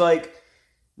now. It's like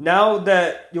now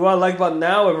that what I like about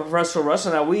now with professional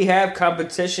wrestling now, we have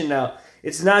competition now.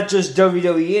 It's not just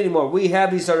WWE anymore. We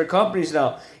have these other companies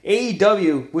now.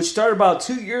 AEW, which started about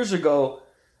 2 years ago,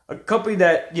 a company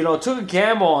that, took a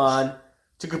gamble on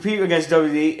to compete against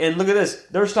WWE, and look at this.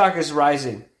 Their stock is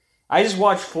rising. I just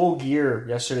watched Full Gear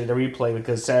yesterday, the replay,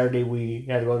 because Saturday we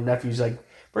had to go to nephew's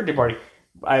birthday party.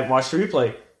 I watched the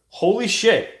replay. Holy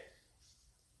shit.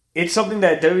 It's something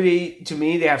that WWE, to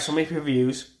me, they have so many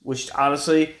pay-per-views, which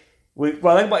honestly, what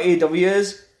I like about AEW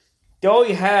is they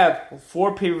only have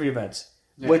 4 pay-per-view events,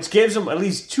 which gives them at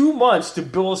least 2 months to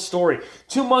build a story.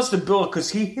 2 months to build,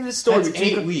 because he hit a story. That's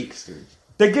 8 weeks, dude.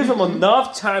 That gives them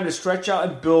enough time to stretch out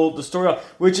and build the story out,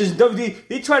 which is WWE.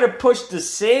 They try to push the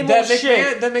same old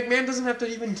shit. That McMahon doesn't have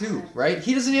to even do, right?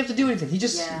 He doesn't have to do anything. He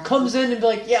just comes in and be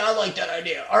like, yeah, I like that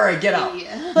idea. All right, get out.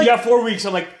 Yeah. You got 4 weeks.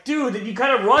 I'm like, dude, you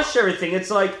kind of rush everything. It's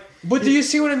like... But do you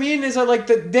see what I mean? Is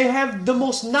that they have the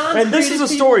most non-creative and this is a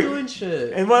story. Doing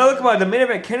shit. And when I look about the main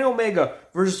event, Kenny Omega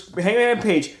versus Hangman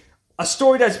Page, a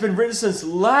story that's been written since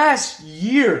last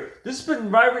year. This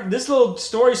little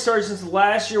story started since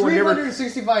last year.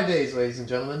 365 days, ladies and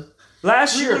gentlemen.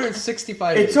 Last year,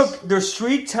 365 days. It took their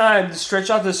sweet time to stretch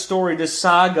out this story, this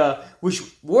saga, which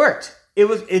worked.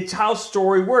 It's how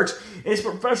story works. It's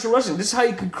professional wrestling. This is how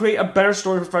you can create a better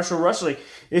story for professional wrestling.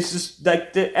 It's just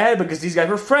like the ad, because these guys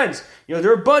were friends.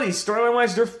 They're buddies.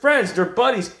 Storyline-wise, they're friends. They're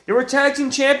buddies. They were tag team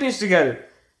champions together.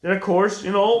 Then, of course,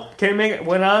 Kenny Omega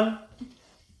went on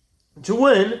to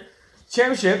win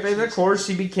championship, and of course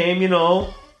he became,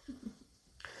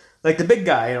 like the big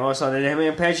guy, so then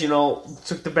Hangman Page,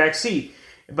 took the back seat.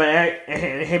 But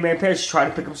Hangman Page tried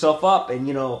to pick himself up, and,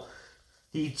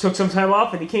 he took some time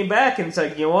off, and he came back, and it's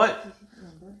like, you know what?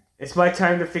 It's my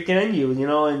time to freaking end you,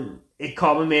 and it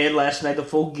culminated last night, the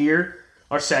Full Gear,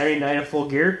 or Saturday night of Full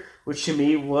Gear, which to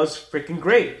me was freaking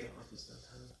great.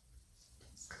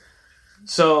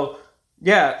 So...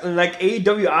 yeah, like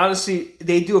AEW, honestly,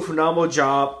 they do a phenomenal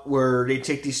job where they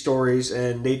take these stories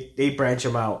and they branch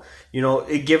them out.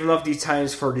 They give enough these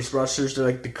times for these wrestlers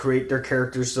to create their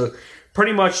characters, to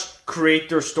pretty much create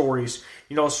their stories.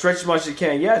 Stretch as much as you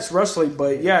can. Yeah, it's wrestling,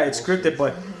 but yeah, it's scripted,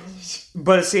 but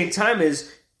at the same time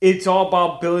it's all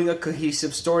about building a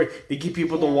cohesive story. They get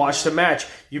people to watch the match.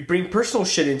 You bring personal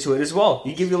shit into it as well.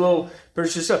 You give you a little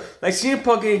personal stuff. Like CM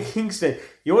Punk and Kingston.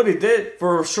 You know what they did?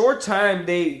 For a short time,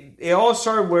 they all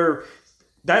started where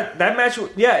that match,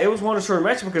 it was one of the shorter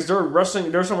matches because they were wrestling.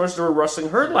 There were some wrestlers that were wrestling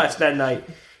hurt that night.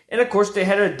 And of course, they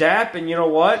had to adapt, and you know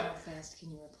what? How fast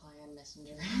can you reply on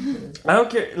Messenger? I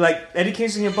don't care. Like, Eddie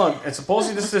Kingston and Punk. And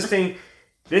supposedly this thing...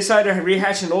 they decided to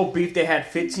rehash an old beef they had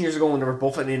 15 years ago when they were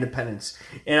both at Independence.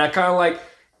 And I kind of like...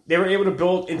 they were able to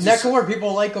build into... that can work.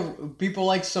 People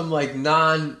like some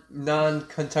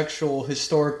non-contextual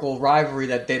historical rivalry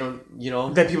that they don't,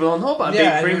 that people don't know about.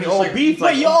 Yeah, they bring old beef.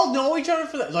 But y'all know each other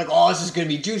for that. Like, oh, this is going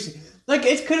to be juicy. Like,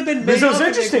 it could have been made up. It's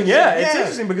interesting, It's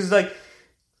interesting because,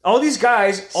 all these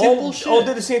guys all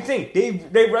did the same thing.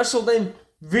 They wrestled in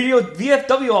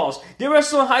VFW halls. They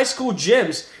wrestled in high school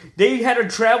gyms. They had to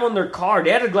travel in their car.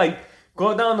 They had to,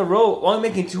 go down the road, only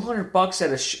making $200 at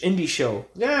an indie show.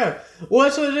 Yeah. Well,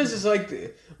 that's what it is.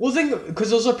 It's because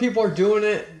those are people are doing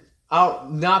it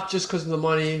out not just because of the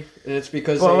money, and it's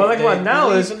because they believe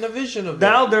in the vision of it.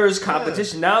 Now there's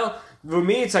competition. Yeah. Now, for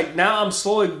me, it's now I'm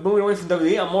slowly moving away from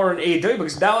WWE. I'm more in AEW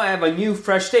because now I have a new,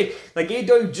 fresh take.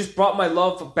 AEW just brought my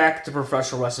love back to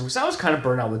professional wrestling because I was kind of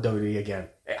burnt out with WWE again.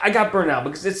 I got burnt out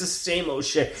because it's the same old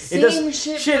shit. It doesn't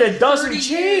change. It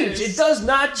does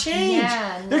not change.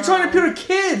 Yeah, they're trying to appeal to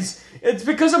kids. It's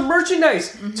because of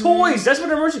merchandise, toys. That's what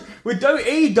they're merchandise. With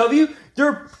AEW,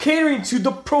 they're catering to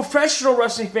the professional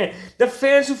wrestling fan, the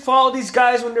fans who follow these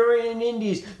guys when they were in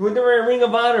Indies, when they were in Ring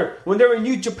of Honor, when they were in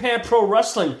New Japan Pro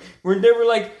Wrestling, when they were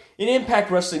in Impact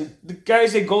Wrestling. The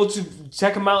guys that go to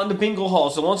check them out in the bingo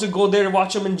halls, the ones who go there to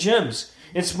watch them in gyms,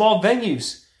 in small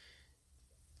venues.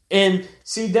 And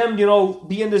see them,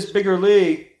 be in this bigger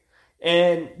league,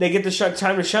 and they get the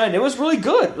time to shine. It was really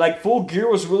good. Full Gear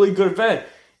was a really good event.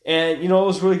 And, it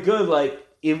was really good.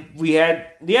 If we had...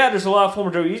 yeah, there's a lot of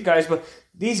former WWE guys, but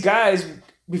these guys,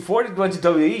 before they went to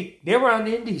WWE, they were on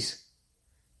the indies.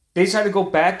 They decided to go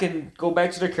back to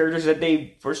their characters that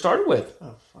they first started with.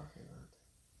 Oh, fuck.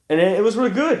 And it was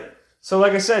really good. So,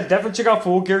 like I said, definitely check out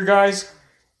Full Gear, guys.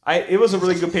 It was a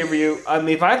really good pay-per-view. I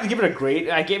mean, if I have to give it a grade,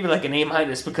 I gave it an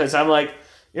A- because I'm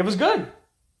it was good.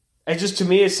 And just to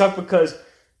me, it sucked because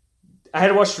I had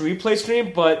to watch the replay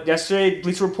stream, but yesterday,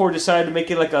 Bleacher Report decided to make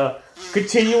it a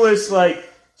continuous,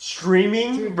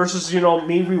 streaming versus, me not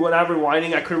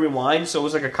rewinding. I couldn't rewind, so it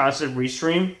was a constant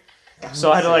restream.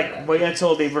 So I had to, wait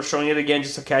until they were showing it again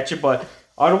just to catch it. But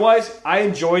otherwise, I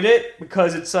enjoyed it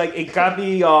because it's it got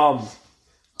me,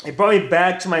 It brought me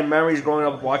back to my memories growing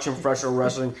up watching professional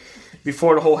wrestling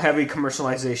before the whole heavy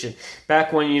commercialization.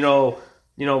 Back when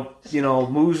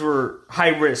moves were high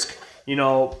risk.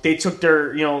 They took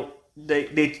their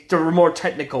they were more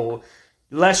technical,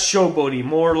 less showboaty,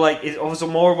 more like it was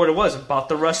more what it was about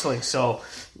the wrestling. So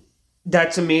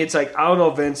that to me, it's like, I don't know,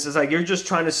 Vince. It's like you're just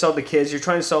trying to sell the kids. You're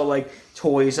trying to sell like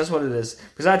toys. That's what it is.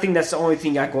 Because I think that's the only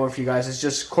thing you got going for you guys. It's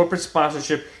just corporate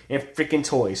sponsorship and freaking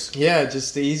toys. Yeah,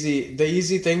 just the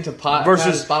easy thing to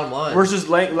versus bottom line. Versus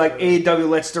like AEW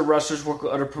lets the wrestlers work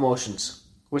with other promotions,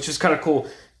 which is kind of cool.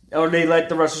 Or they let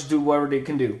the wrestlers do whatever they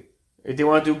can do. If they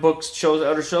want to do books, shows,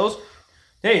 other shows,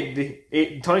 hey,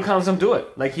 Tony Khan lets them do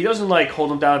it. Like, he doesn't like hold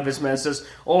them down. Vince McMahon says,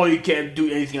 "Oh, you can't do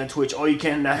anything on Twitch. Oh, you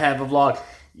cannot have a vlog."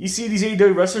 You see these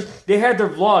AEW wrestlers, they had their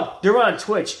vlog. They're on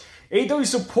Twitch. AEW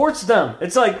supports them.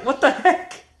 It's like, what the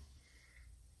heck?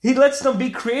 He lets them be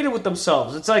creative with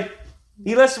themselves. It's like,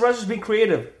 he lets the wrestlers be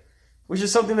creative, which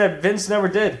is something that Vince never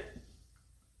did.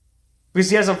 Because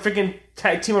he has a freaking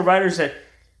tag team of writers that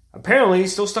apparently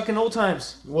he's still stuck in old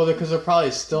times. Well, because they're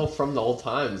probably still from the old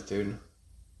times, dude.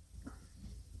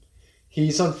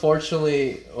 He's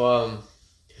unfortunately...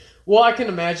 Well, I can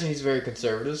imagine he's very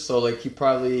conservative, so like he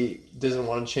probably doesn't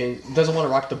want to change, doesn't want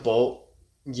to rock the boat.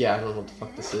 Yeah, I don't know what the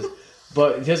fuck this is,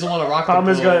 but he doesn't want to rock the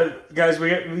boat. Guys,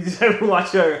 we just have to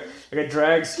watch a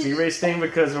drag speed race thing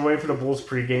because we're waiting for the Bulls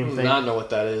pregame thing. Not know what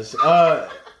that is.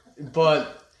 But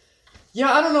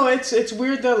yeah, I don't know. It's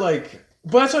weird that like,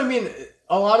 but that's what I mean.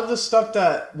 A lot of the stuff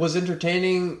that was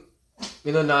entertaining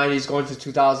in the 90s, going to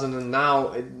 2000, and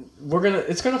now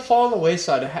it's gonna fall on the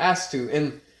wayside. It has to,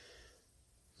 and.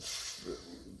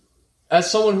 As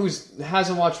someone who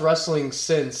hasn't watched wrestling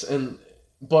since,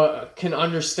 but can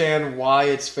understand why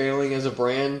it's failing as a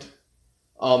brand,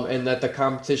 and that the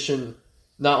competition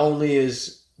not only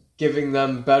is giving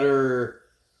them better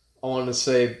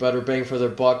bang for their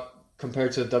buck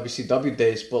compared to the WCW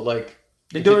days, but like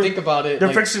if you think about it,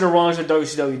 they're fixing the wrongs that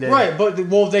WCW did. Right, but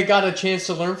they got a chance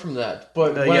to learn from that.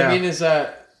 But what I mean is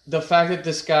that the fact that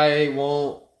this guy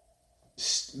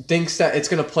thinks that it's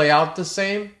going to play out the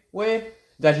same way.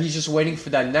 That he's just waiting for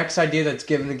that next idea that's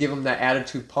given to give him that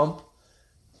attitude pump.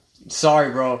 Sorry,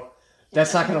 bro.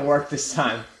 That's not going to work this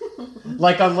time.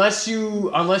 Like, unless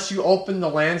you open the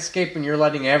landscape and you're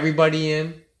letting everybody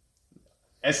in,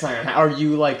 it's not going to happen. Or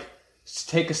you, like,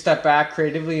 take a step back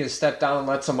creatively and step down and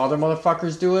let some other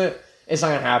motherfuckers do it, it's not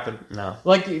going to happen. No.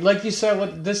 Like you said,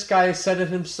 what this guy said it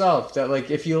himself, that, like,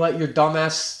 if you let your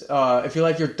dumbass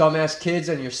kids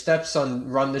and your stepson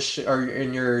run this shit, or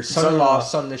in your son-in-law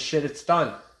son this shit, it's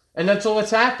done. And that's all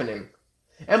that's happening.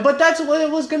 But that's what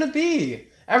it was going to be.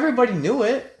 Everybody knew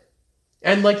it.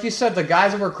 And like you said, the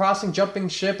guys that were jumping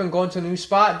ship and going to a new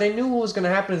spot, they knew what was going to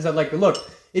happen is that, like, look,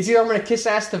 it's either I'm going to kiss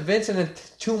ass to Vince and in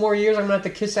 2 more years I'm going to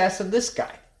have to kiss ass to this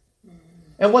guy.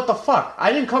 And what the fuck?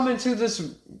 I didn't come into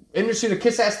this industry to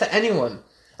kiss ass to anyone.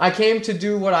 I came to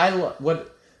do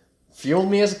what fueled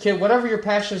me as a kid. Whatever your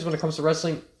passion is when it comes to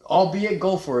wrestling, albeit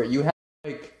go for it. You have,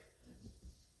 like,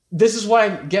 this is what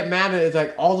I get mad at, is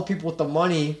like all the people with the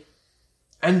money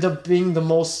end up being the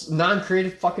most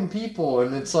non-creative fucking people.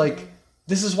 And it's like,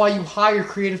 this is why you hire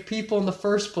creative people in the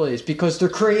first place, because they're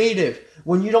creative.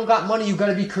 When you don't got money, you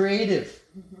gotta be creative.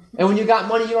 And when you got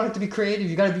money, you don't have to be creative.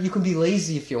 You can be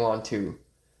lazy if you want to.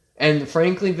 And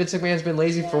frankly, Vince McMahon's been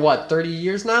lazy for 30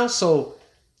 years now? So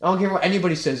I don't care what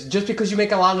anybody says. Just because you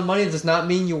make a lot of money does not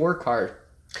mean you work hard.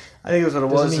 I think that's what it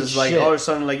was. It's like, all of a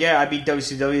sudden, like, I beat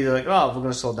WCW. They're like, oh, we're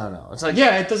going to slow down now. It's like,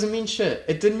 yeah, it doesn't mean shit.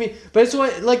 It didn't mean, but it's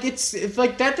what, like, if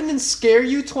like that didn't scare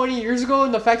you 20 years ago,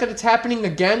 and the fact that it's happening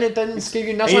again, it doesn't scare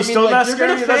you. You're still not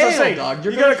scared. You're going to fail, dog.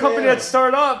 You got a company that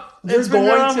started up. It's been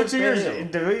around for 2 years.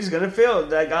 He's going to fail.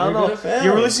 Like, I don't know.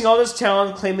 You're releasing all this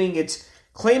talent,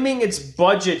 claiming it's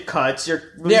budget cuts. I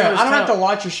don't have to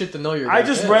watch your shit to know you're. I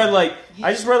just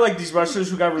read these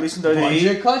wrestlers who got released in WWE.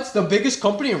 Budget cuts. The biggest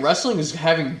company in wrestling is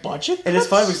having budget cuts? And it's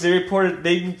funny because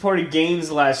they reported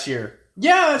gains last year.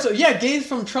 Yeah, gains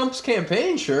from Trump's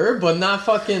campaign, sure, but not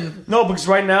fucking. No, because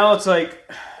right now it's like.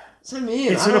 That's what I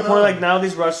mean. It's to the point like now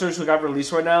these wrestlers who got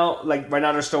released right now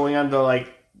they're still waiting on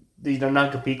the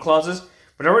non-compete clauses,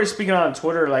 but they're already speaking on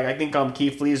Twitter. Like, I think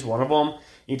Keith Lee is one of them.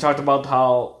 He talked about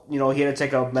how, he had to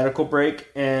take a medical break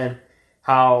and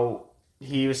how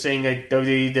he was saying that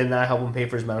WWE did not help him pay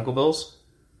for his medical bills.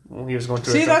 He was going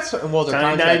through they're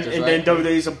contractors, and then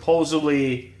WWE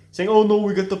supposedly saying, oh no,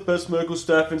 we got the best medical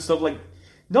staff and stuff like.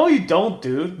 No, you don't,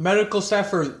 dude. Medical staff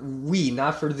for we,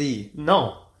 not for thee.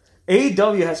 No.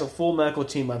 AEW has a full medical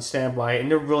team on standby, and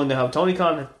they're willing to help. Tony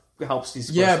Khan helps these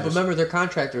wrestlers. Yeah, but remember, they're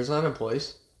contractors, not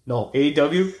employees. No,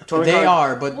 AEW. They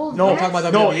are, but no, I'm talking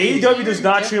about WWE. No, AEW does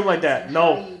not treat him like that.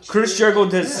 No, Chris Jericho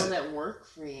does. People that work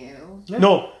for you.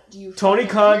 No, Tony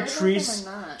Khan treats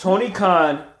Tony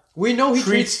Khan. We know he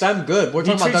treats them good. We're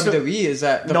talking about WWE. Is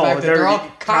that the fact that they're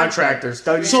all contractors?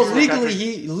 So legally,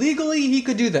 he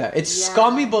could do that. It's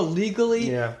scummy, but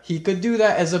legally, he could do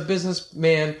that as a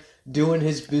businessman doing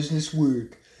his business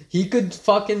work. He could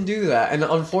fucking do that, and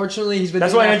unfortunately, he's been.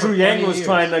 That's why Andrew Yang was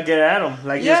trying to get at him.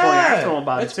 Like, he was going after him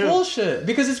about it too. It's bullshit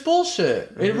because it's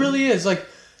bullshit. Mm-hmm. It really is. Like,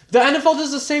 the NFL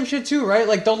does the same shit too, right?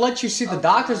 Like, they'll let you see the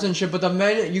doctors and shit, but the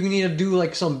minute you need to do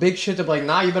like some big shit, to be like,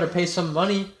 nah, you better pay some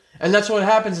money, and that's what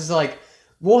happens. Is like,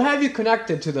 we'll have you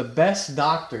connected to the best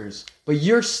doctors, but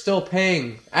you're still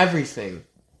paying everything,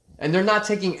 and they're not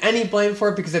taking any blame for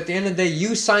it because at the end of the day,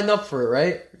 you signed up for it,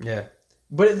 right? Yeah.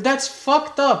 But that's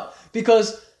fucked up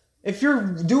because. If you're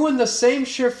doing the same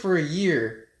shift for a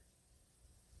year,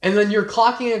 and then you're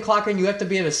clocking and clocking, you have to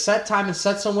be at a set time and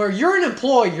set somewhere, you're an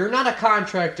employee. You're not a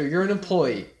contractor. You're an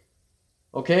employee.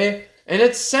 Okay? And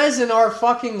it says in our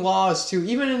fucking laws, too,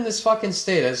 even in this fucking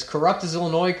state, as corrupt as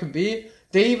Illinois could be,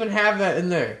 they even have that in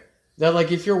there. That,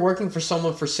 like, if you're working for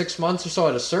someone for 6 months or so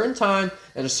at a certain time,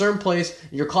 at a certain place,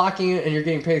 you're clocking it and you're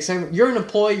getting paid the same, you're an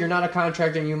employee, you're not a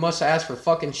contractor, and you must ask for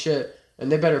fucking shit,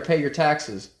 and they better pay your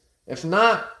taxes. If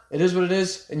not... It is what it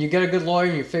is, and you get a good lawyer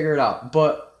and you figure it out.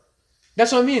 But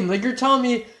that's what I mean. Like, you're telling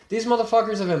me these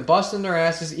motherfuckers have been busting their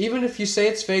asses. Even if you say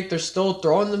it's fake, they're still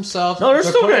throwing themselves. No, they're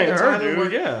still getting hurt,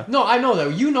 dude. Yeah. No, I know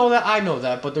that. You know that. I know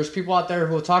that. But there's people out there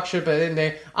who will talk shit, but at the end of the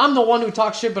day, I'm the one who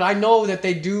talks shit, but I know that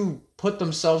they do put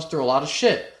themselves through a lot of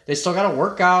shit. They still got to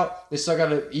work out. They still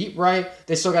got to eat right.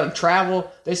 They still got to travel.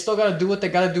 They still got to do what they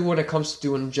got to do when it comes to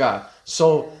doing a job.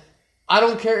 So... I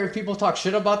don't care if people talk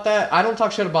shit about that. I don't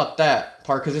talk shit about that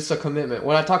part because it's a commitment.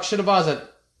 What I talk shit about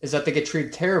is that they get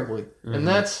treated terribly. Mm-hmm. And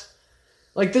that's...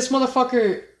 Like, this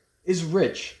motherfucker is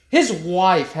rich. His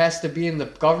wife has to be in the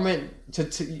government to...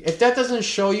 If that doesn't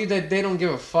show you that they don't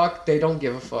give a fuck, they don't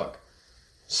give a fuck.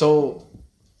 So,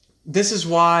 this is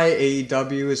why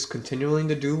AEW is continuing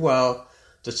to do well.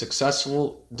 Their success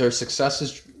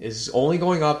is only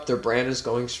going up. Their brand is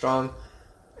going strong.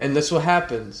 And that's what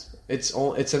happens. It's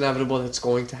inevitable. It's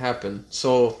going to happen.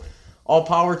 So, all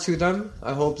power to them.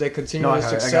 I hope they continue their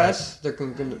success.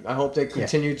 I hope they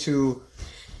continue to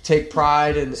take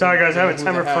pride in. Sorry, guys, I have a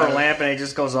timer for a lamp and it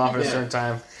just goes off at a certain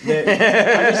time.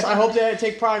 I hope they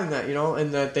take pride in that,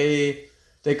 and that they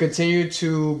continue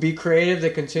to be creative. They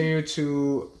continue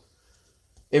to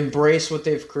embrace what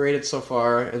they've created so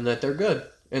far, and that they're good.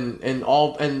 And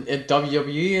at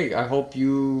WWE, I hope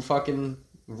you fucking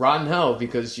rot in hell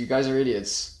because you guys are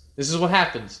idiots. This is what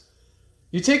happens.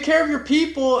 You take care of your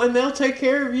people, and they'll take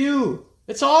care of you.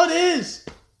 That's all it is.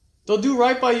 They'll do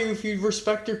right by you if you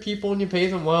respect your people and you pay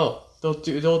them well. They'll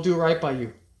do right by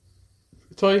you.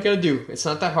 That's all you gotta do. It's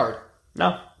not that hard.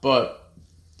 No. But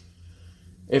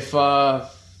if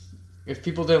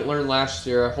people didn't learn last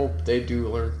year, I hope they do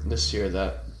learn this year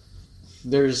that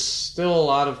there's still a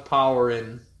lot of power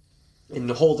in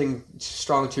holding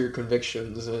strong to your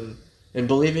convictions and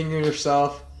believing in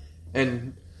yourself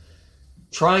and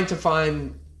trying to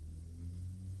find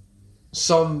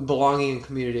some belonging in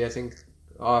community. I think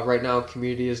right now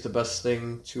community is the best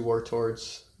thing to work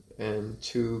towards, and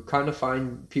to kind of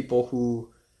find people who,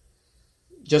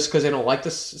 just because they don't like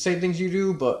the same things you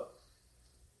do, but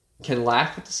can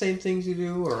laugh at the same things you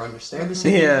do or understand the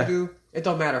same things you do. It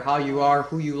don't matter how you are,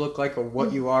 who you look like, or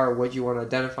what you are, or what you want to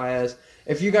identify as.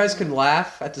 If you guys can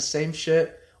laugh at the same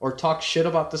shit or talk shit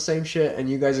about the same shit and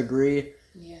you guys agree,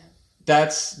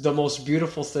 that's the most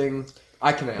beautiful thing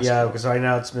I can ask. Yeah, because right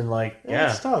now it's been like,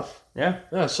 it's tough.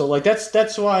 Yeah. So like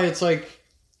that's why it's like,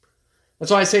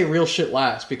 that's why I say real shit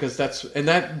lasts, because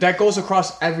that goes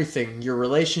across everything: your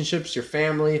relationships, your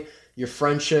family, your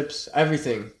friendships,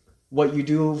 everything. What you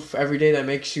do every day that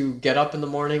makes you get up in the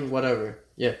morning, whatever.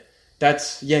 Yeah,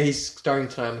 he's starting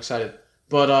tonight. I'm excited.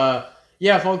 But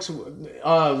folks,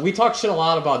 we talked shit a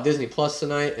lot about Disney Plus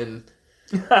tonight, and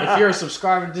if you're a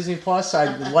subscriber to Disney Plus,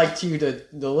 I'd like you to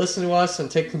listen to us and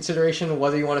take consideration of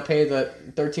whether you want to pay the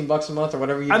 $13 a month or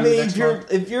whatever you do. I mean,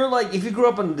 if you grew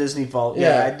up on the Disney Vault,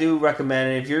 I do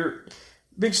recommend it. If you're a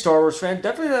big Star Wars fan,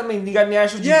 definitely. I mean, you got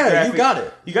National Geographic. Yeah, you got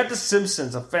it. You got The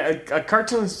Simpsons, a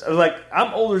cartoons. Like,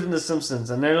 I'm older than The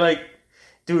Simpsons, and they're like,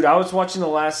 dude, I was watching the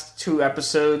last 2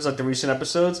 episodes, like the recent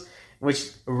episodes,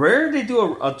 which rare they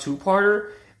do a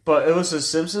 2-parter. but it was The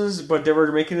Simpsons, but they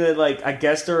were making it like, I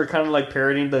guess they were kind of like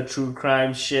parodying the true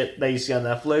crime shit that you see on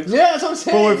Netflix. Yeah, that's what I'm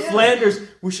saying. But with Flanders,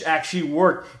 which actually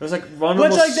worked. It was like one of the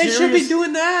most like serious... they should be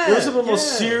doing that. It was the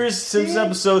most serious Simpsons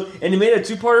episode, and they made a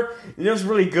 2-parter, and it was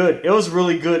really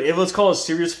good. It was called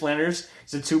Serious Flanders.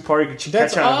 It's a 2-part you can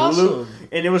catch on Hulu,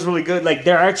 and it was really good. Like,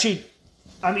 they're actually...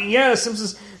 I mean, yeah, the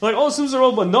Simpsons... Like, oh, the Simpsons are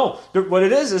old, but no. What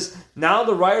it is now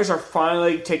the writers are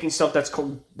finally taking stuff that's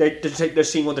cool. They're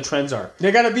seeing what the trends are.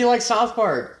 They gotta be like South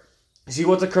Park. See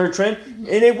what's the current trend? And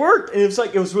it worked. And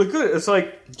it was really good. It's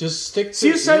like... Just stick to...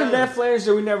 See a side of Ned Flanders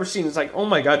that we've never seen. It's like, oh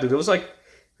my god, dude. It was like...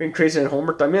 Being crazy and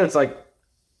Homer. I mean, it's like...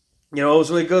 You know, it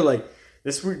was really good. Like,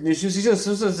 this new season of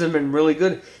Simpsons has been really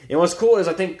good. And what's cool is,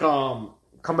 I think...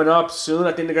 coming up soon,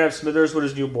 I think they're gonna have Smithers with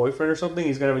his new boyfriend or something.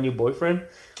 He's gonna have a new boyfriend.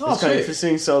 It's kind of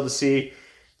interesting. So to see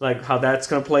like how that's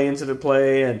gonna play into the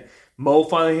play, and Mo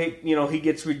finally, you know, he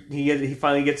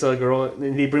finally gets a girl,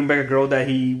 and he bring back a girl that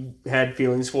he had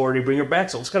feelings for, and he bring her back.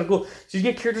 So it's kind of cool. So you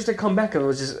get characters that come back, and it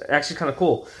was just actually kind of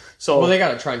cool. So well, they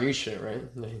gotta try new shit, right?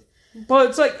 But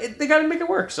it's like they gotta make it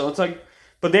work. So it's like,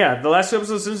 but yeah, the last 2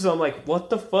 episodes of Simpsons, I'm like, what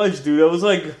the fudge, dude? I was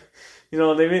like. You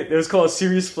know, it was called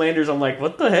Serious Flanders. I'm like,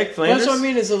 what the heck, Flanders? That's what I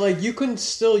mean. Is like you can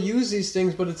still use these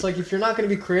things, but it's like if you're not going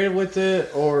to be creative with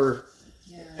it, or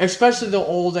especially the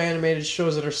old animated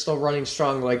shows that are still running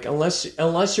strong, like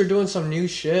unless you're doing some new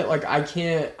shit, like I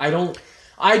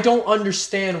don't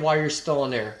understand why you're still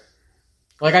on air.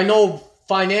 Like I know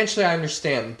financially I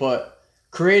understand, but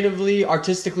creatively,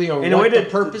 artistically, or what the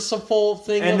purposeful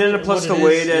thing, and then plus the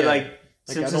way that like.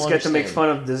 Simpsons get to make fun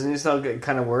of Disney stuff. It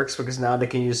kind of works because now they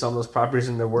can use some of those properties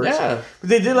in their works. Yeah, but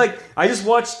they did like I just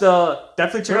watched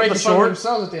definitely check out the short.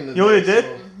 You know what they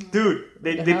did, dude?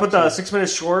 They put the 6-minute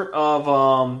short of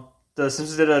the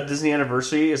Simpsons did a Disney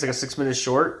anniversary. It's like a 6-minute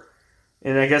short,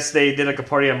 and I guess they did like a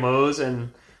party at Moe's,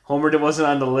 and Homer wasn't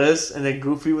on the list, and then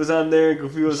Goofy was on there.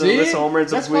 Goofy was on the list. Homer and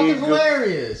that's fucking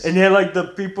hilarious. And they had like the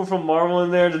people from Marvel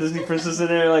in there, the Disney princess in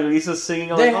there, like Lisa singing.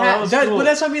 Cool. But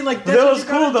that's what I mean. Like that's what you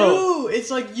gotta do.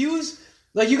 It's like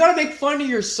you gotta make fun of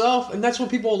yourself, and that's what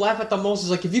people laugh at the most. Is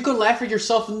like if you can laugh at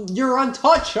yourself, you're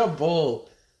untouchable.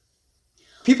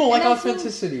 People like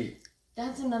authenticity.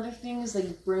 That's another thing is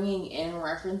like bringing in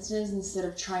references instead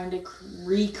of trying to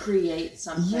recreate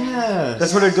something. Yeah,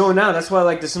 that's what they're doing now. That's why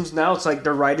like The Simpsons now, it's like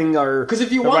they're writing our. Because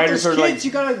if you want those kids,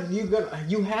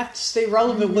 you have to stay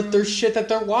relevant with their shit that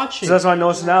they're watching. So that's why I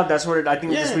noticed now. That's what I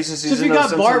think this recent season. So if you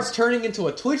got Bart turning into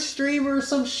a Twitch streamer or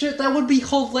some shit, that would be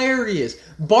hilarious.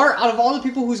 Bart, out of all the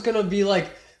people who's gonna be like,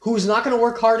 who's not gonna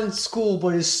work hard in school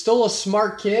but is still a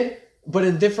smart kid. But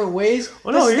in different ways.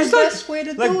 Well, no, that's the best way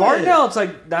to do it. Bart now, it's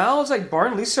like Bart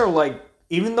and Lisa are like,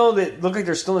 even though they look like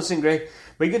they're still in the same grade,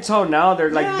 but you can tell now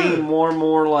they're like being more and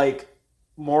more like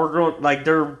more grown. Like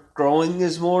they're growing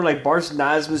is more like Bart's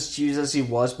not as mischievous as he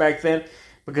was back then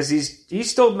because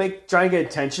he's still trying to get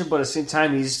attention, but at the same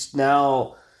time he's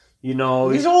now, you know,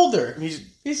 he's older.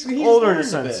 He's older in a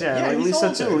sense, like Lisa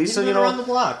older. too. Lisa, you know, around the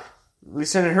block.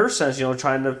 Lisa in her sense, you know,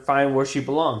 trying to find where she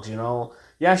belongs, you know.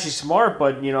 Yeah, she's smart,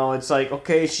 but, you know, it's like,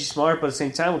 okay, she's smart, but at the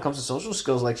same time, when it comes to social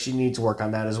skills, like, she needs to work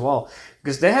on that as well.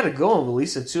 Because they had to go with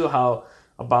Lisa, too,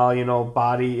 about, you know,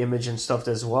 body image and stuff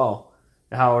as well.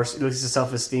 How Lisa's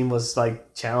self-esteem was,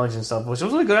 like, challenged and stuff, which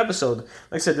was a really good episode.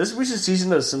 Like I said, this recent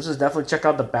season of The Simpsons, definitely check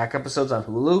out the back episodes on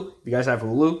Hulu, if you guys have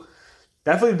Hulu.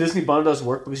 Definitely the Disney bundle does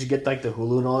work because you get, like, the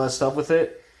Hulu and all that stuff with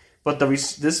it. But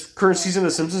this current season of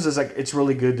The Simpsons is, like, it's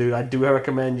really good, dude. I do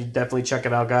recommend you definitely check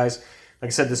it out, guys. Like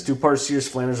I said, this 2-part Serious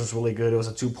Flanders was really good. It was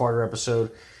a 2-parter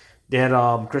episode. They had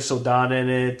Chris O'Donnell in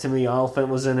it. Timmy Oliphant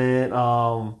was in it.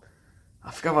 I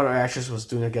forgot what our actress was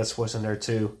doing a guest voice in there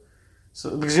too.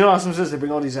 So because you know how sometimes they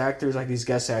bring all these actors, like these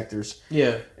guest actors.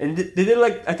 Yeah. And they did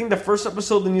like I think the first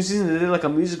episode of the new season they did like a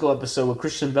musical episode with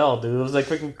Christian Bale, dude. It was like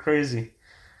freaking crazy.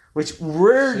 Which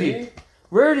rarely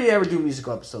you ever do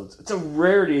musical episodes. It's a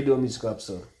rarity to do a musical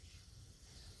episode.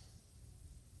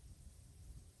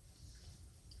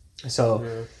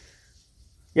 So,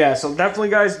 so definitely,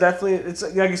 guys, it's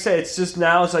like I said, it's just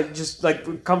now, it's like, just like,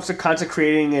 when it comes to content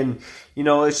creating and, you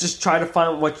know, it's just trying to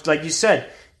find what, like you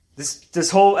said, this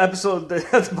whole episode, the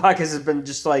podcast has been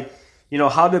just like, you know,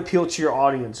 how to appeal to your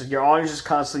audience. Your audience is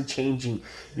constantly changing.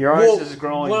 Your audience is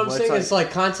growing. What I'm saying is, like,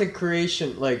 content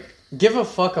creation, like, give a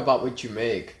fuck about what you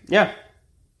make. Yeah.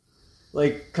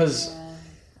 Like, because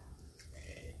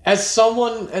as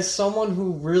someone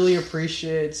who really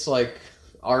appreciates, like,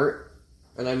 art,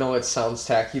 and I know it sounds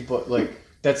tacky, but like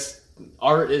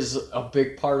art is a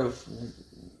big part of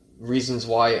reasons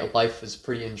why life is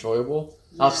pretty enjoyable.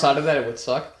 Yeah. Outside of that, it would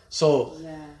suck. So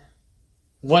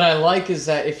what I like is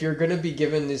that if you're gonna be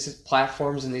given these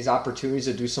platforms and these opportunities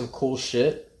to do some cool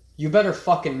shit, you better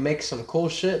fucking make some cool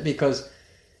shit, because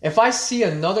if I see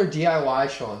another DIY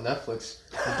show on Netflix,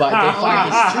 but they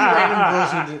find these 2 random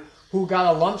girls who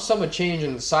got a lump sum of change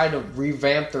and decide to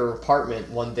revamp their apartment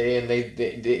one day, and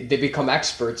they become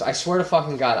experts, I swear to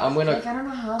fucking God, I'm gonna I don't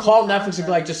know how call Netflix and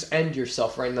be like, just end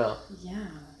yourself right now. Yeah.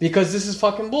 Because this is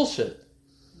fucking bullshit.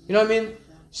 You know what I mean?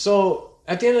 So,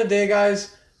 at the end of the day,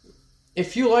 guys,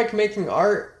 if you like making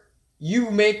art, you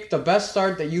make the best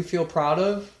art that you feel proud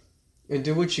of, and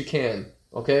do what you can,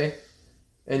 okay?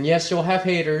 And yes, you'll have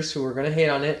haters who are gonna hate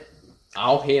on it.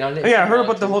 I'll hate on it. Yeah, I heard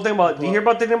about the whole thing about. Do you hear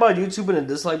about thinking about YouTube and a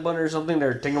dislike button or something?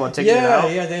 They're thinking about taking it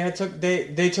out. Yeah,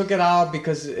 they took it out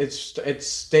because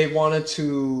it's they wanted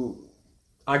to,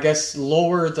 I guess,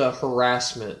 lower the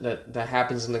harassment that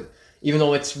happens in the, even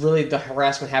though it's really the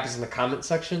harassment happens in the comment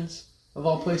sections of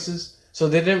all places. So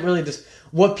they didn't really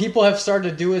what people have started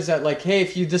to do is that, like, hey,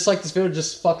 if you dislike this video,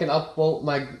 just fucking upvote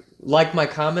my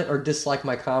comment or dislike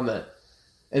my comment.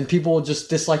 And people will just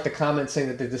dislike the comment saying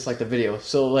that they dislike the video.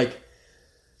 So, like,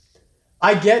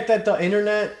 I get that the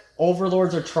internet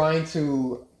overlords are trying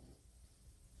to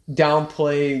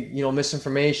downplay,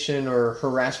 misinformation or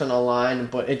harassment online,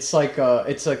 but it's like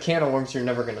it's a can of worms you're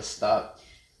never going to stop.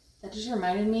 That just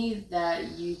reminded me that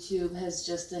YouTube has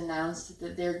just announced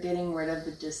that they're getting rid of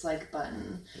the dislike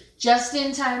button. Just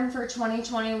in time for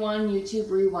 2021 YouTube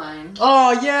Rewind.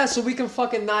 Oh, yeah, so we can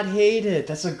fucking not hate it.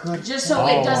 That's a good... Just so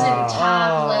it doesn't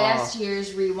top last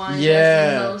year's Rewind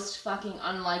as the most fucking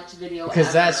unliked video ever.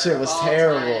 Because that shit was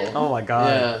terrible. Time. Oh my God.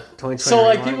 Yeah. 2020 so,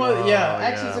 like, Rewind. people...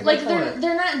 Actually, like,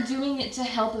 they're not doing it to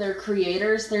help their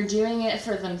creators. They're doing it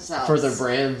for themselves. For their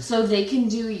brand. So they can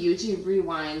do YouTube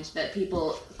Rewind that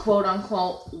people... quote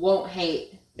unquote won't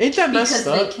hate. Ain't that messed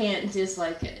up? Because they can't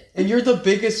dislike it. And you're the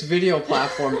biggest video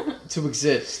platform to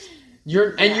exist.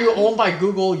 You're owned by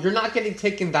Google. You're not getting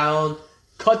taken down.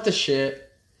 Cut the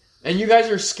shit. And you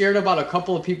guys are scared about a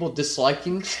couple of people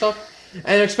disliking stuff.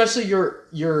 And especially your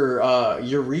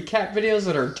recap videos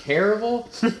that are terrible.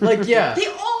 Like, yeah. They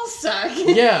all suck.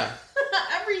 Yeah.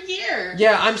 Every year.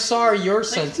 Yeah, I'm sorry you're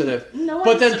sensitive. No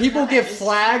but then surprised. people get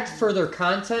flagged for their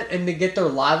content and they get their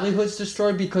livelihoods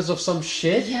destroyed because of some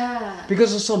shit. Yeah.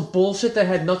 Because of some bullshit that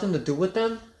had nothing to do with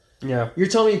them. Yeah. You're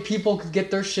telling me people could get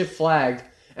their shit flagged,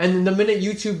 and the minute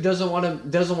YouTube doesn't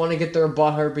want to get their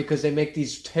butt hurt because they make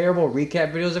these terrible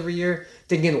recap videos every year,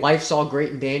 thinking life's all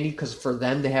great and dandy because for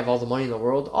them they have all the money in the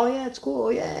world. Oh yeah, it's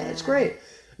cool. Yeah, it's great.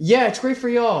 Yeah, it's great for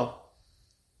y'all.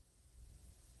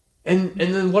 And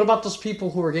then what about those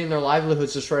people who are getting their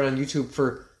livelihoods destroyed on YouTube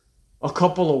for a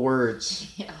couple of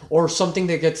words? Yeah. Or something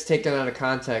that gets taken out of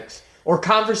context? Or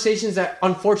conversations that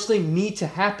unfortunately need to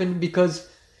happen because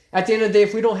at the end of the day,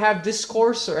 if we don't have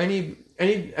discourse or any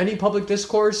public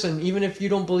discourse, and even if you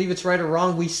don't believe it's right or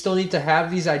wrong, we still need to have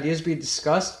these ideas be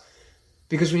discussed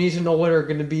because we need to know what are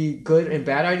going to be good and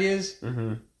bad ideas.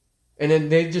 Mm-hmm. And then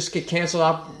they just get canceled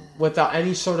out without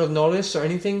any sort of notice or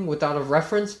anything, without a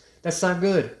reference. That's not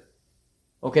good.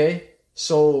 Okay?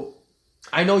 So,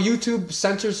 I know YouTube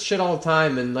censors shit all the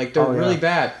time, and like they're really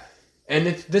bad. And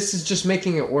this is just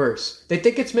making it worse. They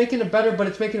think it's making it better, but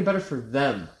it's making it better for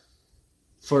them.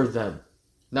 For them.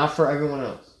 Not for everyone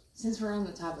else. Since we're on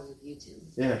the topic of YouTube.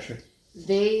 Yeah, sure.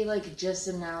 They, like, just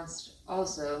announced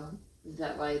also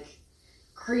that, like,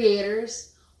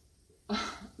 creators,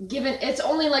 given, it's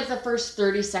only, like, the first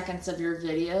 30 seconds of your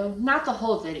video, not the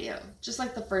whole video, just,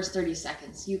 like, the first 30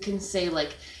 seconds. You can say,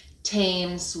 like,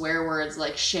 tame swear words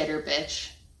like shit or bitch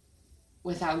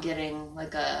without getting,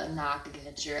 like, a knock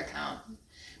against your account.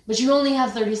 But you only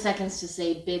have 30 seconds to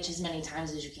say bitch as many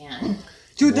times as you can.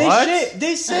 Dude, What?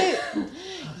 they say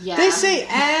Yeah. they say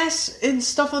ass and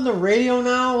stuff on the radio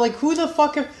now. Like, who the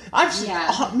fuck?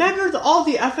 Remember all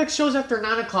the FX shows after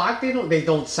 9 o'clock? They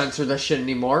don't censor that shit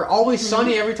anymore. Always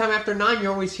Sunny. Every time after 9, you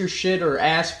always hear shit or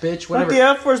ass, bitch, whatever. But the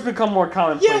F word's become more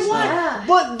commonplace Yeah, what? now. Yeah.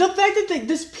 But the fact that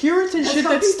this Puritan shit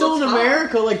how that's still in people talk.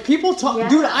 America, like people talk. Yeah.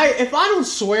 Dude, if I don't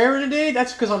swear in a day,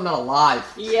 that's because I'm not alive.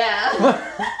 Yeah.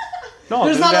 No,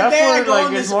 There's dude, not the a F day I word, go like,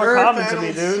 on is this more earth common that to I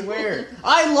me, don't dude. swear.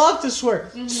 I love to swear.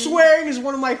 Swearing is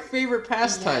one of my favorite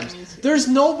pastimes. me too. There's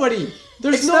nobody.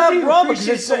 There's It's nobody not who wrong because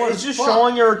appreciates the word it's just fuck.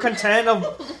 showing your content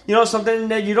of, something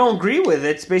that you don't agree with.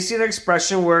 It's basically an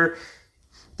expression where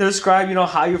to describe,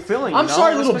 how you're feeling. I'm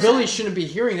sorry, little Especially- Billy shouldn't be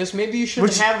hearing this. Maybe you shouldn't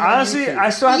Which, have him on honestly, YouTube. I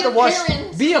still have to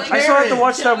watch. Be a I still have to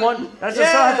watch that one. I still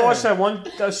have to Yeah. watch that one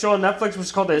show on Netflix, which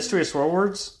is called The History of Swear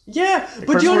Words. Yeah, but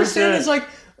curse you words, understand? yeah.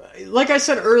 It's like I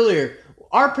said earlier.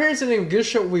 Our parents didn't even give a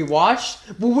shit what we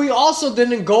watched, but we also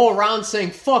didn't go around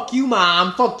saying "fuck you,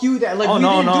 mom," "fuck you, dad." Like we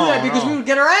didn't do that because we would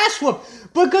get our ass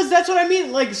whooped. Because that's what I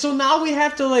mean. Like, so now we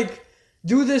have to like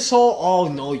do this whole "oh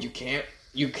no, you can't."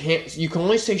 you can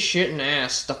only say shit and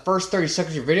ass the first 30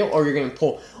 seconds of your video, or you're gonna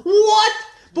pull. What?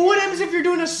 But what happens if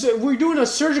we're doing a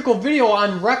surgical video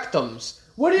on rectums?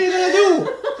 What are you gonna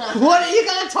do? What are you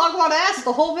gonna talk about ass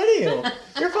the whole video?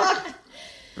 You're fucked.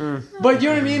 But you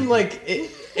know what I mean? Like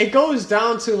it goes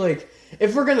down to like,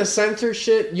 if we're gonna censor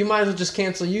shit, you might as well just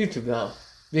cancel YouTube now,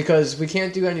 because we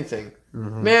can't do anything.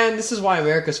 Mm-hmm. Man, this is why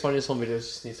America's Funniest Home Videos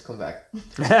just needs to come back.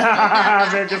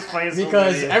 America's Funniest Home Videos.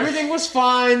 Because everything was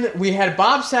fine. We had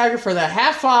Bob Saget for that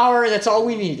half hour, and that's all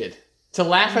we needed. To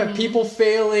laugh at people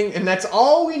failing, and that's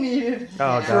all we needed for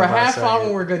a half hour,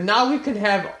 and we're good. Now we can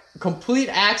have complete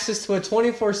access to a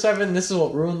 24/7. This is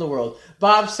what ruined the world.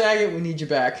 Bob Saget, we need you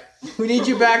back. We need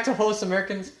you back to host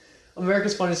America's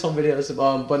Funniest Home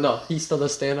Videos. But no, he still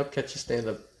does stand-up. Catch your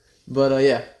stand-up. But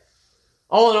yeah.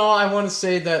 All in all, I want to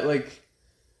say that, like,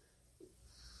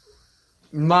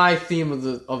 my theme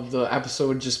of the episode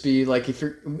would just be, like, if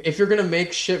you're gonna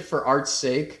make shit for art's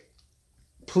sake,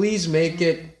 please make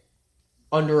it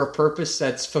under a purpose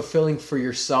that's fulfilling for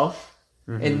yourself,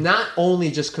 and not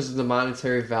only just because of the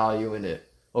monetary value in it,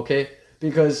 okay?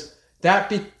 Because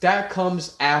that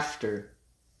comes after,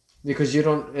 because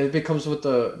that comes with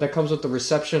the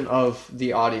reception of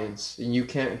the audience, and you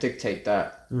can't dictate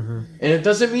that. And it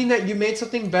doesn't mean that you made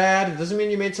something bad. It doesn't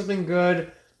mean you made something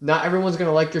good. Not everyone's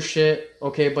gonna like your shit,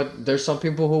 okay? But there's some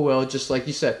people who will, just like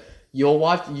you said. You'll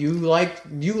watch. You like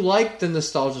the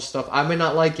nostalgia stuff. I may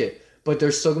not like it. But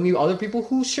there's still going to be other people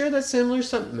who share that similar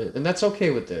sentiment, and that's okay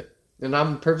with it. And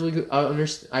I'm perfectly, I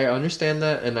understand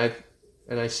that, and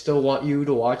I still want you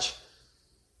to watch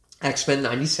X-Men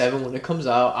 97 when it comes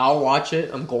out. I'll watch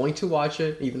it. I'm going to watch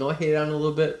it, even though I hate it on it a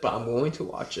little bit, but I'm going to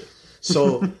watch it.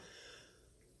 So,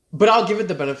 but I'll give it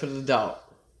the benefit of the doubt.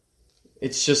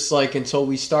 It's just like until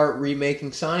we start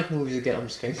remaking Sonic movies again. I'm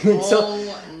just kidding.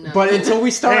 No. But until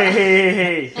we start...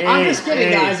 Hey, I'm just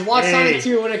kidding, guys. Watch Sonic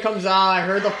 2 when it comes out. I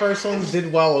heard the first one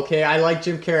did well, okay? I like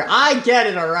Jim Carrey. I get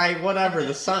it, alright? Whatever.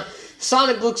 The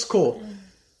Sonic looks cool.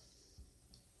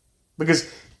 Because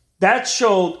that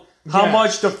showed how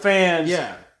much the fans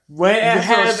went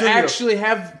after actually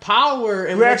have power.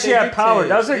 We actually have power.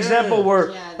 That was an example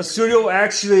where a studio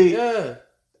actually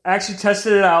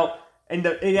tested it out. And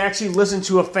it actually listened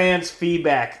to a fan's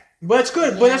feedback. But it's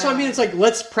good. But that's what I mean. It's like,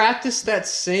 let's practice that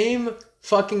same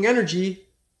fucking energy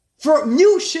for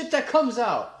new shit that comes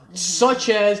out. Such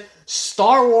as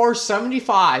Star Wars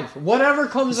 75. Whatever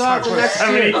comes out the next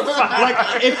year.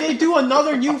 Like, if they do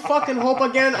another New Fucking Hope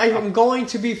again, I am going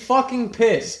to be fucking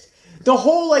pissed. The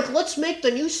whole, like, let's make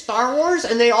the new Star Wars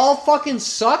and they all fucking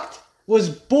sucked was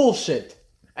bullshit.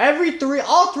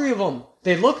 All three of them.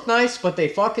 They looked nice, but they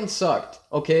fucking sucked.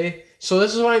 Okay? So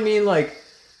this is what I mean, like,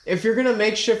 if you're gonna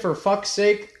make shit for fuck's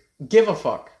sake, give a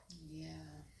fuck. Yeah.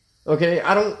 Okay?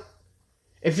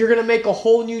 If you're gonna make a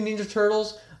whole new Ninja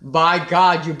Turtles, by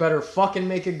God, you better fucking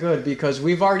make it good, because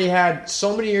we've already had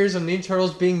so many years of Ninja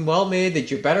Turtles being well made that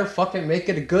you better fucking make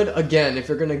it good again if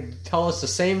you're gonna tell us the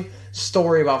same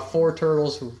story about 4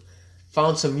 turtles who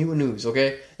found some mutant news,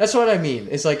 okay? That's what I mean.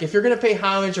 It's like, if you're going to pay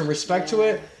homage and respect to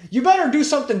it, you better do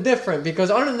something different, because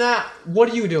other than that, what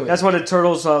are you doing? That's why the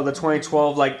Turtles, the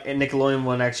 2012 Nickelodeon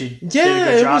one actually did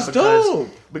a good job. It was dope.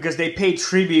 Because they paid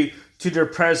tribute to their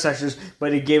predecessors,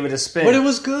 but they gave it a spin. But it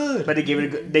was good. But they gave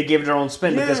it their own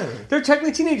spin, because they're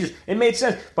technically teenagers. It made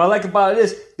sense. What I like about it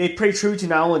is, they pay tribute to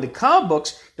not only the comic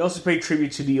books, they also pay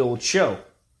tribute to the old show.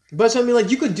 But so, I mean, like,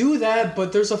 you could do that,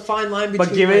 but there's a fine line between...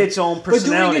 But give it its own personality.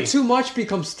 But doing it too much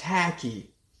becomes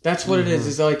tacky. That's what it is.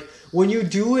 It's like, when you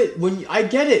do it... I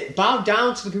get it. Bow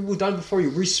down to the people who've done it before you.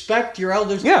 Respect your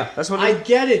elders. Yeah, that's what I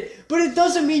get it. But it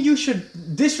doesn't mean you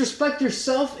should disrespect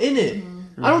yourself in it.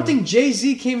 I don't think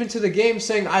Jay-Z came into the game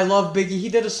saying, I love Biggie. He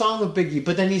did a song with Biggie,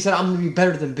 but then he said, I'm going to be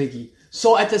better than Biggie.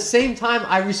 So at the same time,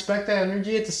 I respect that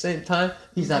energy. At the same time,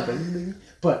 he's not better than Biggie.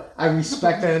 But I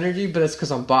respect that energy, but it's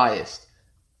because I'm biased.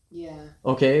 Yeah.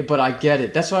 Okay, but I get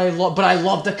it. That's what I love. But I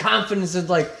love the confidence of,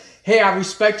 like, hey, I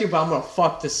respect you, but I'm going to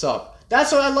fuck this up.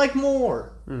 That's what I like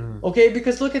more. Okay,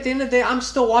 because look, at the end of the day, I'm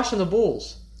still watching the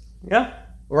Bulls. Yeah.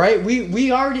 Right?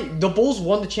 We already... The Bulls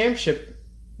won the championship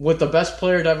with the best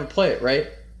player to ever play it, right?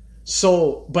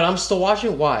 So, but I'm still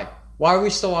watching it. Why? Why are we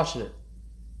still watching it?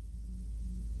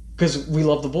 Because we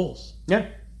love the Bulls. Yeah.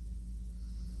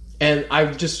 And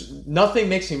nothing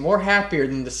makes me more happier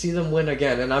than to see them win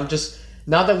again. And I'm just...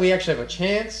 Now that we actually have a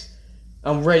chance,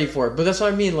 I'm ready for it. But that's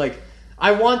what I mean. Like,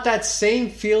 I want that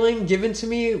same feeling given to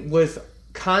me with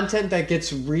content that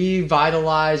gets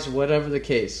revitalized, whatever the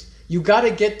case. You got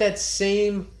to get that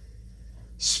same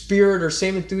spirit or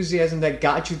same enthusiasm that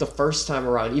got you the first time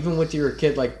around, even when you were a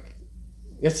kid. Like,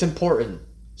 it's important.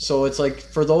 So it's like,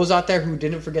 for those out there who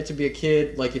didn't forget to be a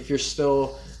kid, like if you're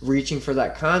still reaching for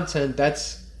that content,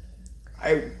 that's,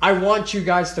 I want you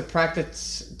guys to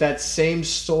practice that same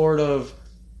sort of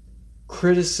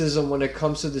criticism when it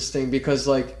comes to this thing, because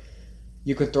like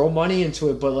you could throw money into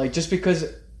it, but like just because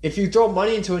if you throw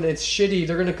money into it and it's shitty,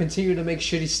 they're gonna continue to make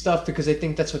shitty stuff because they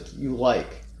think that's what you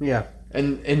like. Yeah.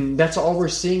 And that's all we're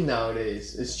seeing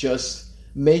nowadays. It's just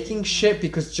making shit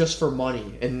because just for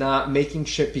money, and not making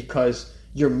shit because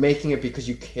you're making it because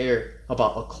you care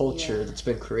about a culture that's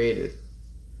been created.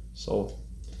 So,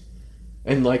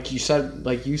 and like you said,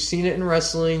 like you've seen it in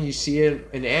wrestling, you see it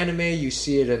in anime, we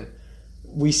see it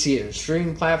in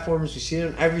streaming platforms, we see it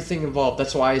in everything involved.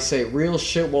 That's why I say real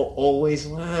shit will always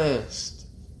last.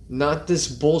 Not this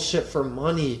bullshit for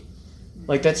money.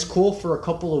 Like that's cool for a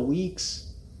couple of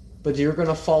weeks, but you're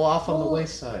gonna fall off on the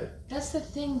wayside. That's the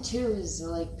thing too, is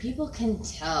like people can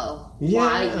tell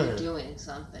why you're doing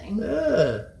something.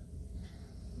 Yeah.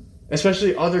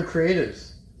 Especially other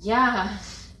creatives. Yeah.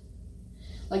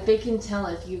 Like they can tell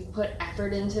if you've put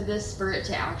effort into this for it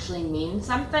to actually mean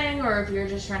something, or if you're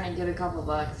just trying to get a couple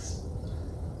bucks.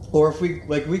 Or if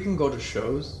we can go to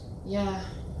shows. Yeah.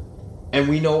 And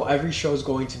we know every show's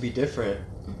going to be different.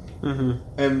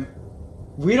 Mm-hmm. And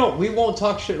we won't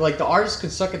talk shit. Like the artist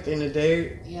could suck at the end of the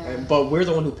day, but we're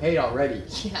the one who paid already.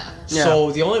 Yeah.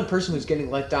 So the only person who's getting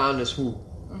let down is who?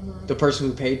 Mm-hmm. The person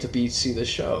who paid to see the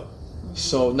show. Mm-hmm.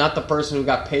 So not the person who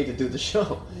got paid to do the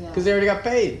show, because they already got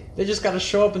paid. They just got to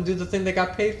show up and do the thing they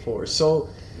got paid for. So,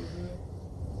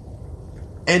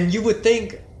 and you would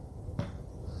think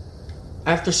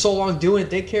after so long doing it,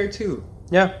 they care too.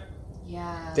 Yeah.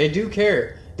 Yeah. They do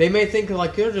care. They may think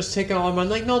like you're just taking all my money.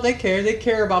 Like, no, they care. They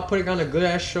care about putting on a good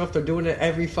ass show if they're doing it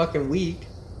every fucking week.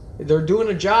 They're doing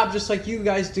a job just like you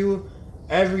guys do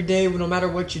every day, no matter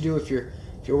what you do. If you're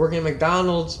working at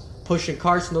McDonald's, pushing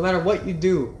carts, no matter what you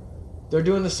do, they're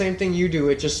doing the same thing you do.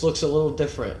 It just looks a little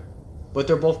different. But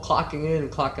they're both clocking in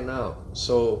and clocking out.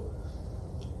 So,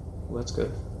 well, that's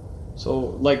good. So,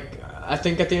 like, I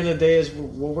think at the end of the day is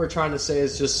what we're trying to say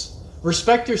is just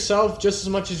respect yourself just as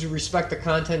much as you respect the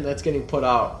content that's getting put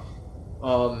out.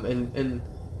 And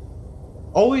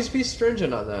always be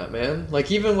stringent on that, man.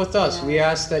 Like, even with us, we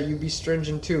ask that you be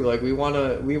stringent too. Like, we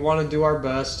wanna do our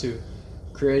best to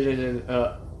create an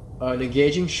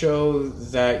engaging show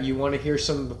that you want to hear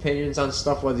some opinions on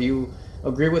stuff, whether you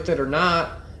agree with it or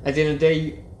not. At the end of the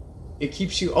day, it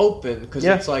keeps you open, because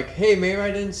it's like, hey, maybe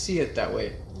I didn't see it that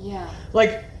way. Yeah.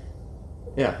 Like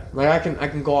I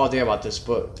can go all day about this,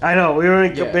 but I know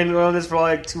we've been on this for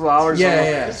like 2 hours.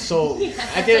 So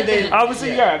at the end of the day,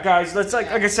 obviously, guys. Let's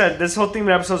like I said, this whole theme of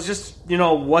the episode is just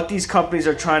what these companies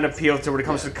are trying to appeal to when it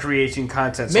comes to creating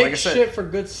content. So make like I said, shit for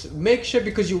good. Make shit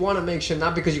because you want to make shit,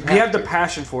 not because you have the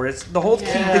passion for it. It's the whole key.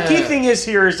 The key thing is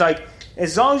here is like,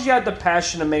 as long as you have the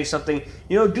passion to make something,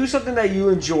 do something that you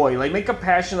enjoy. Like make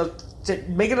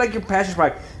make it like your passion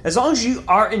project. As long as you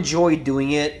enjoy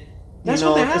doing it. As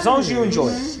long as you enjoy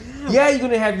it. Yeah, you're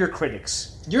gonna have your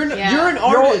critics. You're an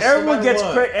artist. Everyone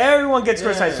gets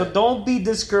criticized. So don't be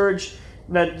discouraged.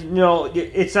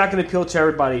 It's not gonna appeal to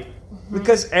everybody,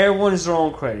 because everyone is their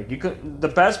own critic. The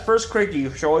best first critic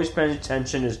you should always pay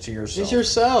attention is to yourself. It's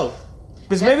yourself.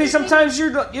 Because maybe sometimes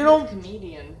you don't.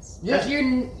 Comedians. Yeah.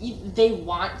 They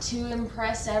want to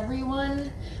impress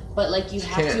everyone. But like you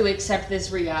have to accept this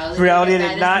reality.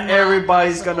 That not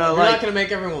everybody's gonna You're not gonna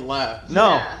make everyone laugh.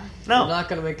 No. Yeah. No. You're not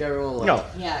gonna make everyone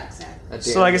laugh. No. Yeah, exactly.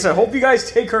 So like I said, hope you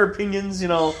guys take our opinions,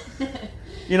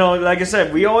 like I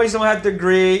said, we always don't have to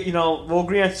agree, we'll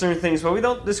agree on certain things, but we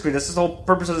don't disagree. That's the whole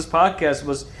purpose of this podcast,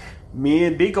 was me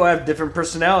and Biko have different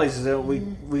personalities.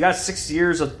 We got 6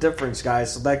 years of difference,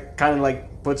 guys, so that kind of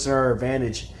like puts in our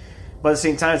advantage. But at the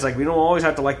same time, it's like we don't always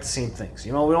have to like the same things.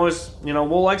 We always,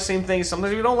 we'll like the same things.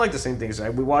 Sometimes we don't like the same things.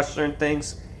 Right? We watch certain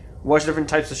things, watch different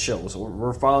types of shows.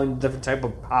 We're following different type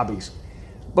of hobbies.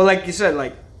 But like you said,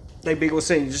 like Big was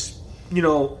saying, just,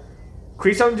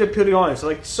 create something to appeal to the audience. So,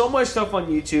 like, so much stuff on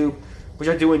YouTube, which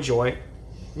I do enjoy.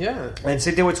 Yeah. And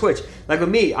same thing with Twitch. Like with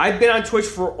me, I've been on Twitch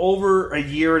for over a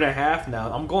year and a half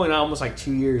now. I'm going on almost like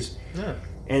 2 years. Yeah.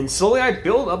 And slowly I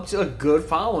built up to a good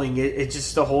following. It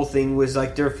just, the whole thing was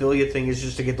like their affiliate thing is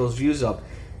just to get those views up.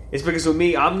 It's because with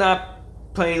me, I'm not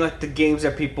playing like the games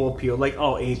that people appeal, like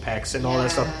Apex and all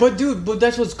that stuff. But dude,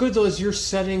 that's what's good though, is you're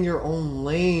setting your own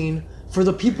lane for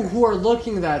the people who are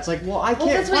looking at that. It's like, well, I can't.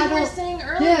 Well, that's what you were saying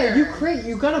earlier. Yeah,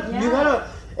 you gotta.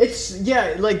 It's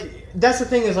like that's the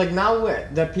thing is like now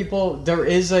that there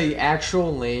is a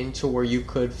actual lane to where you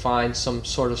could find some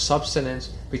sort of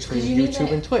substance between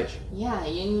YouTube and Twitch. Yeah,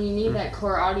 you need that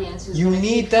core audience who's you gonna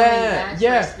need keep that. For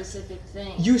a specific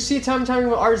thing. You see time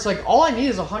with artists like all I need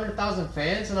is 100,000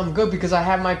 fans and I'm good because I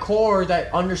have my core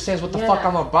that understands what the fuck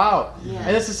I'm about. Yeah.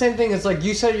 And it's the same thing. It's like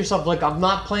you said yourself, like I'm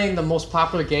not playing the most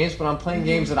popular games, but I'm playing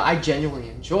games that I genuinely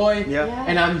enjoy. Yeah.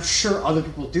 And I'm sure other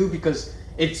people do because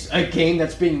it's a game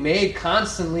that's being made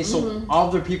constantly, so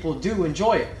other people do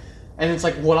enjoy it. And it's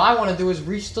like what I want to do is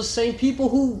reach the same people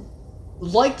who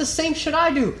like the same shit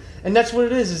I do. And that's what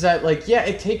it is that like, yeah,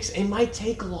 it might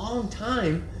take a long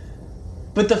time,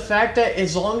 but the fact that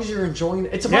as long as you're enjoying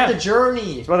it, it's about the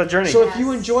journey. It's about the journey. So if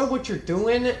you enjoy what you're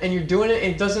doing and you're doing it,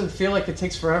 it doesn't feel like it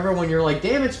takes forever when you're like,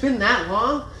 damn, it's been that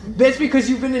long. That's because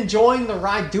you've been enjoying the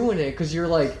ride doing it because you're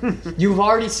like, you've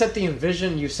already set the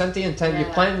vision, you set the intent, you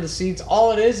planted the seeds.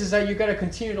 All it is that you got to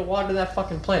continue to water that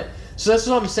fucking plant. So that's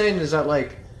what I'm saying is that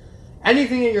like,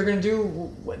 anything that you're gonna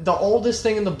do, the oldest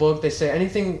thing in the book, they say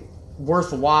anything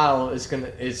worthwhile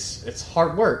it's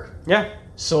hard work. Yeah.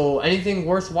 So anything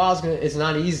worthwhile is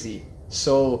not easy.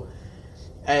 So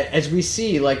as we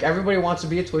see, like everybody wants to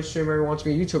be a Twitch streamer, everyone wants to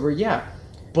be a YouTuber, yeah.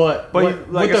 But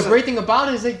like the great thing about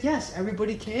it is that yes,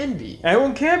 everybody can be.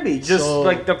 Everyone can be. Just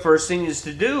like the first thing is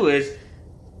to do is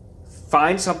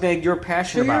find something that you're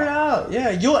passionate about. Figure it out.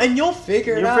 Yeah, you'll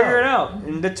figure it out. You'll figure it out.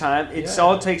 In the time,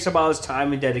 all it takes about is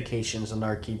time and dedication. So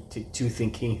our key two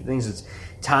thinking things. It's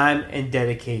time and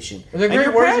dedication. And the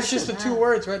great words is just the two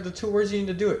words, right? The two words you need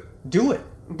to do it. Do it.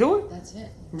 Do it. That's it.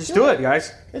 Just do it,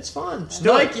 guys. It's fun. Just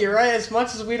Nike, right? As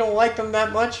much as we don't like them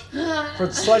that much for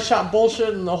the sweatshop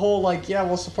bullshit and the whole like, yeah,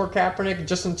 we'll support Kaepernick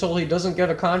just until he doesn't get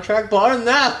a contract. But other than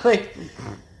that, like,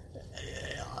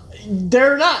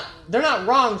 they're not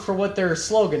wrong for what their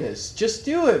slogan is. Just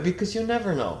do it because you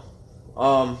never know.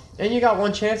 And you got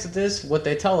one chance at this, what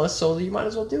they tell us, so you might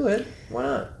as well do it. Why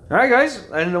not? All right, guys,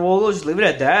 and we'll just leave it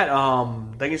at that.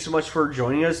 Thank you so much for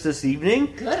joining us this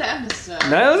evening. Good episode.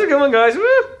 That was a good one, guys.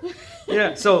 Woo!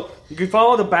 Yeah, so you can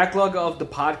follow the backlog of the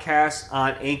podcast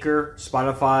on Anchor,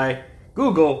 Spotify,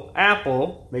 Google,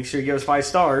 Apple. Make sure you give us 5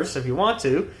 stars if you want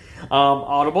to.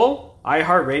 Audible,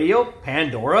 iHeartRadio,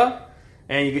 Pandora.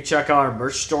 And you can check out our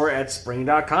merch store at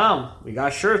spring.com. We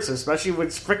got shirts, especially when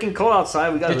it's freaking cold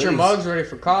outside. We got Get your mugs ready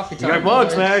for coffee time. We got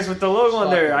mugs, man, with the logo on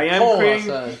there. I am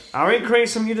creating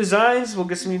some new designs. We'll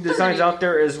get some new designs out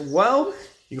there as well.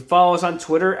 You can follow us on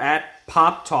Twitter at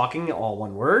Pop Talking, all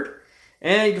one word.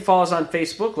 And you can follow us on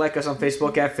Facebook. Like us on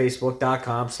Facebook at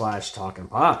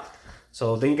facebook.com/talkingpop.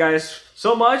 So thank you guys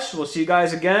so much. We'll see you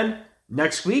guys again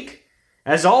next week.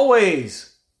 As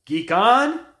always, geek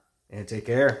on and take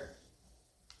care.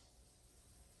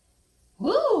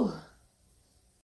 Woo!